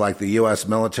guns like the U.S.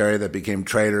 military that became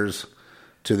traitors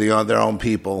to their own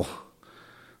people.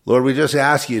 Lord, we just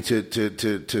ask you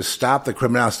to stop the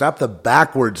criminality, stop the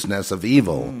backwardsness of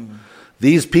evil.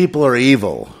 These people are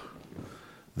evil.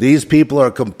 These people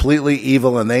are completely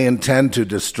evil, and they intend to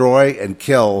destroy and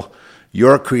kill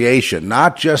your creation,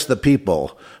 not just the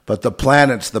people, but the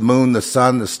planets, the moon, the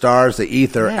sun, the stars, the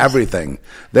ether, everything.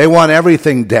 They want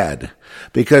everything dead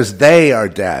because they are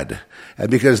dead. And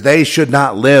because they should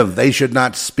not live, they should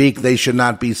not speak, they should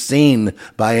not be seen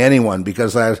by anyone,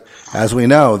 because as we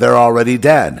know, they're already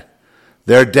dead.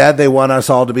 They're dead, they want us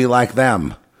all to be like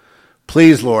them.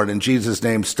 Please, Lord, in Jesus'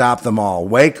 name, stop them all.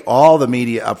 Wake all the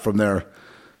media up from their,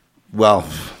 well,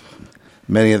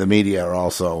 many of the media are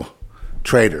also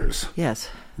traitors. Yes.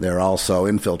 They're also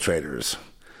infiltrators.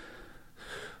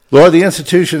 Lord, the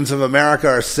institutions of America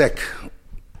are sick.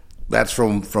 That's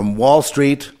from Wall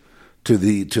Street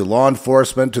to law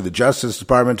enforcement, to the Justice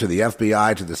Department, to the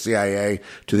FBI, to the CIA,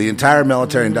 to the entire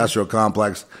military-industrial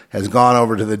complex has gone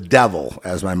over to the devil,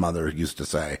 as my mother used to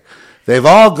say. They've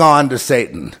all gone to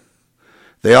Satan.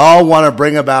 They all want to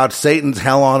bring about Satan's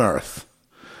hell on earth.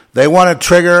 They want to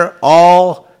trigger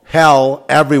all hell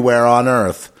everywhere on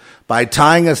earth by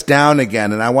tying us down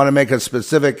again. And I want to make a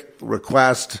specific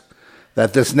request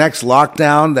that this next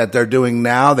lockdown that they're doing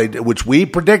now, which we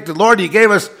predicted, Lord, you gave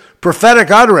us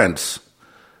prophetic utterance.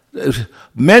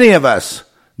 Many of us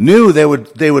knew they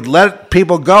would let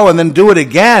people go and then do it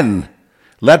again.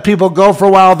 Let people go for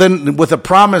a while, then with a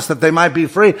promise that they might be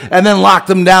free, and then lock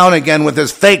them down again with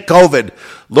this fake COVID.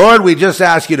 Lord, we just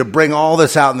ask you to bring all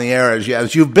this out in the air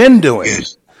as you've been doing.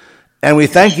 Yes. And we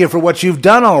thank you for what you've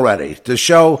done already to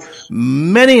show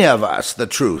many of us the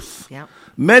truth. Yep.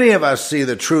 Many of us see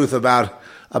the truth about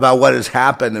what has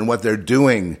happened and what they're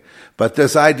doing. But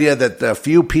this idea that the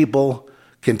few people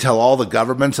can tell all the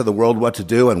governments of the world what to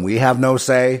do and we have no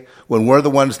say when we're the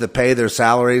ones that pay their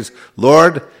salaries,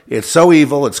 Lord, it's so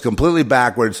evil. It's completely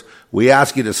backwards. We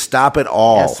ask you to stop it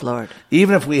all. Yes, Lord.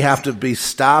 Even if we have to be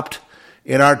stopped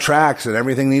in our tracks and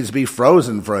everything needs to be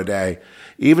frozen for a day,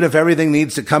 even if everything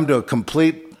needs to come to a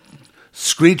complete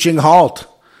screeching halt,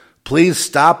 please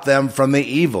stop them from the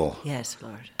evil. Yes,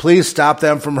 Lord. Please stop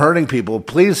them from hurting people.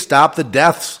 Please stop the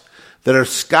deaths that are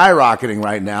skyrocketing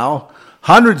right now.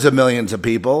 Hundreds of millions of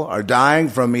people are dying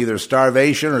from either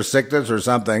starvation or sickness or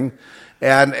something.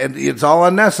 And it's all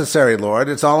unnecessary, Lord.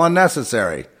 It's all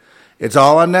unnecessary. It's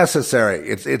all unnecessary.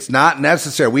 It's not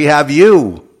necessary. We have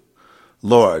you,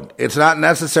 Lord. It's not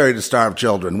necessary to starve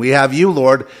children. We have you,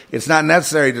 Lord. It's not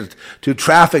necessary to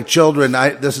traffic children.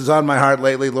 This is on my heart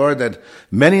lately, Lord, that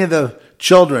many of the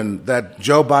children that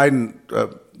Joe Biden,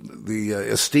 the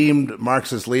esteemed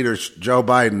Marxist leader Joe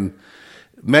Biden,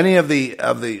 many of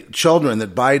the children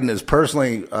that Biden is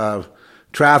personally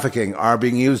trafficking are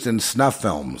being used in snuff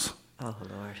films. Oh,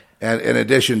 Lord. And in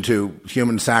addition to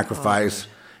human sacrifice,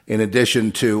 in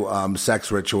addition to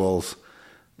sex rituals,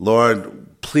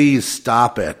 Lord, please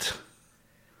stop it.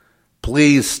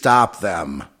 Please stop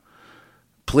them.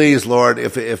 Please, Lord,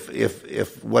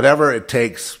 if whatever it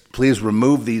takes, please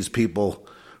remove these people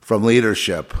from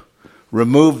leadership.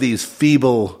 Remove these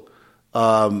feeble,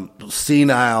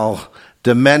 senile,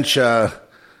 dementia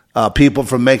people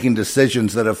from making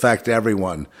decisions that affect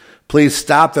everyone. Please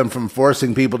stop them from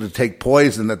forcing people to take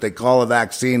poison that they call a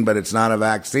vaccine, but it's not a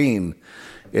vaccine.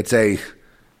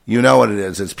 You know what it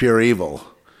is. It's pure evil.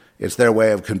 It's their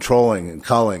way of controlling and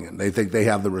culling, and they think they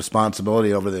have the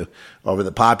responsibility over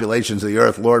the populations of the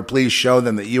earth. Lord, please show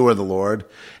them that you are the Lord,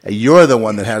 and you're the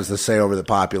one that has the say over the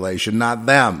population, not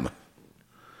them.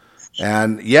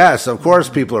 And yes, of course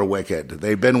people are wicked.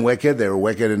 They've been wicked. They were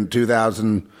wicked in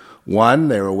 2001 One,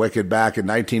 they were wicked back in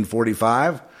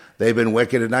 1945. They've been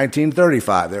wicked in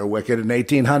 1935. They were wicked in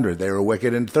 1800. They were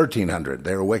wicked in 1300.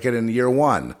 They were wicked in year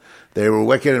 1. They were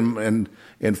wicked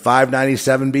in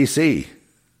 597 BC.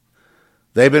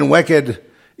 They've been wicked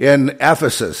in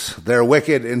Ephesus. They're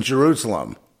wicked in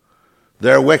Jerusalem.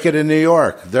 They're wicked in New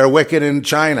York. They're wicked in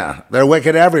China. They're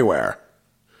wicked everywhere.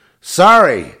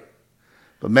 Sorry.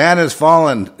 But man has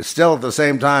fallen still at the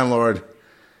same time, Lord.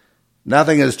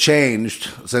 Nothing has changed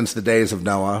since the days of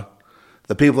Noah.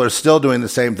 The people are still doing the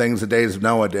same things the days of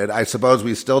Noah did. I suppose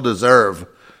we still deserve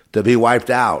to be wiped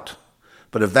out.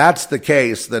 But if that's the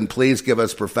case, then please give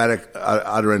us prophetic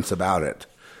utterance about it.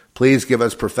 Please give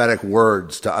us prophetic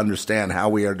words to understand how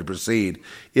we are to proceed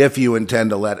if you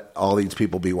intend to let all these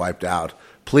people be wiped out.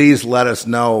 Please let us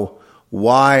know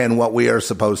why and what we are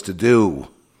supposed to do.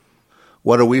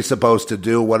 What are we supposed to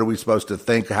do? What are we supposed to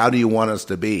think? How do you want us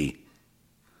to be?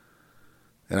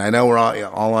 And I know we're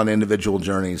all on individual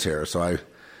journeys here, so I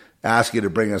ask you to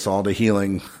bring us all to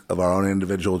healing of our own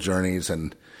individual journeys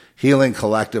and healing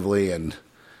collectively. And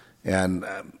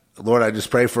Lord, I just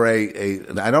pray for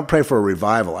I don't pray for a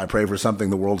revival. I pray for something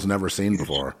the world's never seen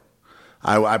before.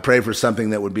 I pray for something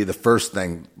that would be the first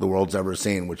thing the world's ever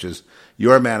seen, which is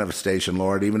your manifestation,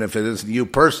 Lord, even if it isn't you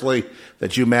personally,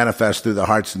 that you manifest through the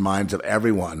hearts and minds of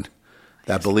everyone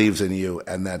that believes in you,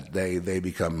 and that they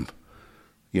become,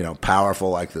 powerful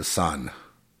like the sun.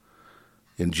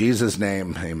 In Jesus'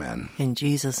 name, amen. In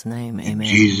Jesus' name, amen.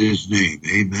 In Jesus' name,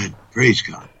 amen. Praise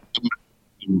God.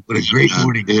 What a great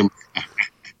morning.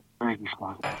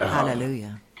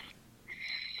 Hallelujah.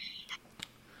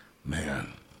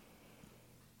 Man.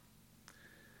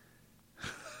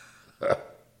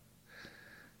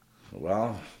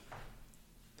 Well,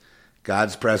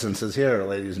 God's presence is here,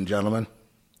 ladies and gentlemen.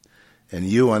 And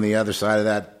you on the other side of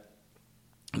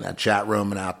that chat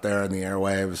room and out there in the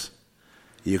airwaves,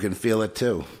 you can feel it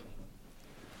too.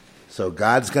 So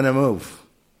God's going to move.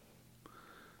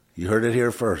 You heard it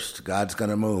here first. God's going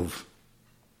to move.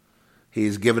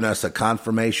 He's given us a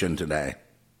confirmation today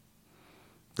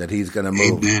that he's going to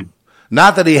move. Amen.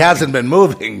 Not that he hasn't been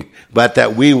moving, but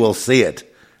that we will see it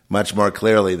much more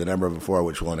clearly than ever before,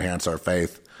 which will enhance our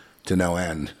faith to no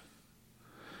end.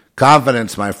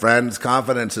 Confidence, my friends,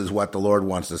 confidence is what the Lord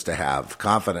wants us to have.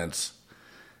 Confidence,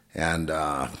 and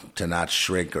to not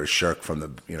shrink or shirk from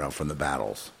the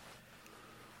battles.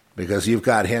 Because you've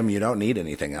got him, you don't need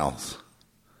anything else.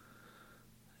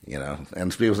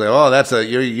 And people say, "Oh,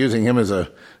 you're using him as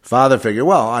a father figure."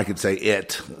 Well, I could say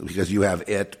it because you have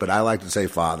it, but I like to say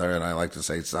father, and I like to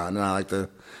say son, and I like the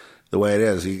way it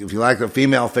is. If you like the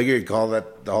female figure, you call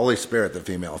that the Holy Spirit, the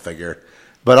female figure.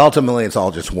 But ultimately, it's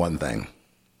all just one thing.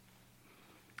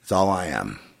 It's all I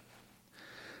am.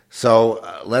 So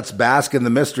let's bask in the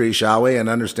mystery, shall we, and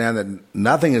understand that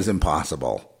nothing is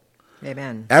impossible.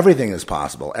 Amen. Everything is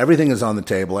possible. Everything is on the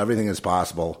table. Everything is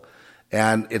possible.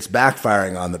 And it's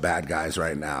backfiring on the bad guys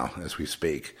right now as we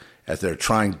speak, as they're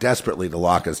trying desperately to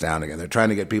lock us down again. They're trying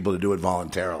to get people to do it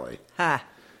voluntarily. Ha.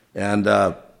 And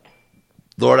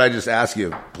Lord, I just ask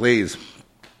you, please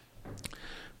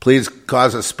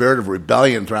cause a spirit of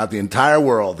rebellion throughout the entire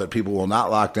world, that people will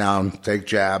not lock down, take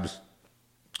jabs,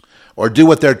 or do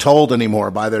what they're told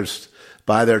anymore by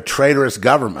their traitorous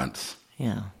governments.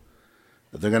 Yeah.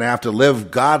 That they're going to have to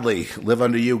live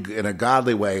under you in a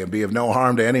godly way and be of no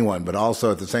harm to anyone, but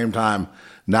also at the same time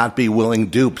not be willing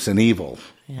dupes in evil.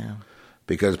 Yeah.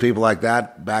 Because people like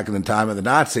that, back in the time of the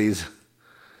Nazis,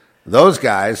 those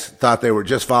guys thought they were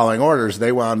just following orders.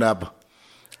 They wound up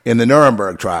in the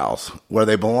Nuremberg trials where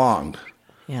they belonged.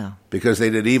 Yeah. Because they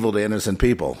did evil to innocent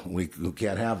people. We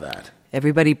can't have that.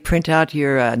 Everybody print out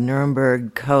your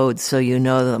Nuremberg codes so you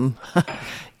know them.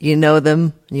 You know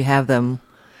them, you have them.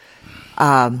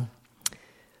 And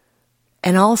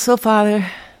also, Father,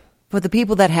 for the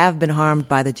people that have been harmed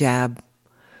by the jab,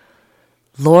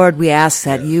 Lord, we ask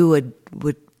that you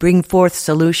would bring forth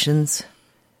solutions.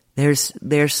 There's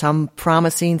some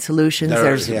promising solutions.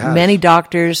 There's many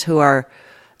doctors who are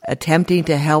attempting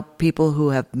to help people who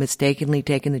have mistakenly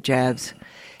taken the jabs.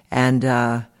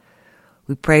 And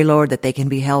we pray, Lord, that they can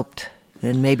be helped.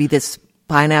 And maybe this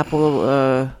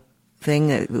pineapple thing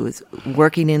that was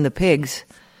working in the pigs,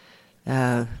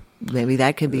 maybe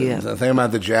that could be The thing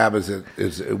about the jab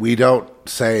is we don't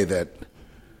say that,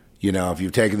 if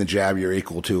you've taken the jab, you're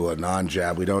equal to a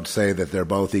non-jab. We don't say that they're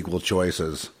both equal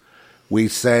choices. We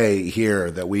say here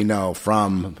that we know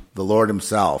from the Lord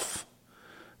himself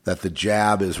that the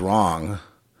jab is wrong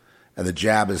and the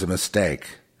jab is a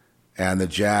mistake. And the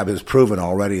jab has proven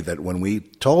already that when we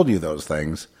told you those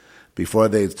things, before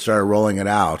they started rolling it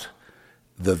out,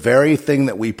 the very thing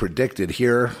that we predicted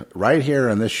here, right here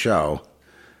in this show,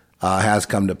 has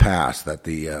come to pass, that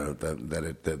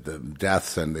the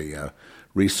deaths and the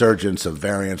resurgence of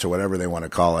variants or whatever they want to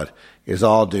call it is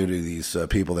all due to these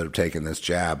people that have taken this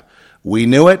jab. We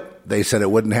knew it. They said it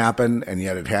wouldn't happen, and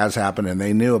yet it has happened, and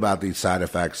they knew about these side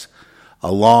effects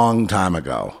a long time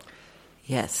ago.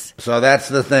 Yes. So that's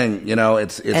the thing,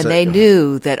 they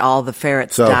knew that all the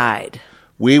ferrets died.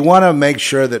 We want to make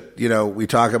sure that, we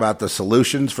talk about the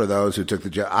solutions for those who took the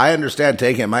jab. I understand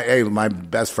taking it. My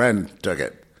best friend took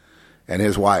it, and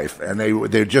his wife, and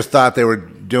they just thought they were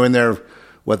doing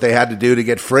what they had to do to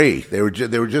get free.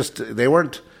 They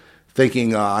weren't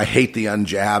thinking, I hate the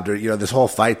unjabbed, or this whole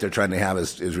fight they're trying to have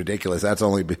is ridiculous. That's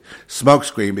only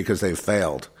smokescreen because they've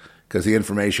failed, because the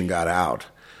information got out.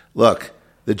 Look,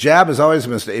 the jab is always a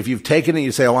mistake. If you've taken it,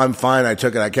 you say, "Oh, I'm fine. I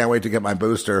took it. I can't wait to get my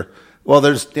booster." Well,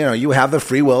 you have the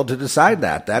free will to decide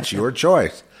that. That's your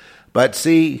choice. But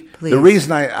see, the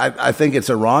reason I think it's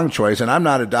a wrong choice, and I'm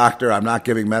not a doctor, I'm not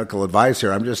giving medical advice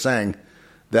here. I'm just saying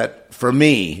that for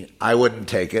me, I wouldn't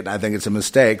take it. I think it's a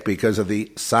mistake because of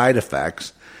the side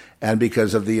effects and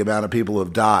because of the amount of people who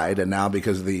have died, and now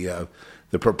because of the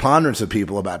preponderance of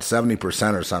people, about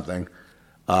 70% or something,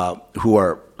 who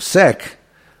are sick,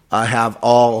 have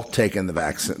all taken the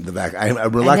vaccine.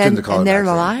 I'm reluctant to call it a vaccine. And they're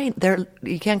lying.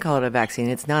 You can't call it a vaccine.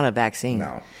 It's not a vaccine.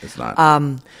 No, it's not.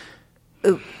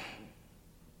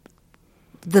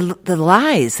 The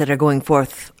lies that are going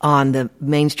forth on the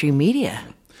mainstream media.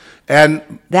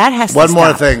 And that has to one stop.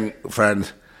 More thing,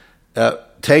 friend.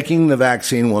 Taking the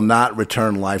vaccine will not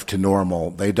return life to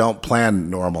normal. They don't plan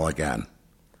normal again.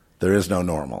 There is no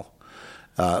normal.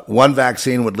 One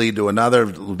vaccine would lead to another.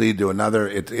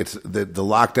 It's the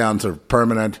lockdowns are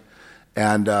permanent,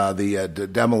 and the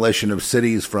demolition of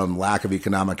cities from lack of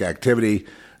economic activity,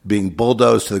 being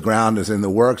bulldozed to the ground, is in the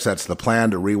works. That's the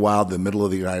plan, to rewild the middle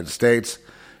of the United States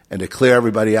and to clear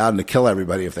everybody out and to kill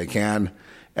everybody if they can,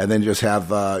 and then just have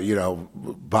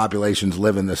populations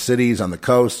live in the cities on the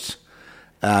coasts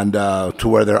and to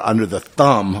where they're under the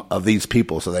thumb of these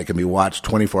people, so they can be watched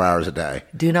 24 hours a day.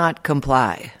 Do not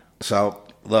comply. So.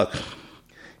 Look,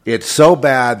 it's so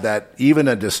bad that even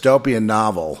a dystopian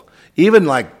novel, even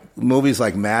like movies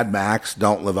like Mad Max,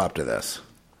 don't live up to this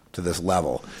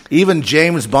level. Even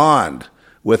James Bond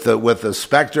with the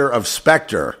Spectre of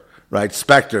Spectre, right?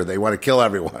 Spectre, they want to kill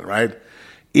everyone, right?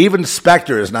 Even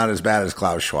Spectre is not as bad as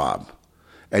Klaus Schwab.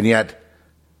 And yet,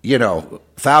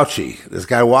 Fauci, this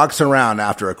guy walks around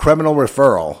after a criminal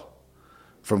referral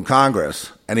from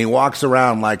Congress, and he walks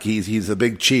around like he's a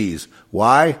big cheese.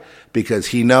 Why? Because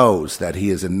he knows that he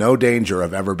is in no danger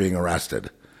of ever being arrested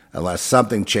unless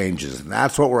something changes. And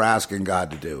that's what we're asking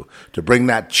God to do, to bring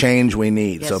that change we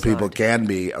need, so people can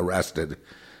be arrested.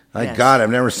 Thank God, I've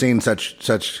never seen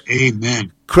such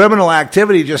Amen. criminal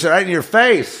activity just right in your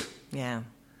face. Yeah.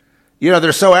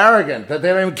 They're so arrogant that they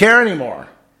don't even care anymore.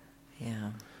 Yeah.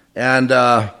 And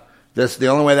the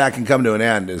only way that can come to an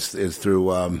end is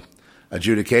through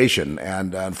adjudication.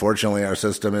 And unfortunately, our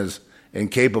system is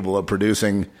incapable of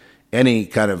producing any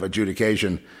kind of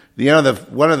adjudication.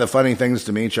 One of the funny things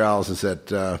to me, Charles, is that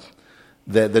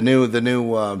the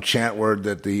new chant word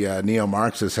that the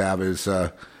neo-Marxists have is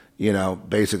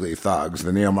basically thugs.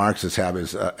 The neo-Marxists have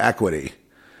is equity.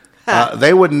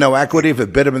 They wouldn't know equity if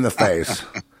it bit them in the face.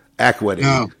 Equity.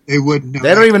 No, they wouldn't know.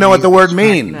 They don't even know what the word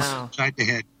means. No. Inside the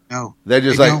head. No. They're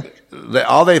just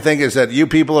all they think is that you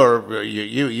people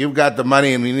you've got the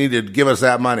money and you need to give us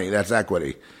that money. That's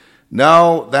equity.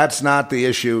 No, that's not the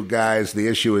issue, guys. The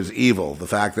issue is evil. The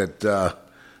fact that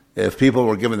if people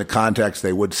were given the context,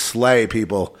 they would slay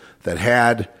people that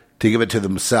had to give it to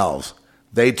themselves.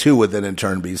 They too would then in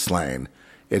turn be slain.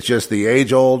 It's just the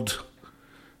age-old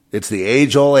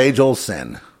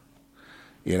sin.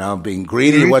 Being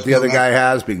greedy what the other guy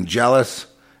has, being jealous,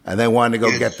 and then wanting to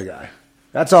go get the guy.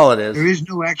 That's all it is. There is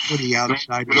no equity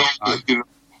outside of God.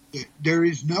 There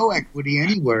is no equity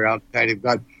anywhere outside of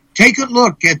God. Take a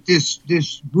look at this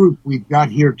group we've got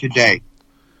here today.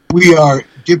 We are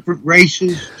different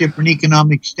races, different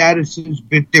economic statuses,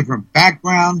 different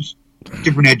backgrounds,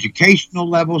 different educational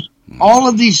levels, all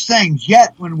of these things.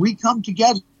 Yet when we come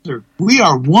together, we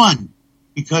are one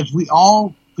because we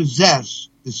all possess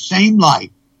the same life.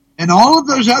 And all of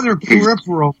those other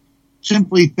peripheral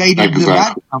simply fade into the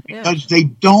background because they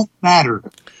don't matter.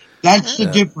 That's the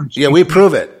difference. Yeah, we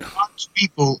prove it. God's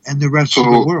people and the rest of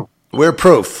the world. We're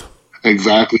proof.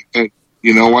 Exactly. And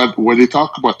you know what? When they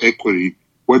talk about equity,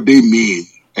 what they mean,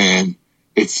 and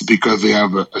it's because they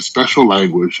have a special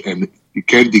language and you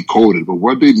can't decode it, but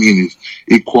what they mean is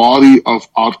equality of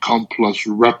outcome plus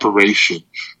reparation,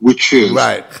 which is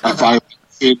a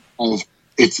violation of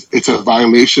it's a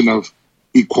violation of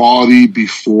equality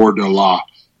before the law.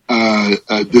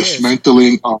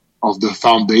 dismantling of the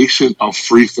foundation of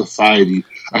free society,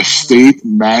 a state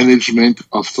management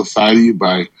of society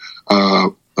by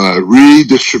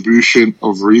redistribution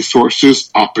of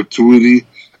resources, opportunity,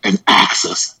 and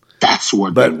access. That's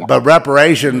what they want. But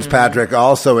reparations, Patrick,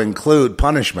 also include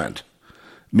punishment,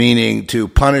 meaning to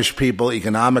punish people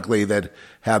economically that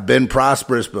have been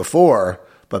prosperous before,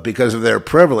 but because of their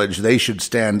privilege, they should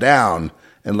stand down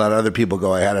and let other people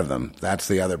go ahead of them. That's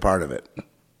the other part of it.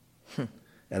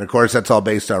 And, of course, that's all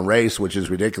based on race, which is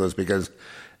ridiculous because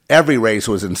every race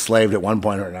was enslaved at one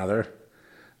point or another.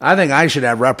 I think I should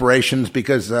have reparations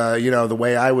because, the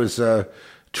way I was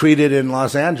treated in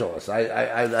Los Angeles.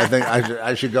 I think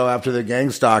I should go after the gang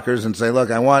stalkers and say,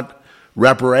 look, I want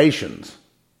reparations.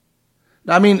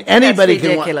 I mean, anybody That's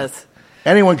ridiculous.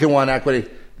 Anyone can want equity.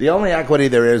 The only equity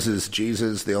there is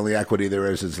Jesus. The only equity there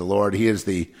is the Lord. He is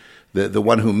the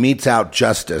one who metes out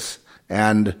justice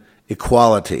and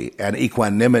equality and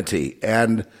equanimity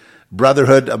and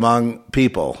brotherhood among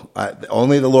people.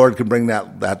 Only the Lord can bring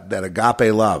that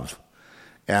agape love.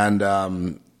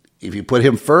 And if you put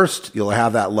Him first, you'll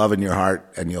have that love in your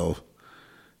heart, and you'll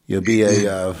be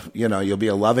you'll be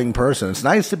a loving person. It's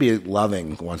nice to be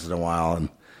loving once in a while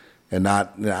and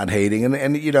not hating.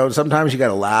 And sometimes you got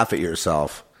to laugh at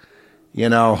yourself,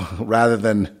 rather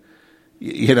than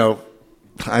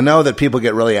I know that people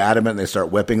get really adamant and they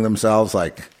start whipping themselves,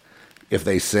 like if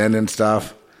they sin and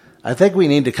stuff. I think we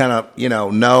need to kind of,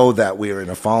 know that we are in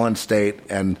a fallen state,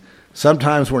 and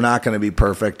sometimes we're not going to be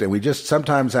perfect, and we just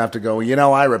sometimes have to go,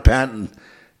 I repent, and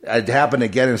it happened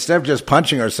again. Instead of just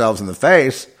punching ourselves in the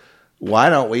face, why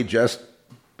don't we just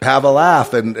have a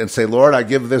laugh and say, Lord, I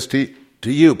give this to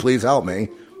you, please help me,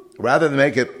 rather than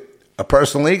make it a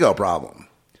personal ego problem.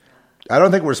 I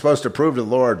don't think we're supposed to prove to the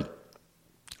Lord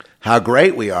how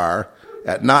great we are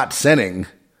at not sinning,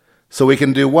 so we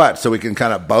can do what? So we can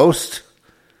kind of boast?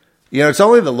 It's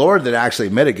only the Lord that actually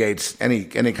mitigates any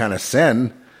kind of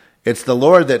sin. It's the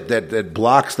Lord that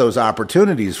blocks those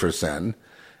opportunities for sin.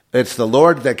 It's the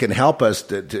Lord that can help us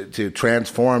to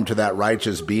transform to that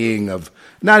righteous being of,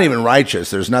 not even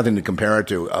righteous, there's nothing to compare it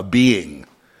to, a being,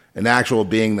 an actual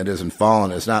being that isn't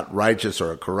fallen. It's not righteous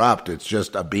or corrupt, it's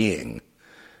just a being.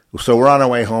 So we're on our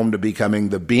way home to becoming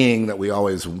the being that we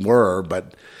always were,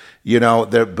 but in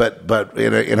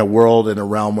a world, in a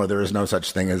realm where there is no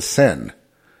such thing as sin.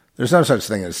 There's no such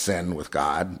thing as sin with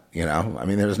God, I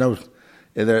mean, there is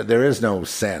no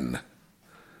sin,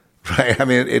 right? I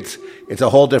mean, it's a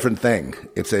whole different thing.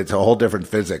 It's a whole different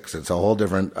physics. It's a whole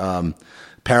different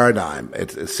paradigm.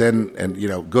 It's sin,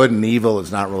 and good and evil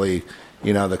is not really,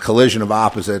 the collision of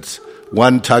opposites.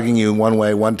 One tugging you one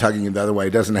way, one tugging you the other way.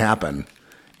 It doesn't happen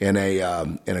in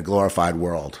a glorified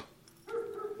world.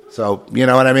 So you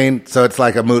know what I mean. So it's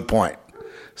like a moot point.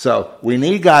 So we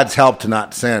need God's help to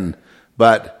not sin,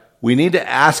 but we need to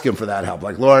ask Him for that help.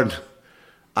 Like, Lord,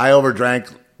 I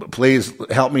overdrank. Please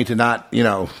help me to not,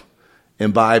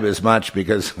 imbibe as much,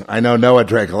 because I know Noah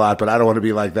drank a lot, but I don't want to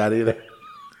be like that either.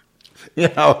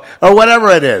 Or whatever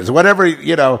it is,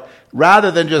 rather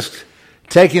than just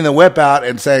taking the whip out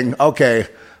and saying, okay,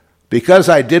 because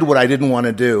I did what I didn't want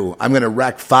to do, I'm going to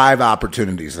wreck 5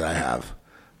 opportunities that I have.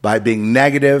 By being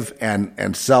negative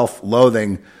and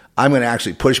self-loathing, I'm going to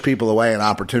actually push people away and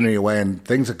opportunity away, and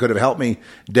things that could have helped me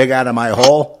dig out of my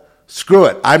hole. Screw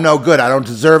it. I'm no good. I don't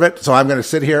deserve it. So I'm going to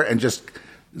sit here and just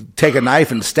take a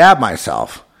knife and stab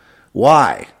myself.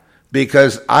 Why?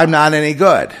 Because I'm not any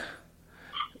good.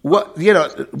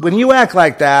 When you act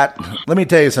like that, let me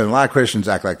tell you something. A lot of Christians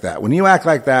act like that. When you act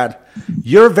like that,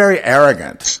 you're very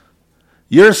arrogant.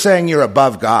 You're saying you're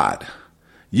above God.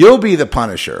 You'll be the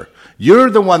punisher. You're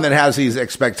the one that has these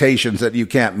expectations that you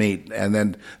can't meet,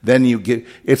 and then you get.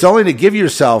 It's only to give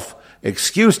yourself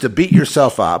excuse to beat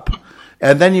yourself up,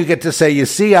 and then you get to say, "You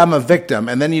see, I'm a victim,"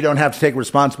 and then you don't have to take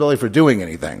responsibility for doing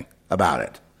anything about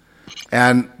it.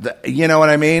 And you know what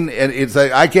I mean? And it's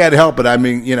like, I can't help it. I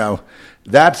mean,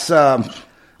 that's. I've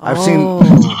seen.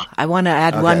 I want to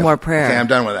add one more prayer. Okay, I'm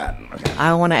done with that. Okay.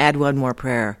 I want to add one more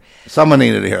prayer. Someone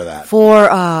needed to hear that.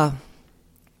 For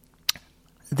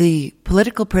the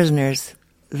political prisoners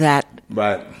that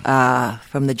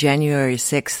from the January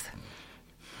 6th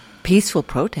peaceful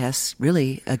protests,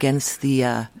 really, against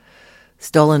the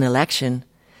stolen election,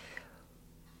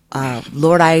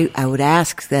 Lord, I would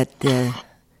ask that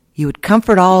you would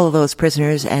comfort all of those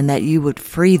prisoners, and that you would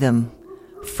free them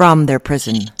from their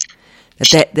prison,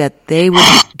 that they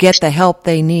would get the help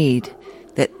they need.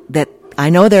 That I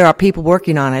know there are people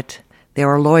working on it. There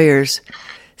are lawyers.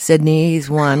 Sydney's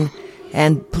one.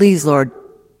 And please, Lord,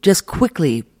 just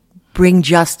quickly bring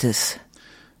justice.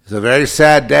 It's a very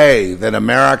sad day that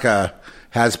America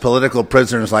has political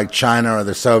prisoners like China or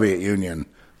the Soviet Union.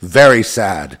 Very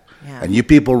sad. Yeah. And you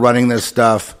people running this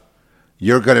stuff,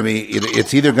 you're going to be,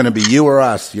 it's either going to be you or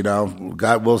us, you know.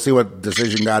 God, we'll see what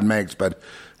decision God makes. But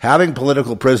having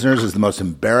political prisoners is the most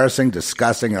embarrassing,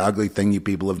 disgusting, and ugly thing you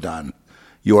people have done.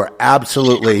 You are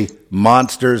absolutely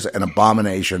monsters and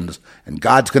abominations, and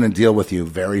God's going to deal with you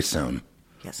very soon.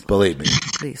 Yes, Lord. Believe me.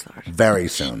 Please, Lord. Very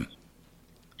soon.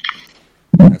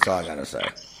 That's all I got to say. Okay,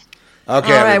 all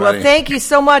right, everybody. well, thank you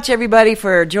so much, everybody,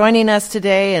 for joining us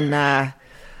today. And,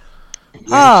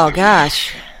 oh,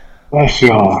 gosh. Bless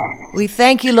you all. We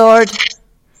thank you, Lord.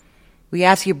 We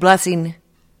ask your blessing.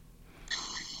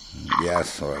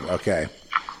 Yes, Lord. Okay.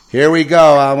 Here we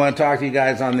go. I want to talk to you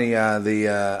guys on the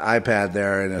iPad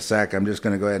there in a sec. I'm just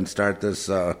going to go ahead and start this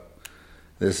all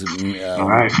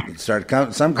right. Start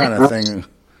some kind of thing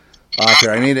off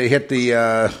here. I need to hit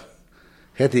the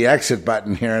exit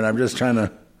button here, and I'm just trying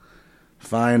to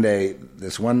find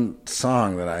this one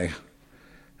song that I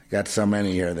got so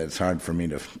many here that it's hard for me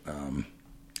to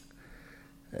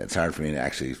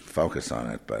actually focus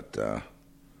on it. But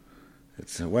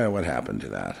what happened to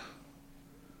that?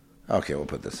 Okay, we'll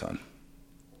put this on.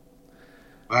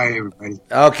 Bye, everybody.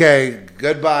 Okay,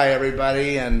 goodbye,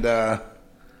 everybody, and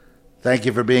thank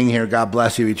you for being here. God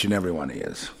bless you, each and every one of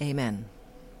you. Amen.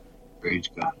 Praise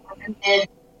God.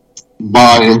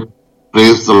 Bye.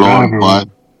 Praise the Lord. Bye.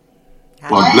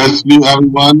 God bless you,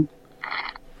 everyone.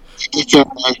 Take care.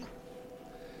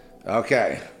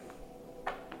 Okay.